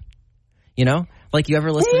point. You know? Like, you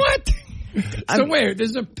ever listen? What? So wait,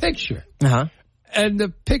 there's a picture. Uh-huh. And the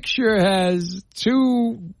picture has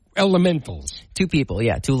 2 elementals. 2 people,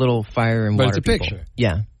 yeah. 2 little fire and water people. But it's a picture.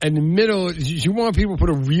 Yeah. And in the middle, you want people to put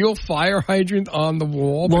a real fire hydrant on the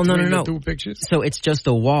wall? Well, no. The 2 pictures? So it's just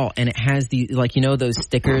a wall, and it has those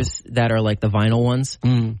stickers that are like the vinyl ones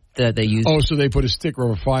that they use. Oh, so they put a sticker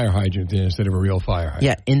of a fire hydrant there instead of a real fire hydrant.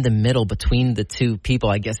 Yeah, in the middle between the 2 people,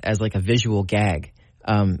 I guess, as like a visual gag.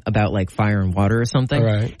 About like fire and water or something.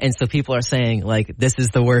 Right. And so people are saying like, this is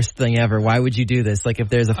the worst thing ever. Why would you do this? Like if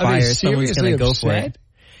there's a fire, someone's going to go for it.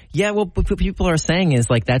 Yeah, well, what people are saying is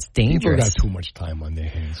like that's dangerous. People got too much time on their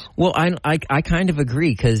hands. Well, I kind of agree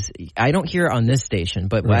because I don't hear it on this station,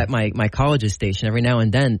 but at my college's station, every now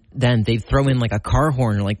and then they throw in like a car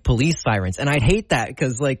horn or like police sirens, and I'd hate that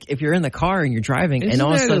because like if you're in the car and you're driving, Isn't and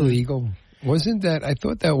all of a that sudden, illegal? Wasn't that? I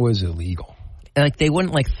thought that was illegal. Like they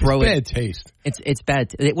wouldn't like throw Bad taste. It's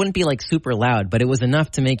bad. It wouldn't be like super loud, but it was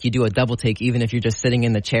enough to make you do a double take, even if you're just sitting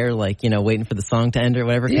in the chair, like waiting for the song to end or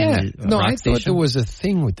whatever. Yeah, no, I thought there was a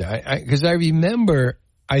thing with that because I remember.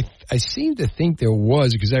 I seem to think there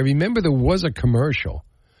was because I remember there was a commercial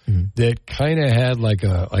that kind of had like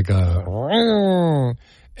a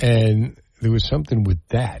and there was something with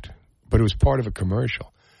that, but it was part of a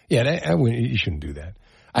commercial. Yeah, you shouldn't do that.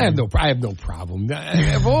 I have no problem. I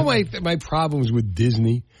have all my problems with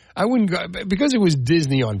Disney. I wouldn't go because it was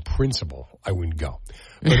Disney on principle. I wouldn't go.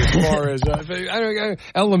 But as far as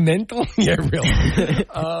Elemental, yeah, really.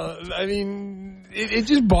 I mean, it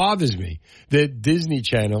just bothers me that Disney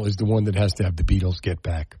Channel is the one that has to have the Beatles Get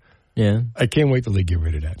Back. Yeah, I can't wait till they get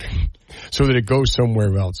rid of that, so that it goes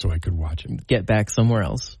somewhere else, so I could watch it. Get Back somewhere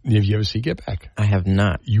else. Have you ever seen Get Back? I have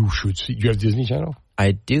not. You should see. You have Disney Channel?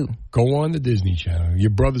 I do. Go on the Disney Channel. Your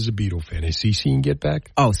brother's a Beatle fan. Has he seen Get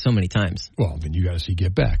Back? Oh, so many times. Well, then you got to see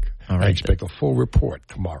Get Back. All right, I expect a full report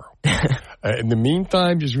tomorrow. In the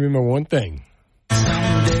meantime, just remember one thing.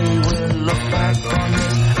 Someday we'll look back on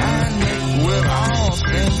this and we'll all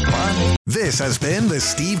think funny. This has been the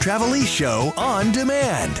Steve Trevelise Show on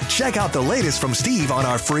demand. Check out the latest from Steve on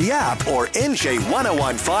our free app or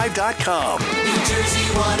NJ1015.com. New Jersey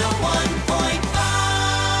 101.